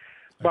Florida.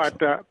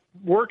 But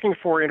working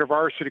for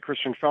InterVarsity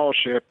Christian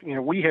Fellowship,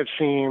 we have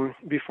seen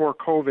before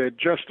COVID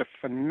just a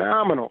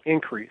phenomenal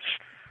increase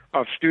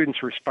of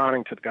students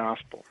responding to the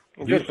gospel.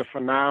 And just a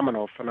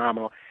phenomenal.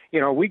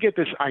 We get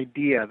this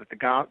idea that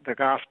the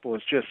gospel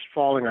is just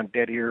falling on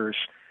dead ears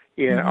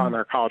on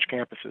our college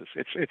campuses.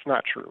 It's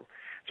not true.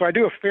 So I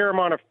do a fair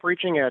amount of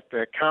preaching at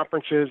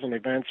conferences and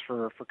events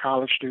for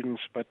college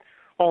students, but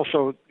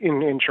also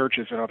in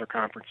churches and other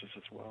conferences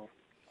as well.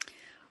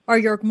 Our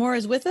York Moore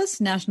is with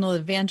us, National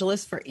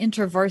Evangelist for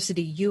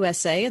InterVarsity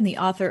USA and the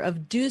author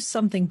of Do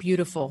Something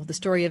Beautiful, The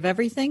Story of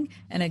Everything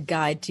and a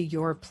Guide to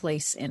Your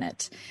Place in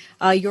It.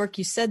 York,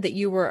 you said that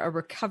you were a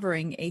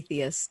recovering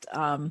atheist.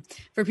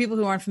 For people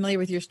who aren't familiar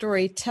with your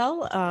story,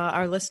 tell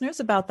our listeners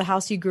about the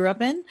house you grew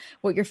up in,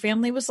 what your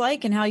family was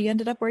like, and how you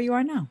ended up where you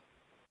are now.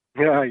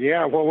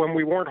 Yeah. Well, when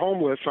we weren't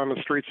homeless on the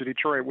streets of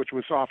Detroit, which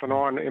was off and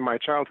on in my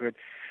childhood,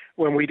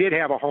 when we did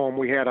have a home,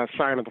 we had a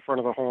sign at the front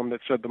of the home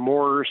that said the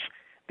Moors,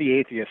 the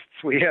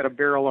atheists. We had a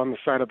barrel on the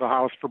side of the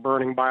house for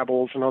burning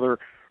Bibles and other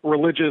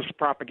religious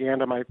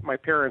propaganda. My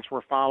parents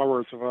were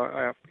followers of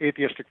a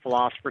atheistic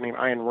philosopher named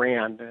Ayn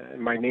Rand,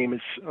 and my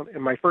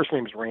first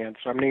name is Rand,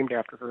 so I'm named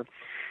after her.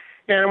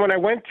 And when I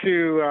went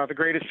to the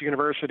greatest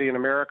university in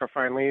America,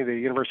 finally, the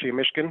University of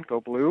Michigan, go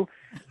Blue,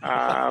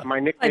 my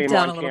nickname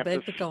down on a little campus.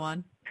 bit, but go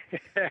on.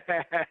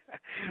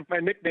 My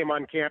nickname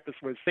on campus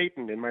was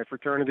Satan in my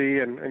fraternity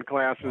and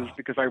classes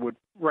because I would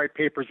write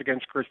papers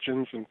against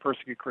Christians and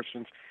persecute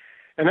Christians.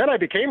 And then I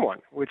became one,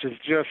 which is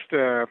just,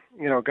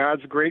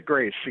 God's great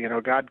grace,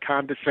 God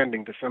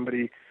condescending to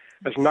somebody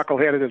as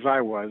knuckleheaded as I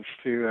was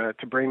to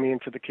bring me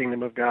into the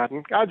kingdom of God.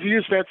 And God's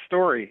used that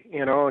story,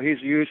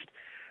 He's used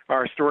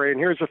our story. And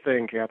here's the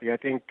thing, Kathy, I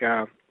think,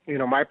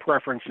 my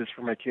preference is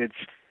for my kids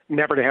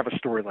never to have a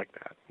story like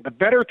that. The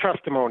better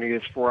testimony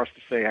is for us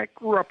to say, I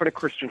grew up in a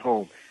Christian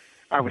home.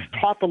 I was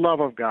taught the love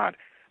of God.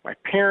 My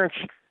parents,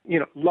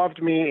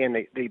 loved me, and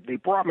they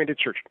brought me to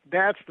church.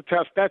 That's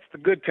the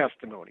good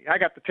testimony. I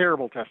got the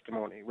terrible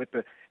testimony with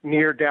the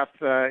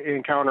near-death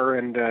encounter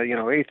and,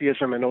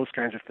 atheism and those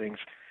kinds of things.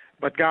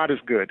 But God is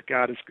good.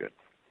 God is good.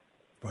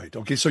 Right.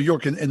 Okay. So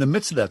York, in the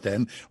midst of that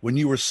then, when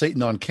you were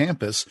Satan on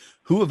campus,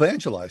 who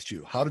evangelized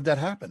you? How did that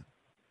happen?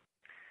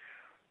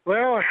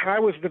 Well, I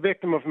was the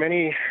victim of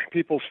many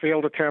people's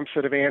failed attempts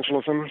at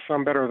evangelism,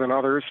 some better than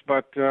others.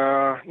 But,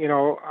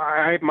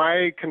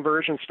 my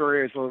conversion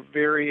story is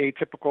very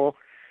atypical.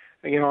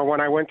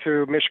 When I went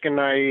to Michigan,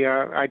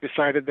 I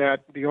decided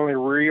that the only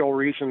real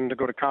reason to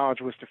go to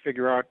college was to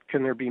figure out,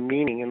 can there be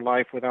meaning in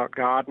life without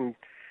God? And,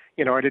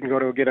 I didn't go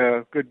to get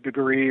a good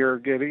degree or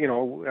get,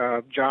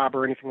 a job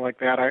or anything like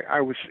that. I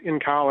was in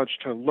college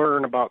to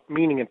learn about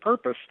meaning and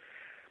purpose.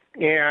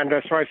 And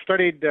so I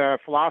studied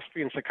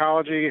philosophy and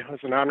psychology. I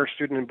was an honor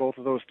student in both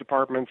of those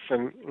departments,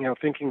 and,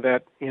 thinking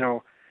that,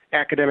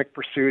 academic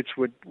pursuits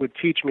would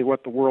teach me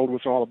what the world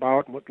was all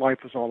about and what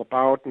life was all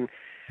about. And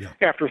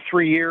after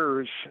 3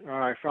 years,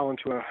 I fell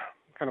into a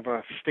kind of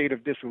a state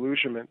of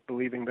disillusionment,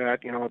 believing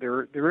that,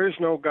 there is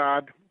no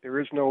God, there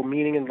is no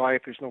meaning in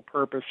life, there's no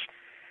purpose.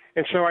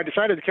 And so I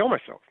decided to kill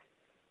myself.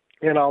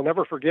 And I'll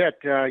never forget,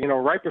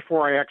 right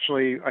before I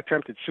actually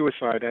attempted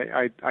suicide,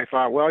 I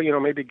thought, well,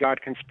 maybe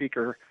God can speak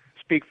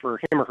for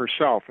him or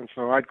herself. And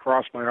so I'd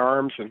cross my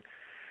arms and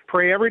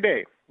pray every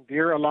day.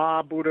 Dear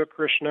Allah, Buddha,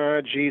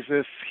 Krishna,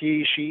 Jesus,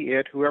 he, she,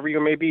 it, whoever you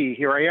may be,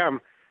 here I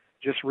am.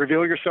 Just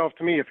reveal yourself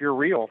to me if you're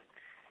real.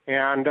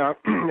 And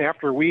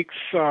after weeks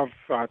of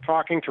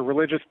talking to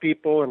religious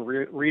people and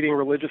reading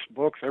religious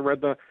books, I read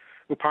the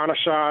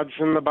Upanishads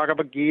and the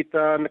Bhagavad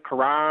Gita and the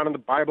Quran and the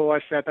Bible. I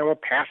sat down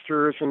with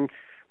pastors and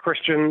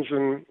Christians,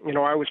 and,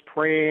 I was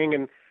praying,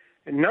 and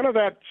none of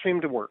that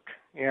seemed to work.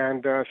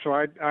 And so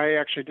I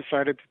actually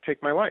decided to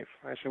take my life.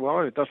 I said, well,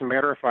 it doesn't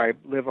matter if I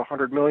live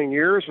 100 million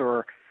years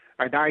or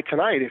I die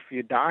tonight. If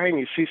you die and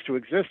you cease to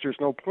exist, there's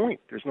no point.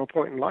 There's no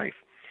point in life.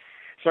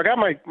 So I got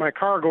my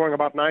car going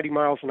about 90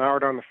 miles an hour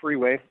down the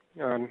freeway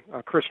on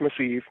Christmas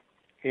Eve,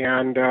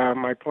 and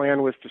my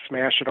plan was to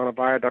smash it on a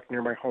viaduct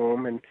near my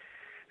home. And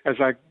as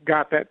I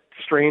got that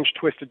strange,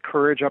 twisted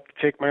courage up to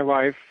take my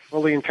life,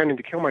 fully intending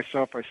to kill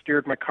myself, I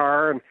steered my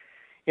car, and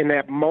in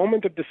that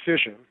moment of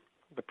decision,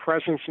 the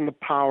presence and the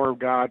power of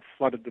God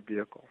flooded the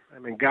vehicle. I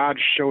mean, God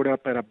showed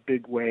up in a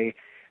big way,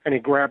 and he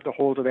grabbed a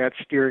hold of that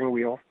steering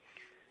wheel.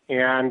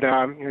 And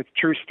it's a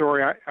true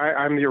story.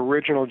 I'm the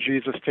original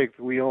Jesus Take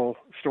the Wheel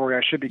story.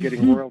 I should be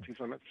getting royalties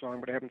on that song,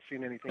 but I haven't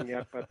seen anything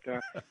yet. But,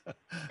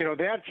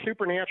 that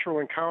supernatural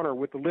encounter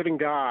with the living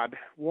God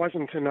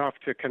wasn't enough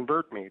to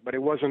convert me, but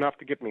it was enough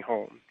to get me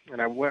home. And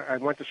I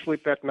went to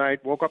sleep that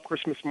night, woke up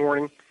Christmas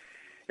morning,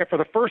 and for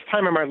the first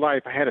time in my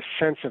life, I had a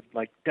sense of,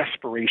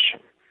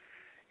 desperation.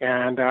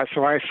 And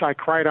so I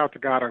cried out to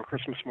God on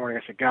Christmas morning.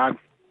 I said, God,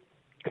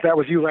 if that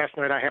was you last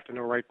night, I have to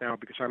know right now,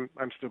 because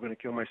I'm still going to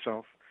kill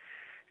myself.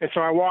 And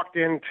so I walked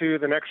into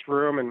the next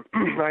room, and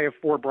I have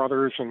 4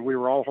 brothers, and we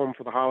were all home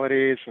for the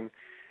holidays. And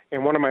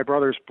one of my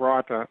brothers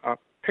brought a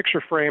picture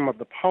frame of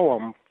the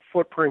poem,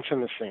 Footprints in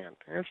the Sand.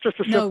 And it's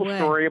just a simple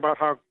story about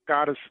how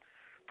God is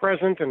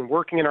present and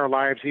working in our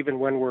lives even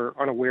when we're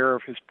unaware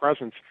of his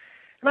presence.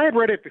 And I had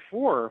read it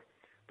before,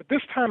 but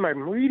this time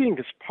I'm reading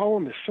this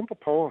poem, this simple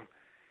poem,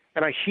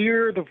 and I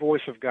hear the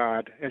voice of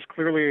God as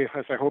clearly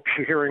as I hope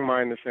you're hearing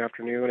mine this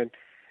afternoon.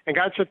 And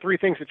God said 3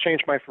 things that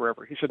changed my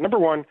forever. He said, number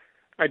 1,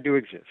 I do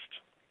exist.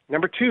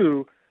 Number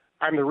 2,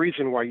 I'm the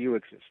reason why you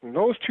exist. And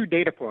those 2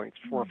 data points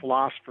for a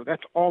philosopher,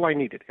 that's all I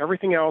needed.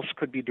 Everything else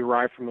could be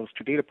derived from those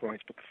 2 data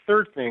points. But the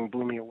 3rd thing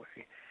blew me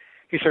away.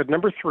 He said,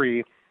 number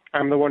 3,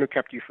 I'm the one who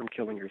kept you from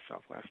killing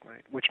yourself last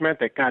night, which meant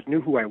that God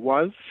knew who I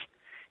was.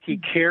 He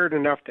cared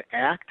enough to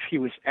act. He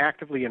was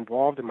actively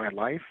involved in my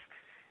life.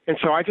 And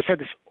so I just had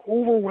this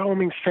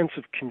overwhelming sense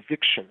of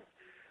conviction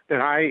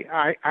that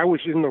I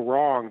was in the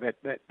wrong,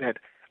 that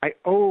I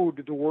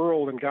owed the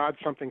world and God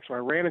something. So I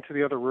ran into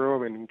the other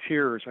room, and in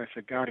tears I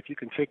said, God, if you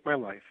can take my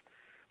life,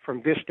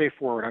 from this day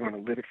forward, I'm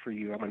going to live it for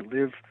you. I'm going to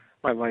live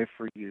my life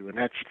for you. And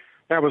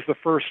that was the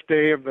first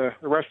day of the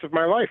rest of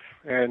my life.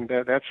 And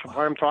that's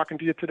why I'm talking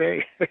to you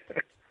today.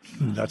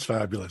 That's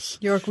fabulous.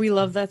 York, we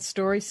love that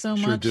story so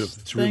much. Sure do.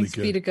 It's really good. Thanks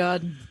be to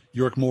God.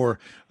 York Moore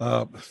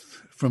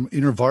from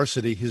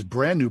InterVarsity. His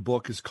brand new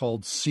book is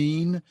called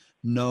Seen,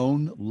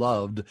 Known,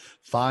 Loved,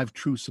 5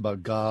 Truths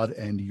About God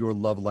and Your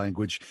Love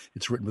Language.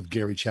 It's written with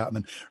Gary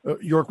Chapman.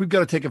 York, we've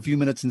got to take a few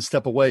minutes and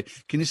step away.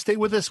 Can you stay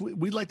with us?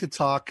 We'd like to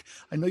talk.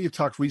 I know you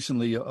talked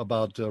recently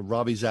about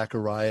Ravi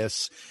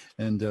Zacharias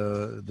and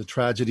the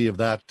tragedy of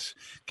that.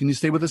 Can you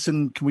stay with us,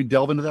 and can we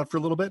delve into that for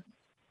a little bit?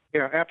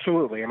 Yeah,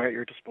 absolutely. I'm at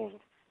your disposal.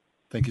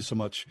 Thank you so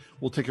much.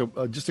 We'll take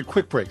just a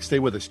quick break. Stay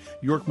with us.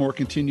 York Moore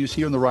continues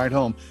here on The Ride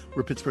Home.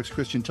 We're Pittsburgh's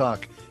Christian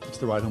Talk. It's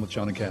The Ride Home with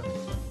John and Kathy.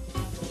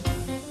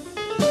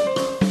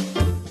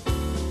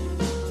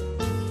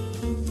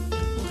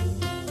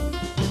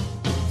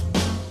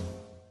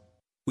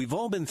 We've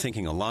all been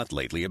thinking a lot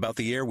lately about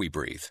the air we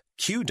breathe.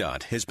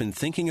 QDOT has been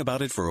thinking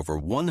about it for over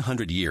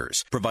 100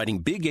 years, providing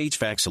big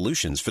HVAC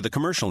solutions for the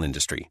commercial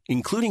industry,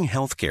 including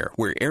healthcare,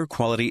 where air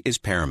quality is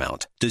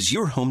paramount. Does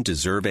your home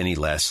deserve any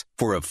less?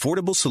 For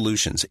affordable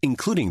solutions,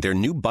 including their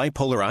new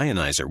bipolar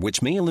ionizer,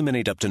 which may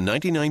eliminate up to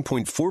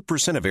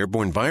 99.4% of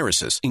airborne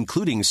viruses,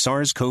 including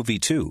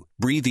SARS-CoV-2.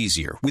 Breathe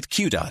easier with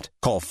QDOT.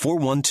 Call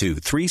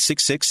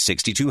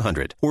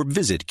 412-366-6200 or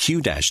visit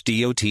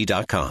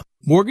q-dot.com.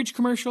 Mortgage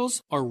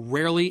commercials are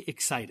rarely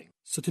exciting.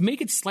 So to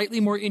make it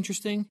slightly more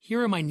interesting,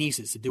 here are my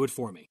nieces to do it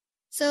for me.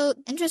 So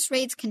interest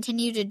rates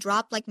continue to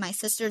drop like my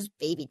sister's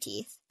baby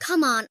teeth.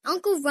 Come on,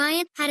 Uncle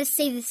Ryan had to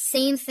say the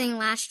same thing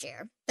last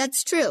year.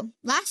 That's true.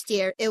 Last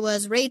year, it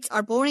was rates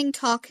are boring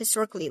talk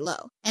historically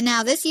low. And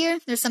now this year,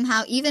 there's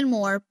somehow even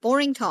more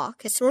boring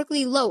talk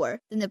historically lower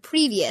than the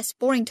previous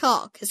boring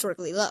talk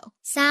historically low.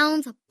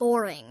 Sounds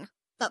boring.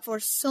 But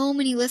for so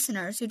many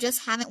listeners who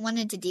just haven't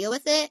wanted to deal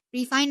with it,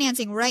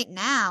 refinancing right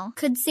now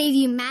could save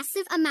you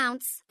massive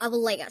amounts of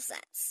Lego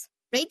sets.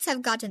 Rates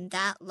have gotten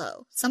that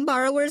low. Some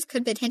borrowers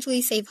could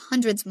potentially save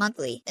hundreds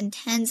monthly and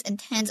tens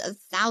of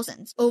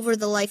thousands over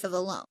the life of a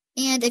loan.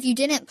 And if you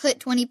didn't put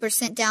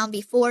 20% down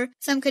before,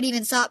 some could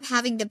even stop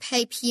having to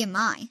pay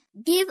PMI.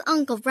 Give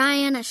Uncle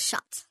Ryan a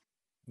shot.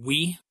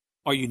 We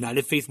are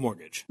United Faith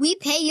Mortgage. We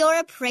pay your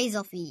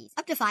appraisal fees,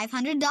 up to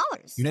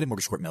 $500. United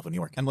Mortgage Corp, Melville, New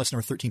York. MLS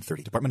number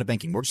 1330. Department of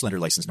Banking. Mortgage lender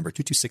license number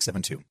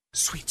 22672.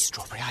 Sweet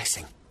strawberry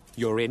icing.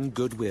 You're in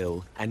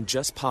Goodwill, and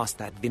just past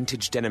that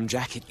vintage denim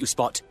jacket you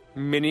spot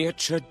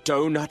miniature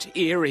donut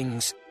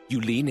earrings. You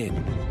lean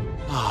in.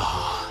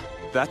 Ah,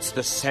 that's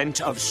the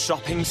scent of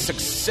shopping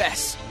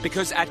success.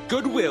 Because at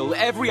Goodwill,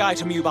 every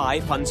item you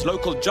buy funds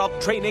local job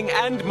training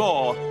and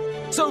more.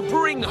 So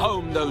bring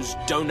home those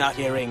donut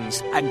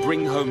earrings and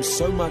bring home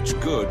so much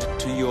good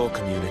to your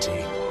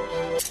community.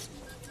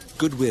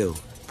 Goodwill.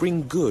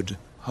 Bring good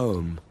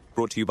home.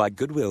 Brought to you by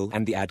Goodwill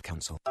and the Ad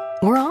Council.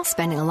 We're all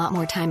spending a lot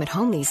more time at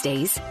home these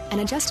days. An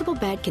adjustable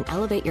bed can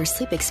elevate your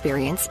sleep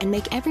experience and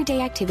make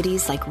everyday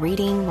activities like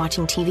reading,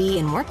 watching TV,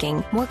 and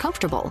working more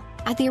comfortable.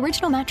 At the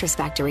Original Mattress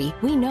Factory,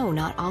 we know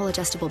not all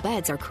adjustable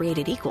beds are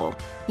created equal.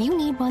 You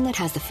need one that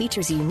has the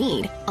features you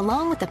need,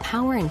 along with the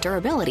power and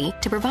durability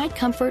to provide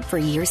comfort for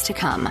years to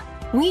come.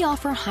 We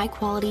offer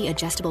high-quality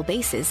adjustable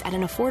bases at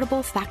an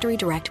affordable factory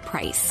direct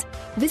price.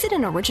 Visit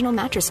an Original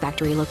Mattress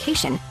Factory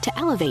location to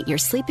elevate your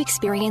sleep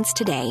experience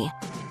today.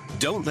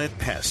 Don't let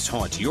pests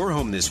haunt your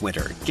home this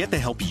winter. Get the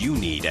help you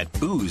need at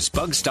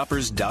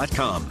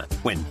boozbugstoppers.com.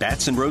 When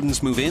bats and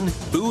rodents move in,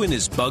 Boo and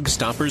his Bug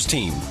Stoppers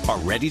team are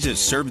ready to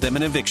serve them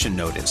an eviction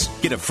notice.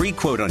 Get a free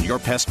quote on your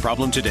pest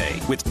problem today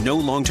with no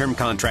long-term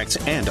contracts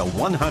and a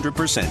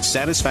 100%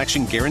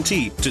 satisfaction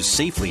guarantee to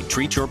safely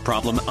treat your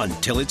problem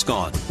until it's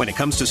gone. When it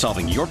comes to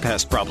solving your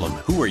pest problem,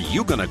 who are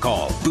you going to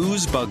call?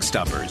 Boo's Bug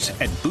Stoppers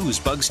at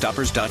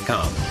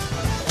boozbugstoppers.com.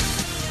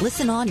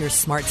 Listen on your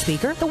smart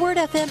speaker, the Word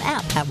FM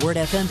app at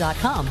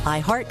wordfm.com,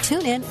 iHeart,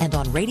 TuneIn, and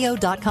on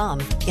radio.com.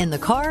 In the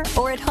car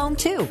or at home,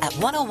 too, at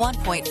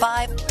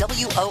 101.5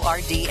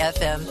 WORD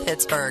FM,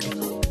 Pittsburgh.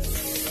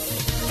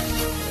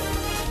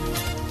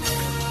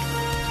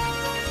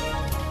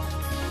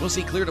 We'll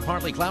see clear to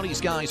partly cloudy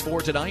skies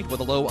for tonight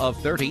with a low of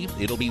 30.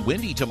 It'll be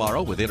windy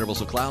tomorrow with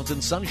intervals of clouds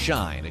and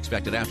sunshine.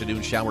 Expected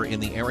afternoon shower in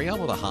the area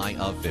with a high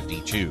of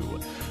 52.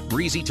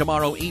 Breezy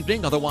tomorrow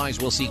evening. Otherwise,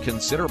 we'll see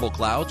considerable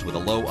clouds with a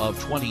low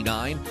of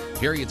 29.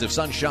 Periods of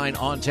sunshine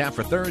on tap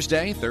for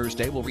Thursday.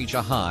 Thursday will reach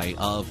a high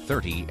of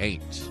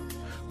 38.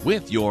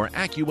 With your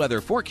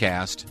AccuWeather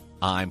forecast,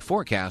 I'm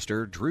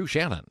forecaster Drew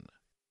Shannon.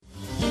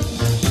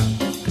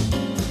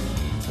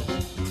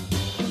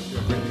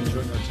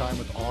 Time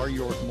with R.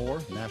 York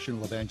Moore,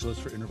 National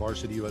Evangelist for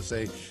InterVarsity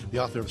USA, the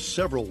author of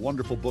several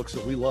wonderful books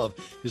that we love.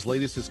 His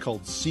latest is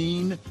called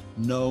Seen,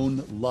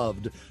 Known,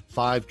 Loved,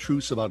 5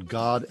 Truths About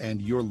God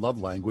and Your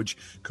Love Language,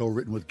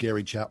 co-written with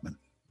Gary Chapman.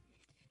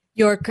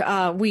 York,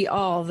 we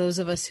all, those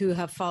of us who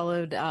have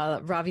followed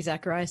Ravi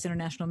Zacharias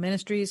International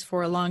Ministries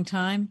for a long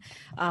time,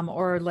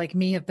 or like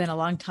me, have been a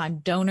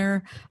long-time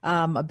donor,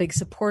 a big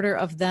supporter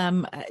of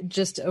them,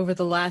 just over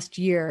the last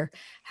year,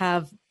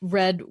 have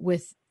read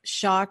with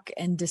shock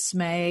and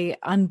dismay,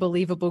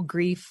 unbelievable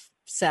grief,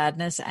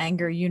 sadness,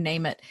 anger, you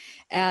name it,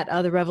 at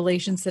the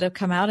revelations that have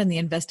come out and the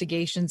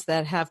investigations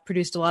that have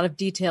produced a lot of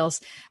details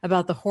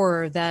about the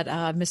horror that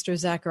Mr.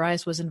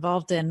 Zacharias was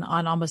involved in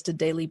on almost a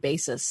daily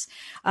basis.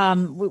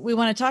 We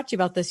want to talk to you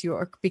about this,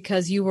 York,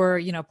 because you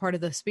were, part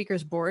of the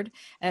speakers board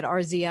at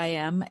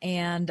RZIM.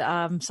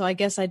 And so I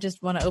guess I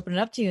just want to open it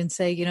up to you and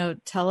say,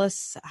 tell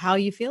us how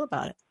you feel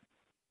about it.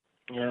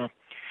 Yeah.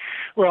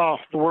 Well,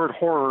 the word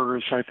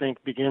horrors, I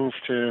think, begins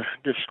to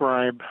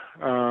describe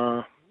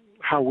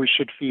how we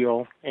should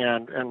feel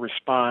and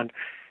respond.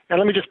 And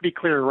let me just be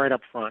clear right up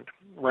front,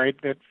 right,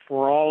 that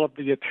for all of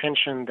the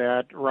attention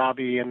that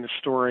Robbie and the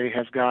story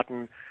has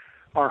gotten,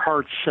 our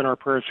hearts and our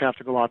prayers have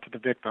to go out to the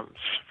victims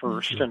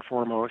first and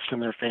foremost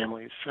and their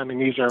families. I mean,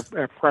 these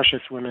are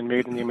precious women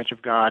made in the image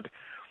of God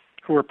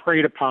who are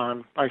preyed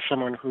upon by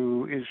someone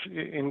who is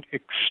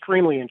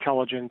extremely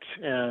intelligent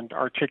and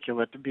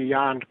articulate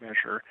beyond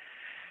measure.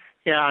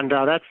 And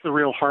that's the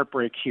real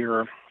heartbreak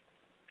here.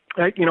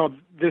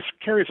 This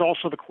carries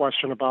also the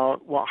question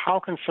about, well, how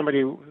can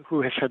somebody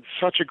who has had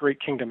such a great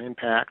kingdom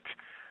impact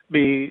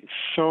be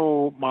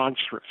so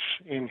monstrous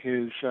in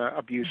his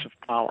abuse of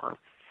power?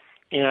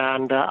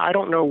 And I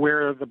don't know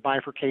where the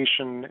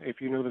bifurcation, if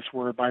you know this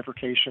word,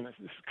 bifurcation,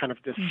 is kind of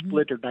this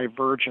split or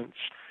divergence,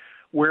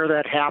 where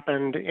that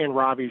happened in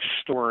Robbie's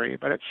story.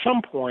 But at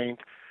some point,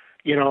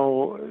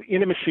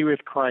 intimacy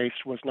with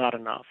Christ was not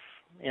enough,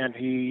 and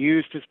he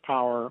used his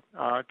power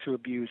to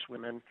abuse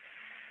women.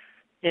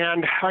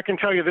 And I can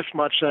tell you this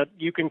much, that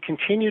you can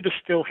continue to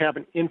still have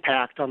an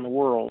impact on the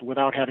world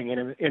without having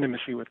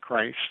intimacy with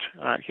Christ.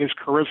 His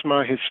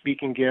charisma, his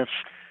speaking gifts,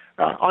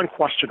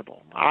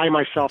 unquestionable. I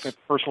myself have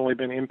personally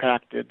been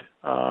impacted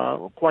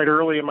quite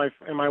early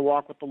in my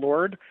walk with the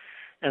Lord.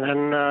 And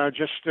then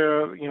just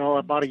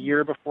about a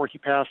year before he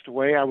passed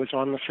away, I was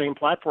on the same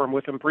platform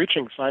with him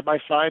preaching side by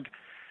side.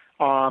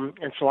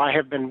 And so I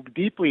have been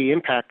deeply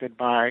impacted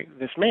by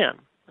this man,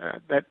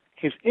 that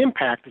his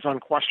impact is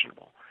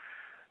unquestionable.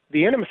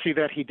 The intimacy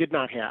that he did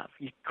not have,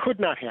 he could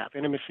not have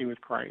intimacy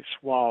with Christ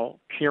while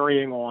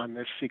carrying on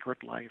this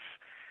secret life.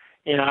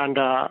 And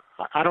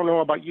I don't know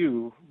about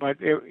you, but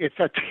it's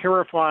a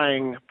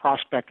terrifying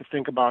prospect to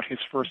think about his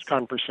first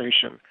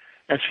conversation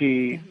as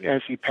he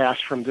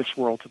passed from this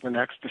world to the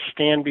next, to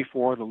stand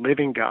before the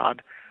living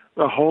God,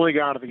 the holy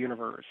God of the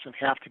universe, and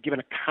have to give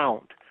an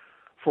account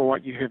for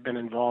what you have been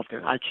involved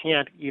in. I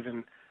can't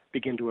even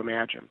begin to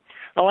imagine.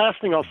 The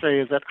last thing I'll say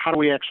is that how do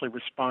we actually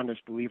respond as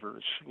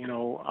believers?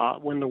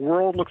 When the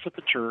world looks at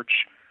the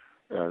church,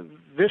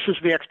 this is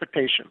the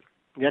expectation.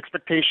 The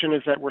expectation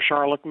is that we're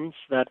charlatans,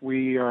 that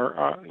we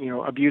are,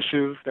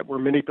 abusive, that we're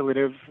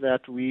manipulative,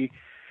 that we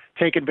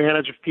take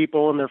advantage of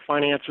people and their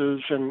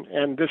finances,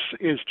 and this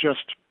is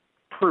just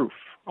proof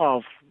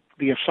of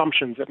the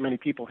assumptions that many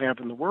people have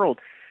in the world.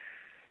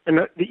 And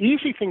the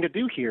easy thing to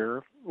do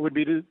here would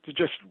be to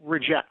just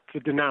reject, to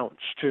denounce,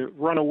 to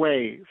run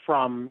away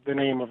from the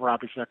name of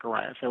Ravi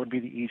Zacharias. That would be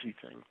the easy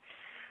thing.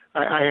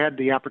 I had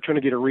the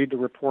opportunity to read the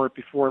report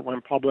before it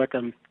went public,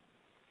 and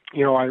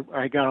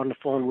I got on the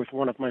phone with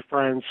one of my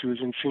friends who's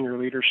in senior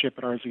leadership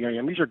at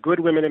RZIM. These are good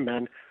women and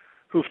men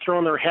who've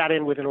thrown their hat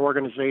in with an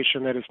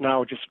organization that is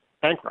now just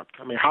bankrupt.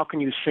 I mean, how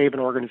can you save an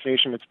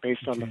organization that's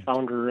based on the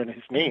founder and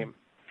his name?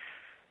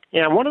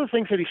 And one of the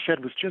things that he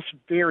said was just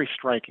very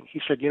striking. He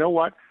said, you know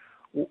what?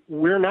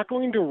 We're not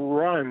going to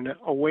run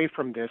away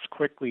from this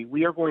quickly.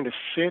 We are going to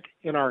sit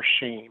in our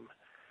shame,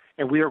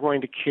 and we are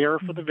going to care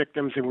for the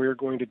victims, and we are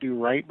going to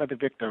do right by the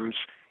victims,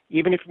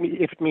 even if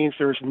it means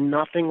there's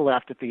nothing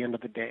left at the end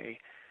of the day.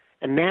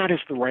 And that is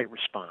the right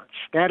response.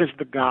 That is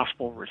the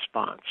gospel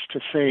response, to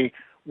say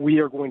we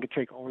are going to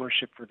take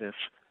ownership for this.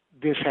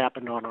 This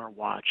happened on our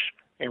watch,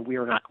 and we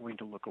are not going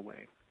to look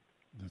away.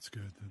 That's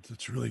good.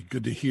 That's really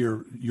good to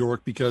hear,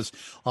 York, because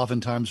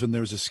oftentimes when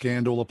there's a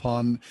scandal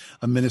upon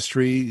a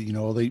ministry,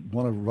 they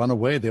want to run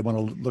away. They want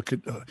to look at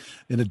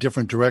in a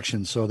different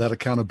direction. So that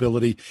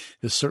accountability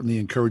is certainly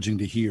encouraging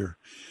to hear.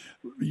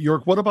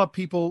 York, what about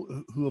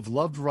people who have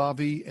loved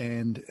Ravi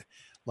and,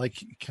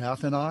 like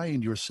Kath and I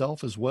and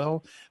yourself as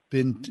well,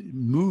 been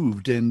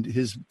moved, and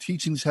his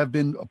teachings have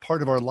been a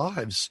part of our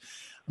lives?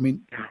 I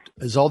mean,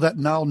 is all that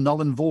now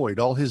null and void?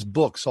 All his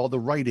books, all the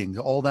writing,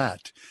 all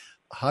that?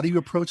 How do you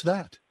approach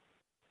that?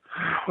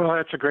 Well,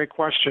 that's a great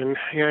question.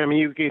 I mean,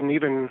 you can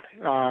even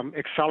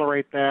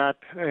accelerate that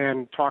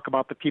and talk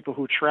about the people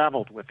who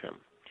traveled with him,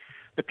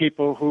 the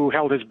people who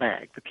held his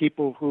bag, the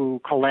people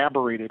who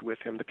collaborated with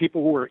him, the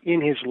people who were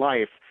in his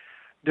life.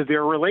 Did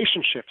their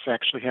relationships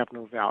actually have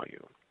no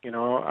value? I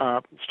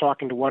was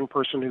talking to one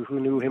person who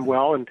knew him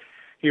well, and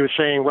he was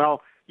saying,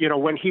 well,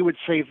 when he would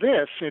say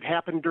this, it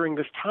happened during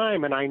this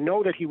time, and I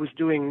know that he was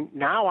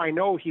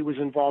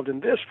involved in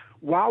this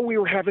while we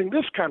were having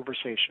this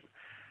conversation.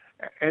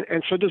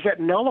 And so does that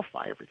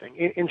nullify everything?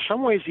 In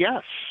some ways,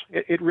 yes,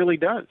 it really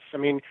does. I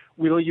mean,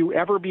 will you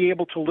ever be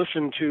able to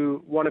listen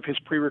to one of his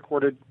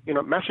pre-recorded,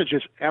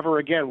 messages ever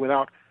again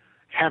without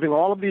having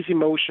all of these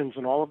emotions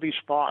and all of these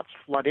thoughts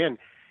flood in?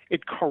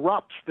 It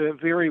corrupts the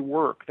very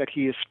work that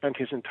he has spent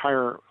his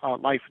entire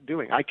life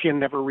doing. I can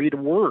never read a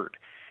word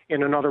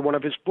in another one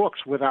of his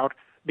books without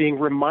being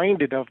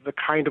reminded of the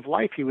kind of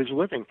life he was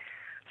living.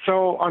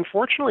 So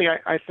unfortunately,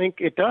 I think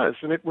it does.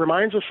 And it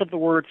reminds us of the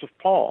words of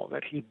Paul,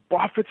 that he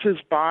buffets his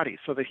body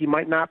so that he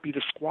might not be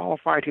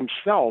disqualified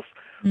himself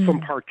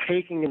from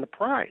partaking in the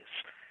prize.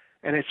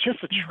 And it's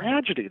just a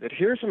tragedy that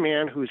here's a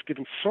man who's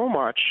given so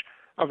much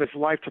of his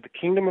life to the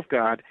kingdom of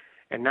God,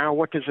 and now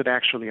what does it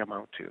actually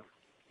amount to?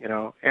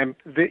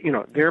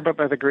 There but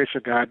by the grace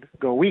of God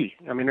go we.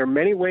 I mean, there are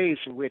many ways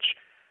in which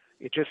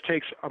it just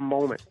takes a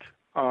moment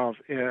of,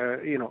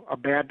 a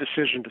bad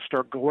decision to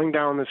start going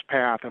down this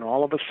path, and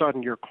all of a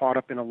sudden you're caught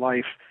up in a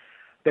life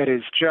that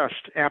is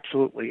just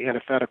absolutely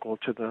antithetical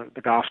to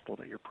the gospel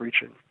that you're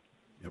preaching.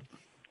 Yep.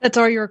 That's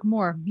R. York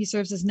Moore. He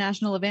serves as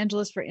National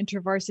Evangelist for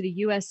InterVarsity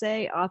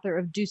USA, author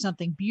of Do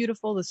Something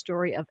Beautiful, the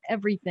story of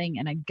everything,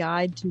 and a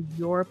guide to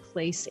your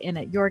place in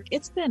it. York,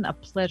 it's been a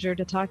pleasure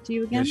to talk to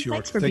you again. Yes, York.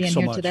 Thanks for Thanks being so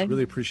here much. today.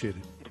 Really appreciate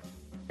it.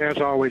 As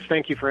always,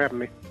 thank you for having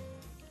me.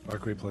 Our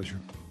great pleasure.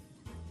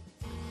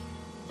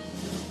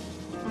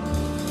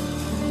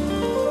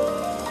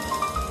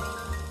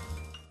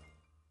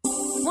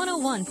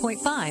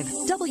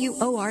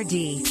 WORD.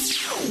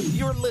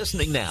 You're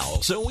listening now,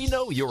 so we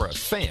know you're a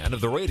fan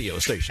of the radio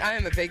station. I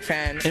am a big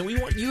fan. And we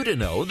want you to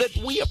know that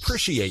we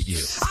appreciate you.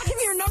 I'm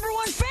your number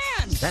one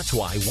fan. That's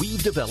why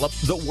we've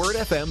developed the Word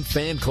FM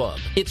Fan Club.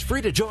 It's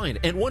free to join,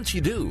 and once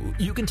you do,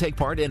 you can take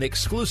part in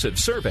exclusive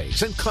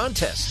surveys and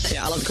contests.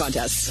 Yeah, I love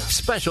contests.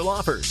 Special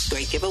offers.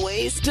 Great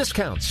giveaways.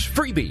 Discounts.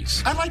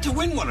 Freebies. I'd like to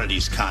win one of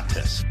these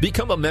contests.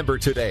 Become a member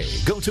today.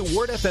 Go to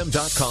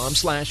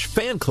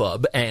wordfm.com/fan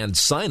club and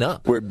sign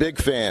up. We're big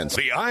fans.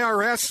 The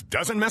IRS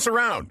doesn't mess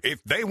around.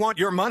 If they want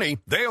your money,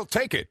 they'll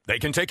take it. They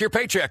can take your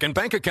paycheck and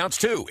bank accounts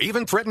too,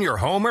 even threaten your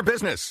home or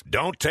business.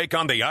 Don't take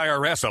on the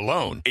IRS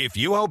alone. If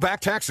you owe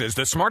back taxes,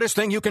 the smartest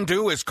thing you can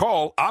do is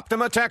call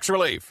Optima Tax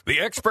Relief. The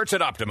experts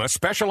at Optima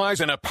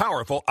specialize in a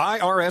powerful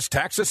IRS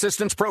tax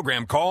assistance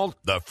program called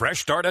the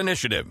Fresh Start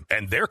Initiative.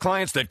 And their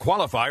clients that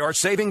qualify are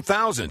saving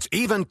thousands,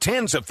 even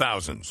tens of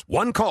thousands.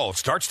 One call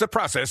starts the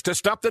process to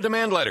stop the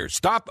demand letters,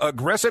 stop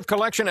aggressive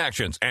collection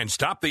actions, and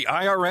stop the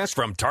IRS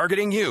from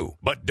targeting you.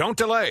 But don't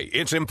delay.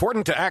 It's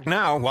important to act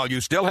now while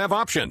you still have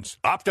options.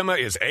 Optima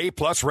is A+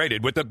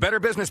 rated with the Better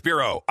Business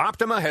Bureau.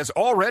 Optima has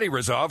already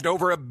resolved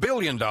over $1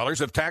 billion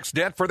of tax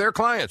debt for their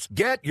clients.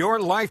 Get your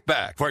life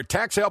back. For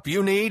tax help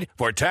you need,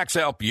 for tax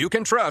help you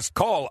can trust,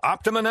 call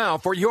Optima now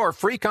for your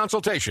free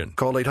consultation.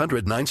 Call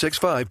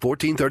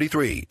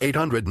 800-965-1433.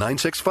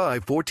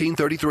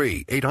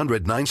 800-965-1433.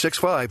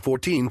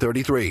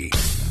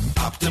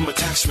 800-965-1433. Optima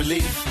Tax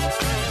Relief.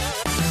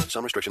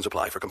 Some restrictions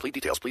apply. For complete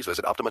details, please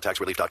visit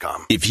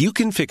OptimaTaxRelief.com. If you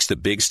can fix the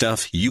big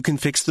stuff, you can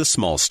fix the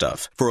small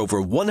stuff. For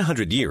over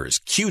 100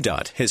 years,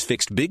 QDOT has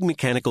fixed big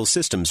mechanical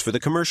systems for the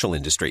commercial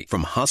industry,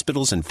 from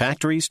hospitals and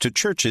factories to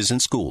churches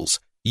and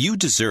schools. You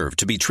deserve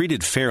to be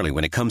treated fairly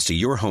when it comes to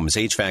your home's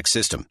HVAC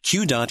system.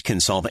 QDOT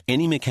can solve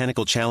any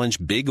mechanical challenge,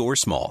 big or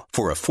small.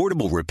 For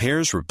affordable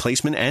repairs,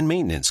 replacement, and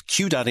maintenance,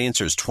 QDOT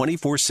answers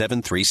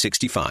 24/7,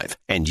 365.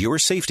 And your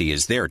safety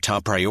is their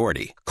top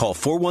priority. Call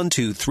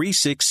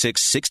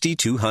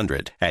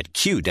 412-366-6200 at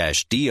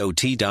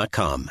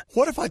q-dot.com.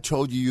 What if I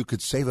told you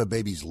could save a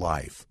baby's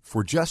life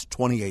for just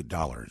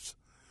 $28?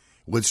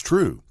 Well, it's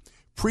true.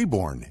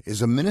 Preborn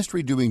is a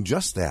ministry doing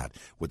just that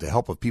with the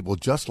help of people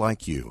just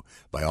like you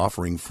by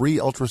offering free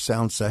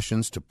ultrasound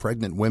sessions to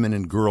pregnant women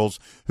and girls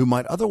who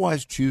might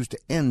otherwise choose to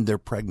end their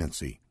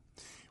pregnancy.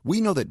 We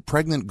know that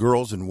pregnant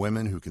girls and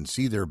women who can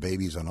see their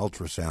babies on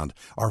ultrasound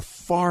are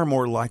far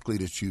more likely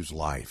to choose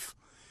life.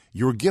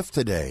 Your gift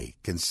today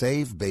can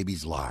save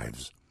babies'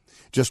 lives.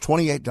 Just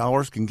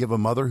 $28 can give a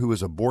mother who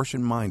is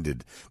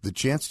abortion-minded the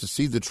chance to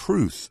see the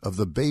truth of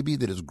the baby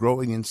that is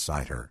growing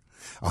inside her.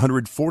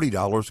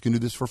 $140 can do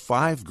this for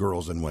 5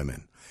 girls and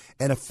women.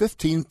 And a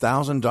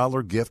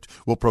 $15,000 gift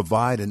will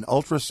provide an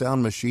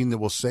ultrasound machine that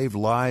will save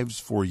lives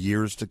for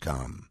years to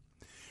come.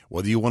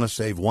 Whether you want to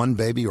save one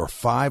baby or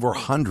 5 or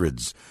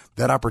hundreds,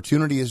 that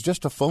opportunity is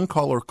just a phone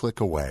call or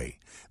click away.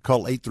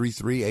 Call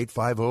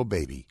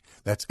 833-850-BABY.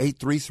 That's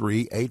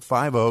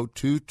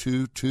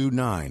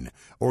 833-850-2229.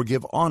 Or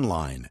give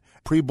online,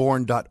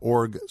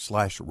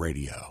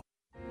 preborn.org/radio.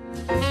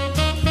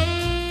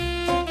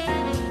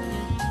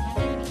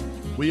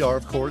 We are,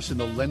 of course, in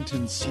the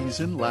Lenten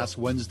season. Last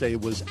Wednesday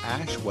was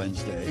Ash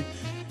Wednesday.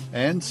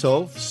 And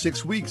so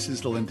 6 weeks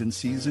is the Lenten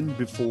season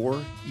before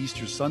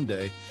Easter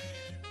Sunday.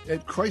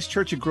 At Christ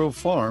Church at Grove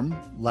Farm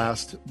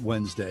last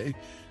Wednesday,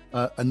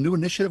 a new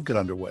initiative got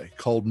underway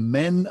called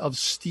Men of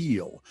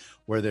Steel,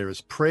 where there is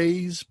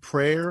praise,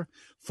 prayer,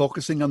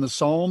 focusing on the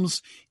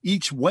Psalms.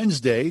 Each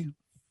Wednesday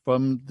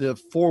from the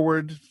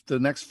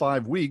next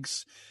 5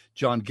 weeks,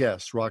 John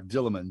Guest, Rock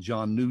Dillerman,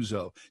 John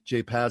Nuzzo,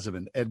 Jay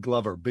Pazovan, Ed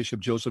Glover, Bishop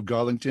Joseph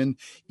Garlington.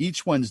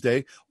 Each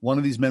Wednesday, one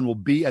of these men will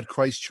be at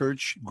Christ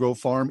Church Grove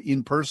Farm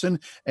in person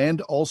and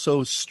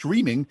also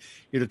streaming.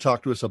 Here to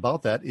talk to us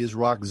about that is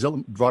Rock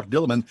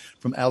Dillerman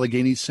from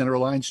Allegheny Center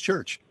Alliance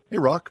Church. Hey,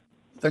 Rock.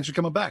 Thanks for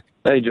coming back.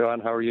 Hey, John.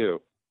 How are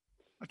you?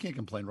 I can't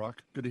complain,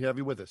 Rock. Good to have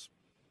you with us.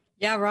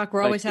 Yeah, Rock,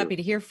 we're always happy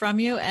to hear from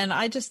you. And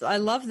I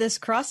love this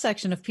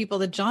cross-section of people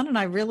that John and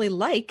I really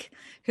like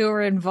who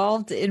are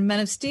involved in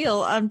Men of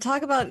Steel.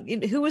 Talk about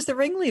who was the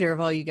ringleader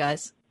of all you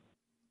guys?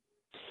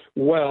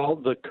 Well,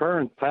 the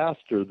current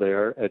pastor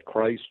there at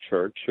Christ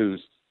Church,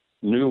 who's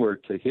newer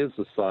to his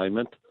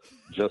assignment,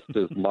 just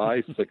as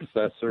my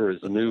successor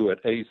is new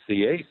at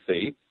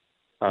ACAC,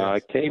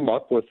 came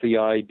up with the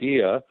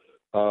idea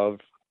of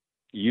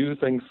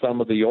using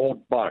some of the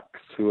old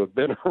bucks who have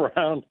been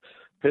around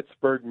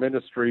Pittsburgh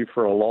ministry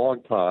for a long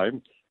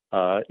time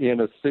in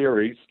a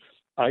series.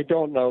 I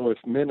don't know if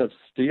Men of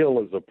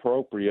Steel is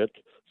appropriate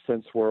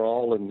since we're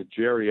all in the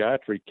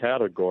geriatric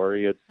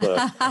category. It's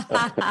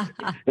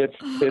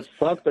it's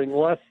something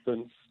less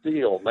than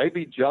steel.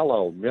 Maybe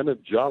Jell-O, Men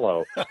of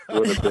Jell-O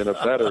would have been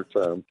a better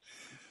term.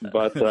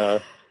 But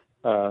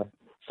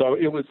so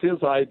it was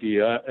his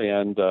idea,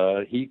 and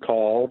he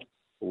called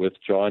with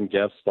John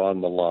Guest on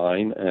the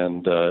line,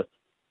 and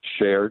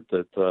shared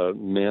that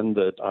men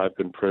that I've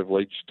been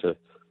privileged to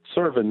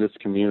serve in this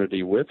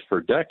community with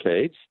for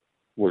decades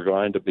were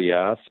going to be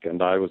asked,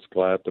 and I was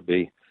glad to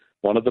be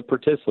one of the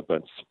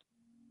participants.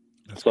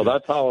 That's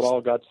how it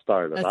all got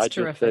started. That's I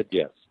terrific. just said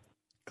yes.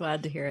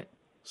 Glad to hear it.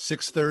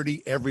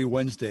 6:30 every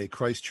Wednesday,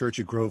 Christ Church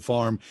at Grove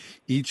Farm.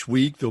 Each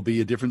week there'll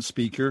be a different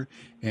speaker,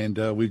 and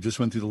we just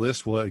went through the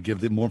list. We'll give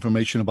them more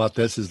information about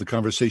this as the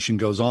conversation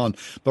goes on.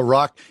 But,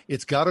 Rock,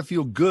 it's got to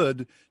feel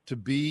good to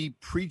be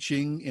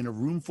preaching in a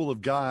room full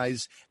of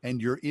guys,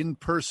 and you're in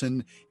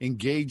person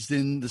engaged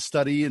in the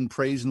study and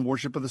praise and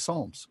worship of the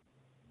Psalms.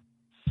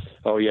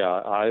 Oh,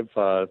 yeah.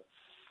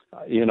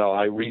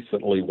 I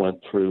recently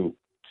went through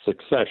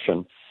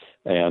succession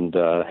and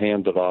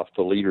handed off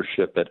the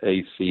leadership at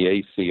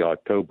ACAC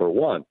October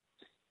 1.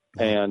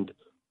 And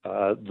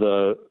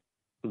the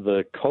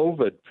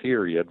COVID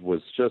period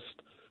was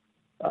just,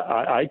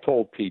 I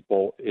told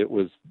people it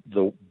was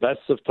the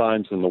best of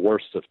times and the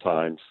worst of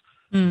times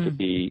to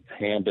be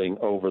handing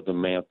over the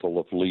mantle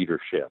of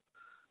leadership.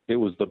 It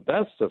was the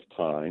best of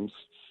times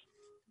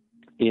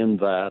in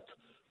that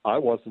I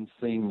wasn't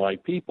seeing my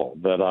people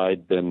that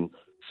I'd been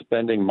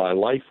spending my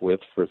life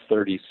with for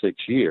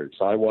 36 years.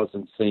 I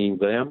wasn't seeing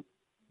them.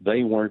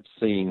 They weren't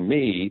seeing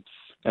me.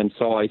 And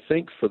so I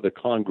think for the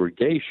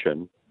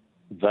congregation,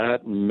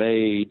 that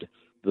made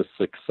the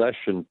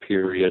succession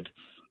period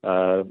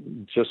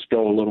just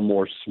go a little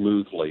more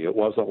smoothly. It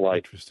wasn't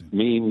like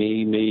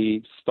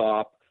me,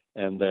 stop,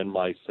 and then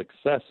my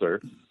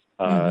successor.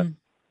 But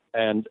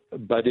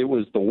it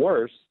was the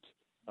worst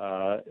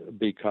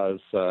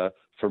because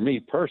for me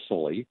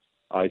personally,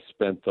 I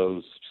spent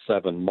those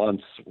 7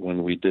 months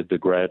when we did the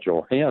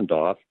gradual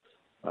handoff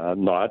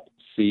not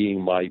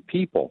seeing my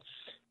people.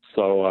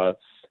 So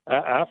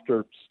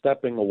after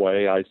stepping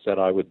away, I said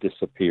I would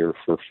disappear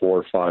for 4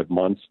 or 5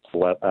 months to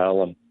let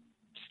Alan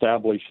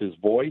establish his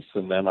voice,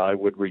 and then I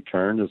would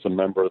return as a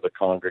member of the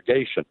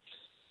congregation.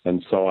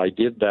 And so I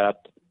did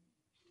that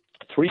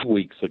 3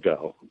 weeks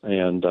ago.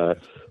 And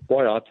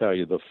boy, I'll tell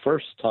you, the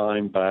first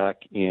time back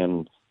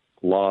in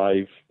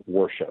live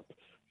worship,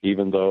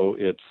 even though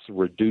it's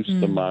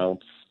reduced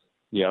amounts,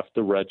 you have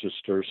to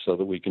register so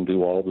that we can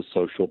do all the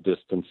social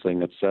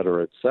distancing, et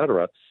cetera,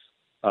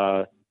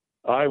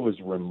 I was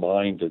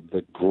reminded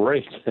the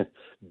great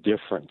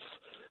difference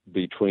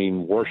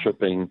between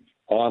worshiping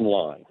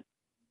online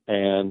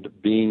and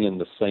being in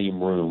the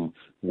same room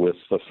with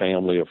the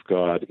family of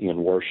God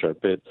in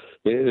worship.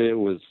 It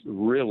was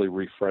really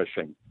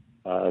refreshing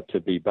to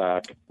be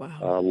back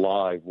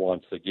live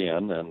once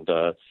again,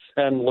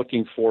 and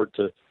looking forward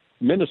to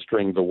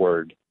ministering the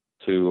word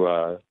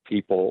to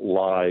people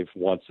live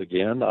once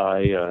again.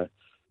 I've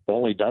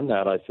only done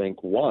that, I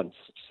think, once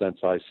since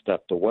I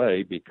stepped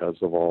away because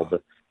of all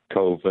the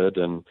COVID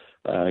and,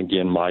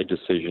 again, my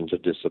decision to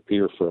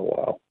disappear for a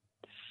while.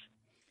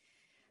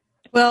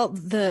 Well,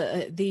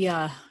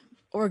 the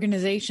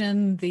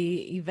organization,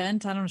 the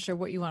event, I'm not sure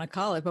what you want to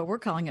call it, but we're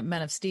calling it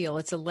Men of Steel.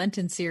 It's a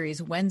Lenten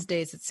series,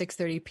 Wednesdays at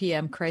 6:30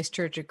 p.m., Christ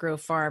Church at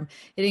Grove Farm.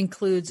 It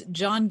includes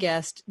John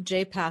Guest,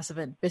 Jay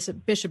Passavant,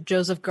 Bishop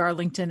Joseph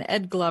Garlington,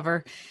 Ed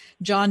Glover,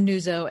 John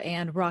Nuzzo,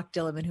 and Rock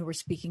Dillerman, who we're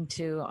speaking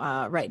to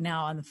right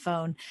now on the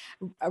phone.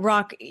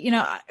 Rock,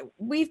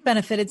 we've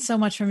benefited so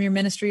much from your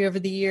ministry over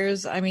the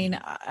years. I mean,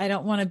 I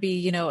don't want to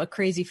be, a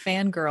crazy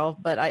fangirl,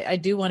 but I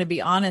do want to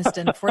be honest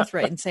and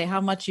forthright and say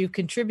how much you've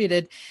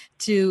contributed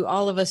to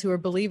all of us who are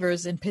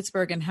believers in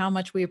Pittsburgh and how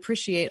much we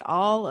appreciate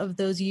all of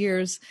those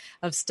years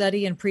of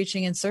study and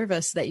preaching and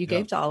service that you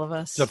gave to all of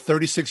us. Is that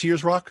 36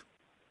 years, Rock?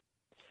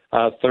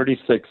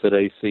 36 at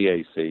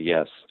ACAC,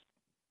 yes.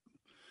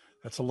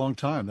 That's a long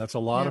time. That's a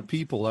lot of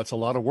people. That's a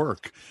lot of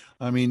work.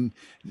 I mean,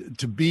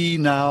 to be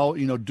now,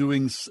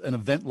 doing an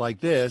event like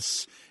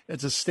this,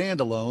 it's a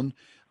standalone.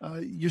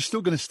 You're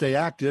still going to stay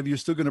active. You're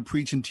still going to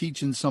preach and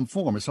teach in some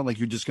form. It's not like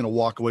you're just going to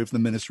walk away from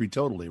the ministry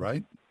totally,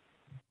 right?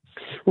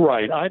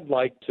 Right. I'd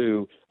like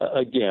to,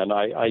 again,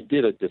 I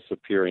did a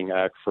disappearing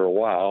act for a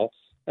while,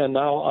 and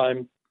now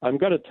I'm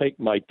going to take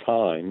my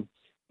time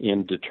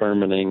in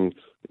determining,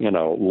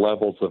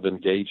 levels of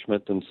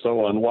engagement and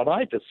so on. What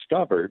I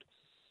discovered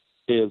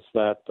is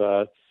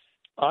that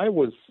I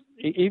was,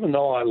 even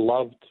though I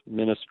loved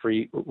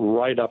ministry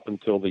right up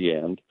until the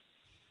end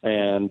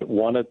and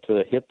wanted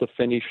to hit the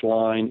finish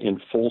line in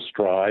full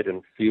stride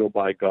and feel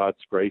by God's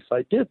grace,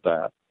 I did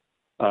that.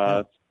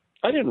 I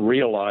didn't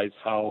realize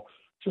how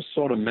just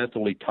sort of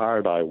mentally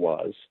tired I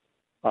was.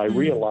 I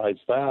realized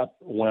that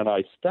when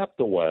I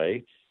stepped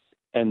away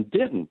and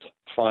didn't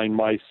find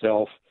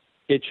myself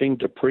itching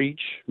to preach,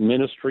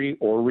 ministry,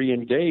 or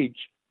re-engage,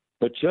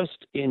 but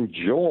just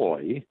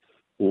enjoy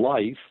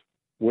life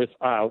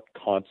without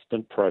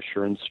constant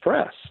pressure and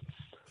stress.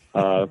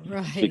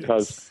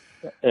 Because,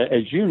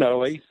 as you know,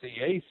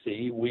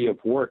 ACAC, we have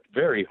worked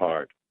very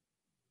hard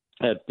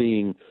at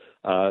being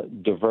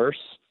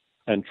diverse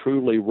and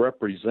truly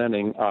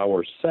representing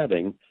our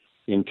setting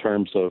in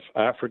terms of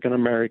African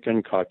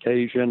American,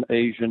 Caucasian,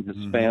 Asian,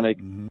 Hispanic,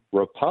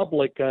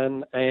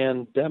 Republican,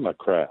 and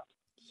Democrat.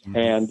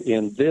 And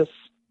in this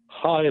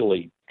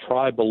highly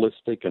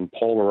tribalistic and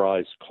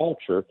polarized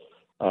culture,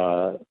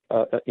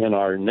 in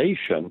our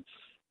nation,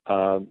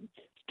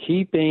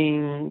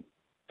 keeping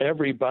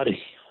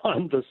everybody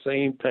on the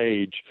same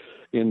page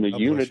in the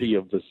unity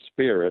of the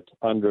Spirit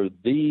under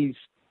these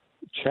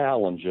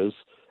challenges,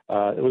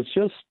 it was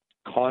just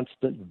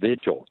constant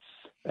vigil.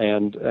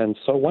 And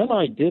so when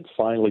I did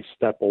finally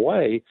step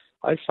away,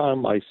 I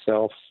found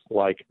myself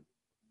like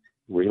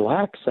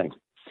relaxing.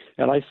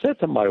 And I said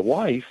to my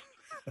wife,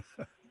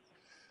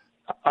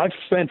 I've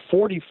spent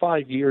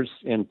 45 years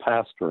in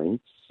pastoring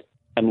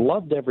and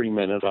loved every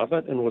minute of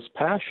it and was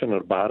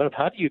passionate about it.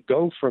 How do you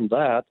go from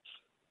that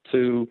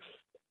to,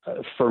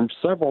 for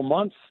several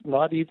months,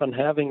 not even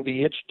having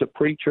the itch to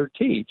preach or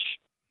teach?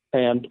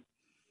 And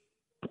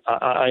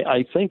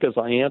I think as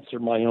I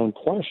answered my own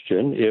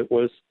question, it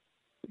was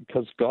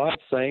because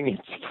God's saying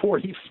it's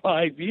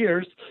 45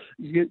 years,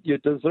 you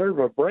deserve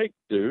a break,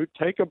 dude.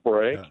 Take a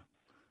break,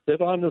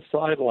 sit on the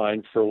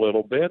sideline for a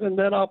little bit, and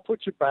then I'll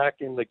put you back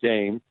in the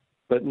game,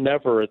 but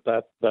never at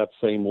that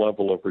same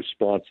level of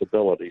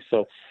responsibility.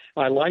 So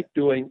I like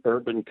doing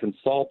urban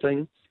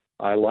consulting.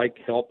 I like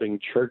helping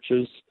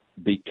churches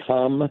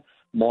become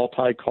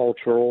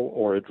multicultural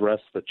or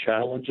address the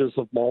challenges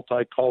of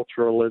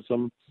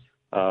multiculturalism.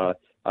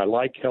 I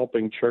like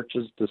helping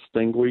churches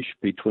distinguish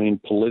between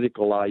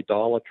political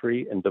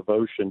idolatry and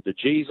devotion to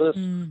Jesus,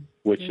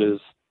 which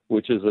is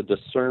a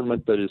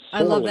discernment that is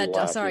sorely I love that.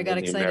 lacking Sorry, I got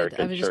in the excited.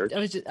 American church.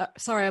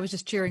 I was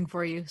just cheering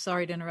for you.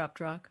 Sorry to interrupt,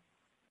 Rock.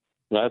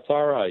 That's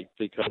all right,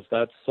 because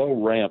that's so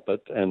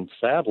rampant, and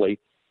sadly,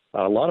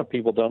 a lot of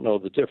people don't know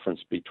the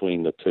difference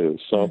between the two.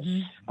 So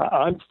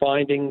I'm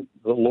finding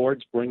the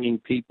Lord's bringing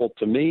people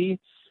to me,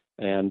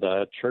 and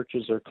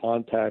churches are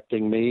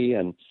contacting me,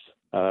 and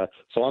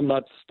so I'm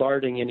not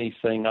starting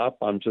anything up.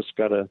 I'm just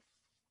going to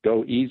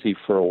go easy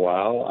for a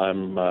while.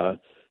 I'm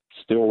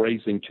still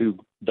raising 2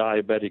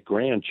 diabetic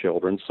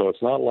grandchildren, so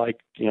it's not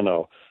like,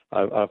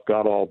 I've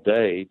got all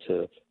day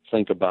to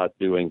think about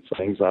doing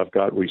things. I've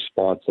got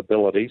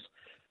responsibilities,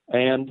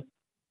 and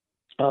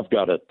I've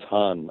got a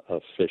ton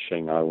of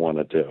fishing I want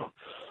to do.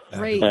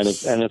 Great. And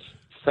it's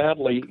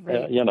sadly,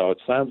 it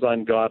sounds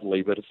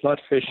ungodly, but it's not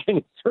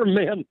fishing for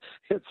men.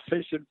 It's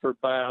fishing for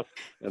bass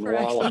and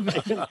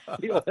walleye and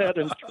steelhead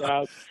and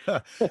trout.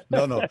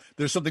 No.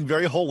 There's something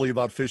very holy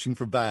about fishing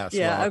for bass.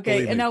 Yeah, Rock,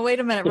 okay. And now, wait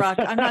a minute, Rock.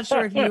 I'm not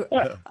sure if you...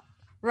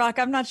 Rock,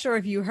 I'm not sure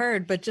if you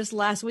heard, but just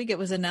last week it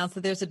was announced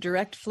that there's a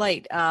direct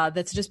flight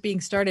that's just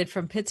being started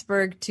from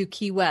Pittsburgh to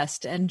Key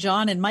West. And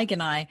John and Mike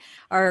and I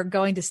are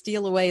going to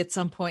steal away at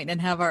some point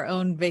and have our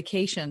own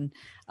vacation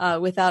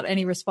without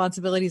any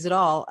responsibilities at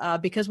all.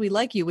 Because we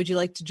like you, would you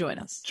like to join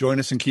us?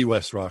 Join us in Key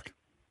West, Rock.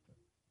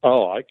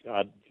 Oh,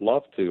 I'd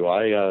love to.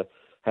 I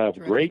have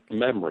great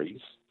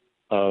memories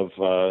of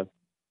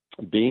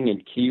being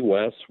in Key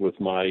West with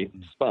my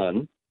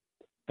son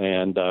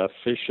and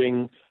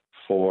fishing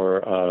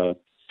for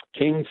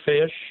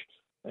kingfish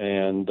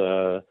and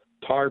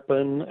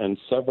tarpon and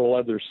several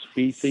other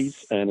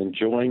species, and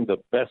enjoying the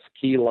best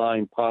key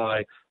lime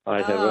pie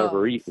I have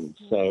ever eaten.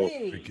 So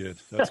very good.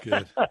 That's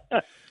good.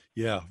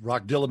 Yeah,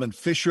 Rock Dillman,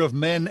 fisher of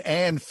men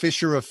and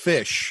fisher of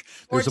fish.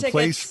 There's a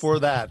place for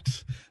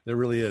that. There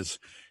really is.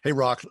 Hey,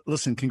 Rock,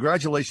 listen,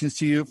 congratulations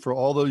to you for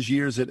all those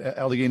years at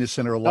Allegheny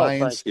Center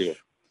Alliance. Thank you.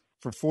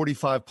 For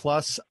 45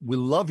 plus. We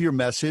love your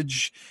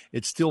message.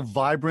 It's still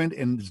vibrant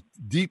and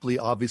deeply,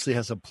 obviously,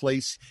 has a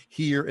place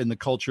here in the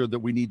culture that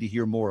we need to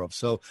hear more of.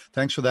 So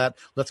thanks for that.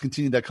 Let's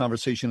continue that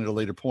conversation at a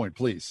later point,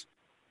 please.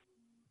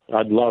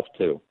 I'd love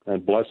to.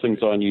 And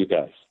blessings on you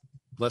guys.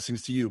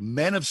 Blessings to you.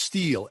 Men of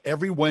Steel,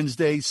 every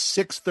Wednesday,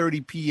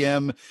 6:30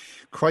 p.m.,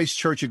 Christ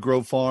Church at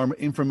Grove Farm.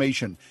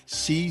 Information,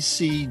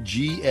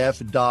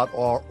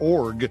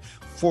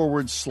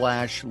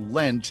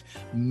 ccgf.org/Lent,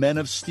 Men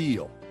of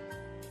Steel.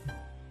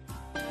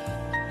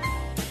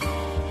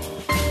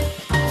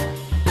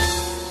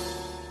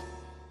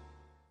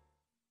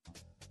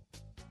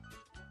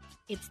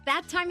 It's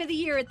that time of the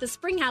year at the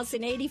Springhouse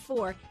in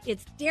 84.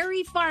 It's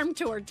Dairy Farm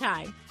Tour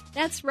time.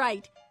 That's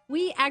right.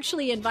 We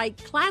actually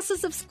invite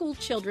classes of school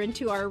children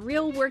to our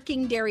real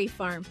working dairy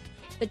farm.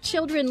 The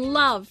children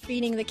love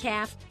feeding the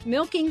calf,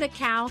 milking the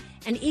cow,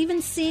 and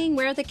even seeing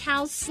where the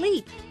cows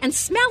sleep and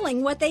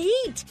smelling what they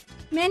eat.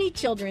 Many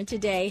children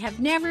today have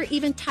never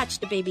even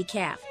touched a baby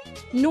calf,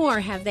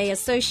 nor have they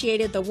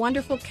associated the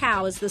wonderful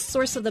cow as the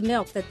source of the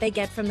milk that they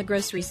get from the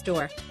grocery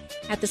store.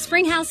 At the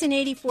Springhouse in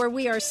 84,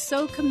 we are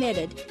so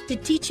committed to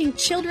teaching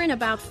children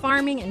about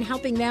farming and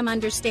helping them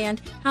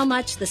understand how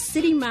much the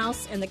city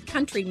mouse and the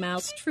country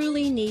mouse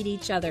truly need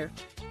each other.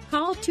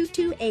 Call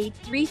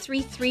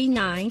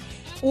 228-3339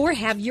 or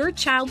have your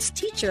child's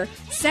teacher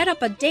set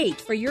up a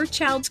date for your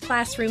child's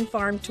classroom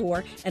farm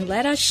tour, and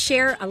let us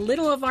share a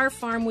little of our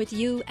farm with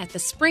you at the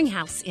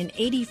Springhouse in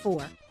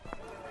 84.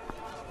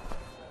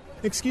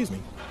 Excuse me,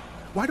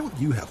 why don't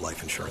you have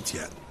life insurance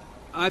yet?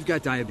 I've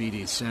got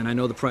diabetes, and I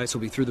know the price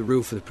will be through the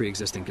roof for the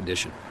pre-existing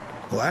condition.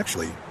 Well,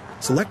 actually,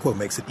 SelectQuote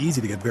makes it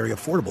easy to get very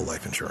affordable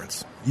life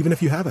insurance, even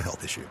if you have a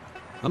health issue.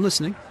 I'm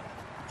listening.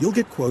 You'll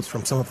get quotes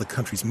from some of the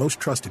country's most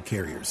trusted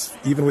carriers.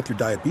 Even with your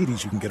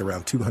diabetes, you can get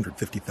around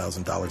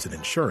 $250,000 in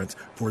insurance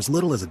for as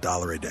little as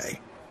 $1 a day.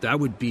 That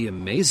would be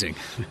amazing.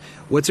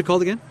 What's it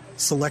called again?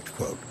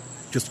 SelectQuote.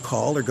 Just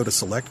call or go to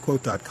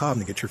SelectQuote.com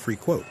to get your free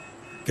quote.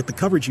 Get the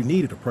coverage you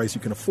need at a price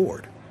you can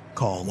afford.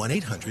 Call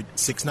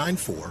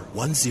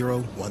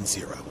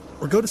 1-800-694-1010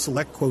 or go to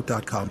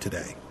SelectQuote.com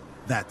today.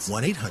 That's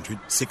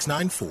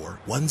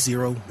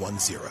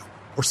 1-800-694-1010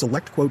 or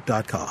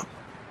SelectQuote.com.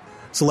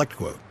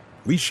 SelectQuote.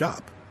 We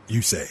shop.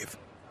 You save.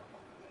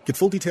 Get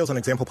full details on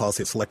example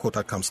policy at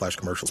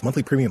SelectQuote.com/commercials.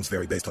 Monthly premiums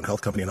vary based on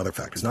health, company, and other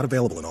factors. Not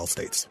available in all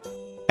states.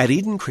 At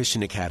Eden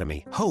Christian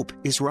Academy, hope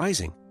is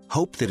rising.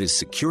 Hope that is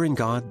secure in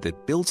God,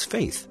 that builds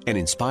faith, and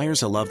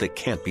inspires a love that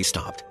can't be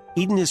stopped.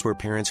 Eden is where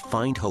parents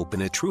find hope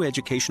in a true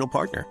educational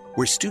partner,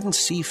 where students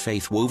see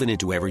faith woven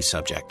into every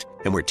subject,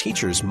 and where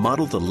teachers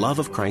model the love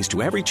of Christ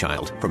to every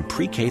child from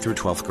pre-K through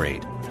 12th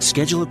grade.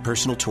 Schedule a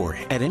personal tour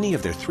at any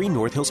of their 3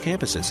 North Hills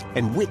campuses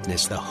and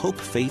witness the hope,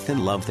 faith,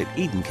 and love that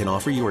Eden can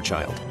offer your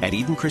child at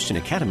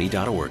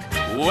EdenChristianAcademy.org.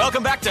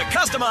 Welcome back to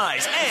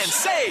Customize and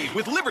Save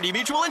with Liberty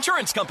Mutual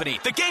Insurance Company,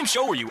 the game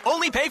show where you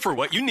only pay for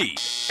what you need.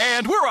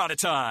 And we're out of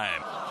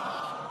time.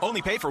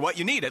 Only pay for what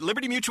you need at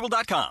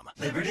LibertyMutual.com.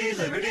 Liberty,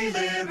 liberty,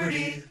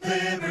 liberty,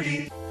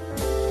 liberty.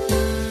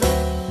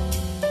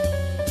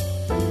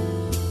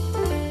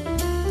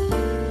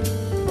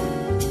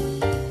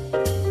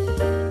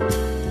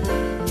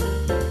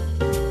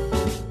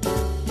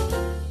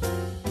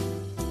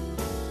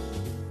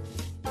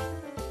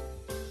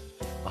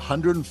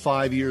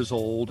 "105 years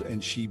old,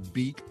 and she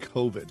beat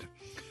COVID."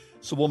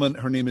 It's a woman,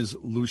 her name is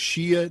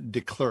Lucia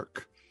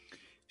DeClercq.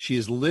 She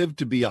has lived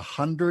to be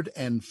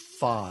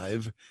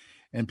 105,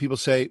 and people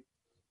say,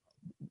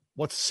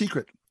 what's the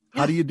secret?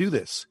 How do you do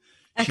this?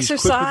 Exercise?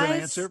 She's quick with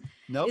an answer.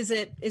 No. Is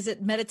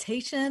it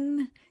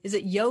meditation? Is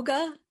it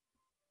yoga?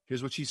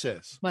 Here's what she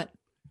says. What?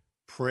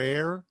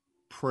 Prayer,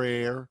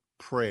 prayer,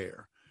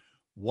 prayer.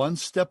 One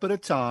step at a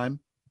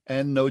time,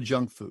 and no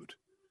junk food.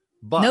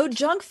 But no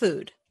junk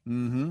food.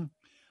 Mm-hmm.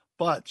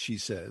 But, she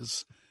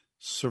says,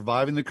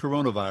 surviving the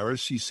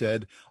coronavirus, she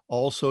said,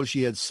 also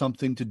she had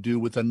something to do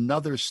with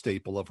another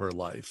staple of her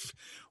life,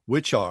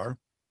 which are,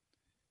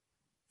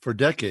 for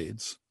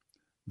decades,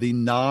 the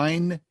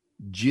 9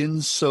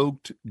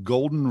 gin-soaked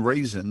golden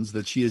raisins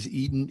that she has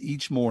eaten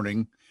each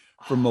morning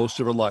for most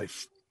of her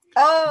life.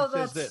 Oh, It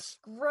says that's this: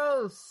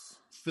 gross.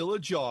 fill a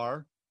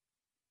jar,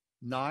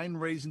 9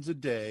 raisins a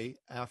day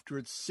after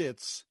it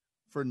sits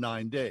for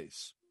 9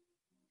 days.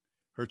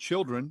 Her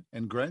children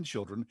and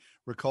grandchildren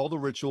recall the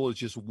ritual as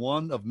just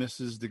one of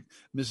Mrs.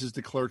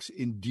 DeClercq's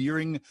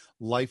endearing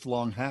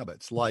lifelong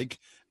habits, like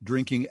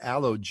drinking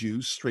aloe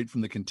juice straight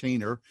from the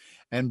container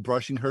and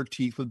brushing her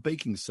teeth with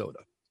baking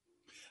soda.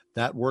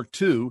 That worked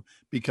too,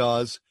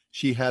 because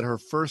she had her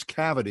first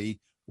cavity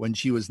when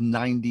she was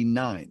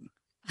 99.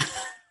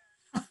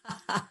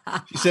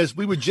 She says,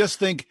 "We would just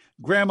think,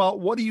 Grandma,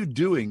 what are you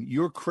doing?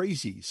 You're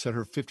crazy," said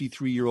her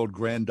 53-year-old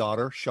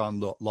granddaughter,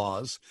 Sean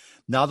Laws.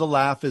 "Now the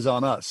laugh is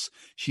on us.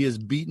 She has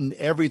beaten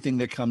everything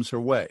that comes her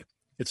way."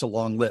 It's a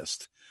long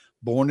list.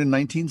 Born in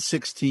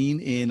 1916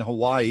 in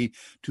Hawaii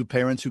to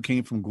parents who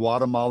came from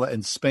Guatemala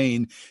and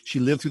Spain, she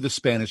lived through the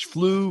Spanish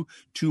flu,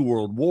 2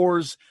 world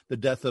wars, the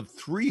death of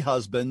 3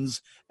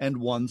 husbands, and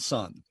 1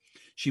 son.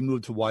 She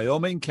moved to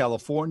Wyoming,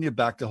 California,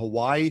 back to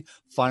Hawaii,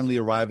 finally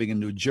arriving in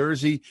New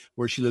Jersey,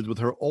 where she lived with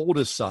her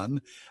oldest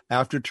son.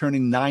 After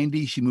turning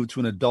 90, she moved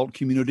to an adult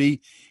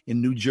community in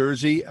New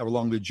Jersey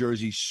along the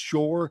Jersey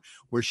Shore,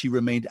 where she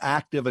remained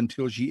active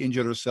until she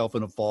injured herself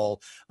in a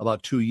fall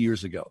about 2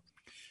 years ago.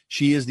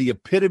 She is the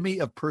epitome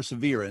of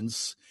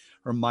perseverance.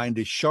 Her mind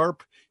is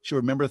sharp. She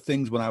remembers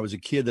things when I was a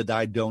kid that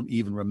I don't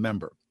even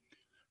remember.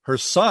 Her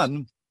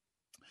son,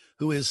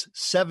 who is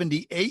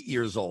 78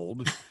 years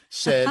old,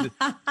 said,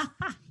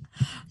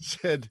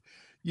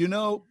 "You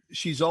know,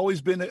 she's always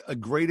been a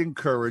great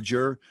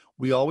encourager.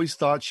 We always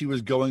thought she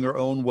was going her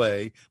own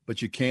way,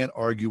 but you can't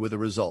argue with the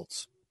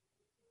results."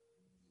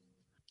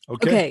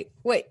 Okay,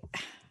 wait.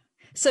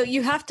 So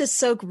you have to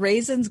soak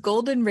raisins,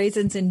 golden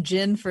raisins, in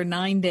gin for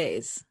 9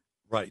 days.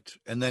 Right.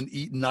 And then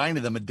eat 9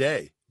 of them a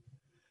day.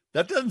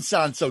 That doesn't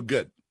sound so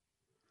good.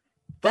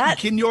 But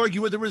can you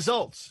argue with the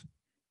results?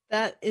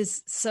 That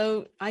is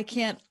so, I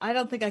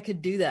don't think I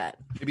could do that.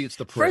 Maybe it's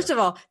the prayer. First of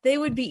all, they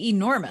would be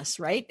enormous,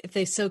 right? If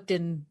they soaked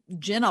in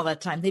gin all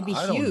that time, they'd be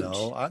huge. I don't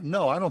know.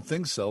 No, I don't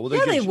think so.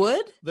 Yeah, they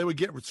would. They would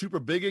get super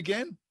big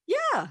again?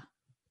 Yeah.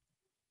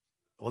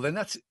 Well, then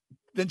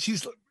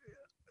she's...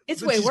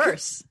 It's way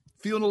worse.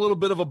 Feeling a little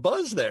bit of a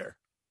buzz there.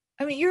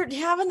 I mean, you're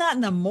having that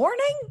in the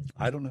morning?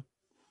 I don't know.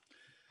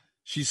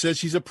 She says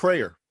she's a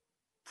prayer.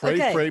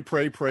 Pray. I'm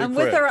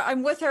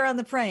with her on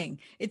the praying.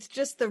 It's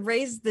just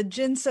the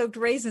gin-soaked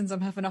raisins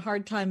I'm having a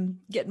hard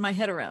time getting my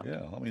head around.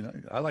 Yeah, I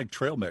mean, I like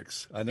trail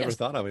mix. I never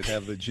thought I would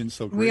have the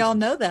gin-soaked raisins. We all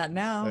know that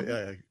now.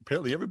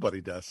 Apparently everybody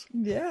does.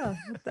 Yeah,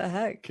 what the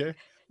heck? Okay,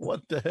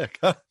 what the heck?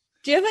 Huh?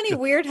 Do you have any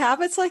weird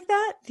habits like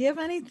that? Do you have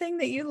anything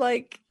that you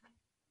like?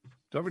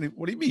 What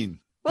do you mean?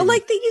 Well,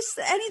 like they use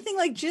anything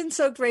like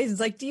gin-soaked raisins.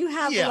 Like, do you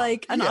have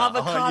like an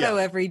avocado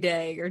every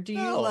day, or do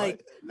you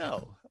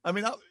No. I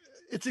mean,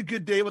 it's a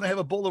good day when I have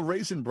a bowl of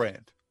Raisin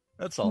Bran.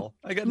 That's all.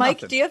 I got Mike,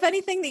 nothing. do you have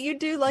anything that you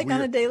do like on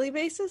a daily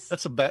basis?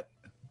 That's a bet.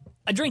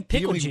 I drink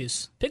pickle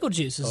juice. Pickle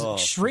juice is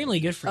extremely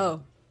good for you.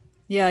 Oh,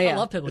 yeah. I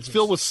love pickle juice. It's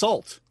filled with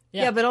salt.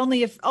 Yeah, but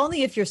only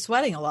if you're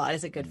sweating a lot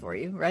is it good for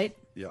you, right?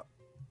 Yeah.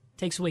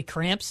 Takes away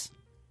cramps,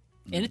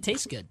 and it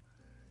tastes good.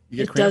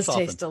 It does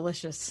taste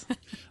delicious.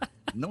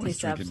 No one's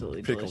Tastes drinking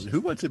absolutely pickle. delicious. Who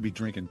wants to be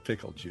drinking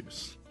pickle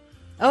juice?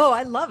 Oh,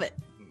 I love it.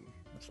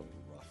 That's a little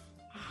rough.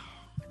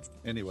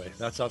 Anyway,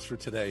 that's us for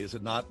today, is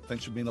it not?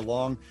 Thanks for being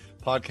along.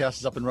 Podcast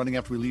is up and running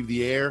after we leave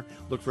the air.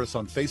 Look for us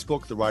on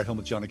Facebook, The Ride Home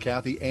with John and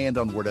Kathy, and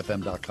on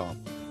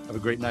wordfm.com. Have a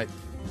great night.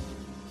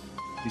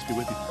 Peace be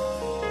with you.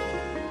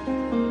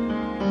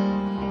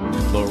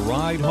 The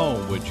Ride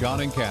Home with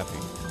John and Kathy,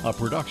 a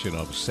production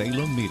of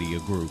Salem Media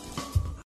Group.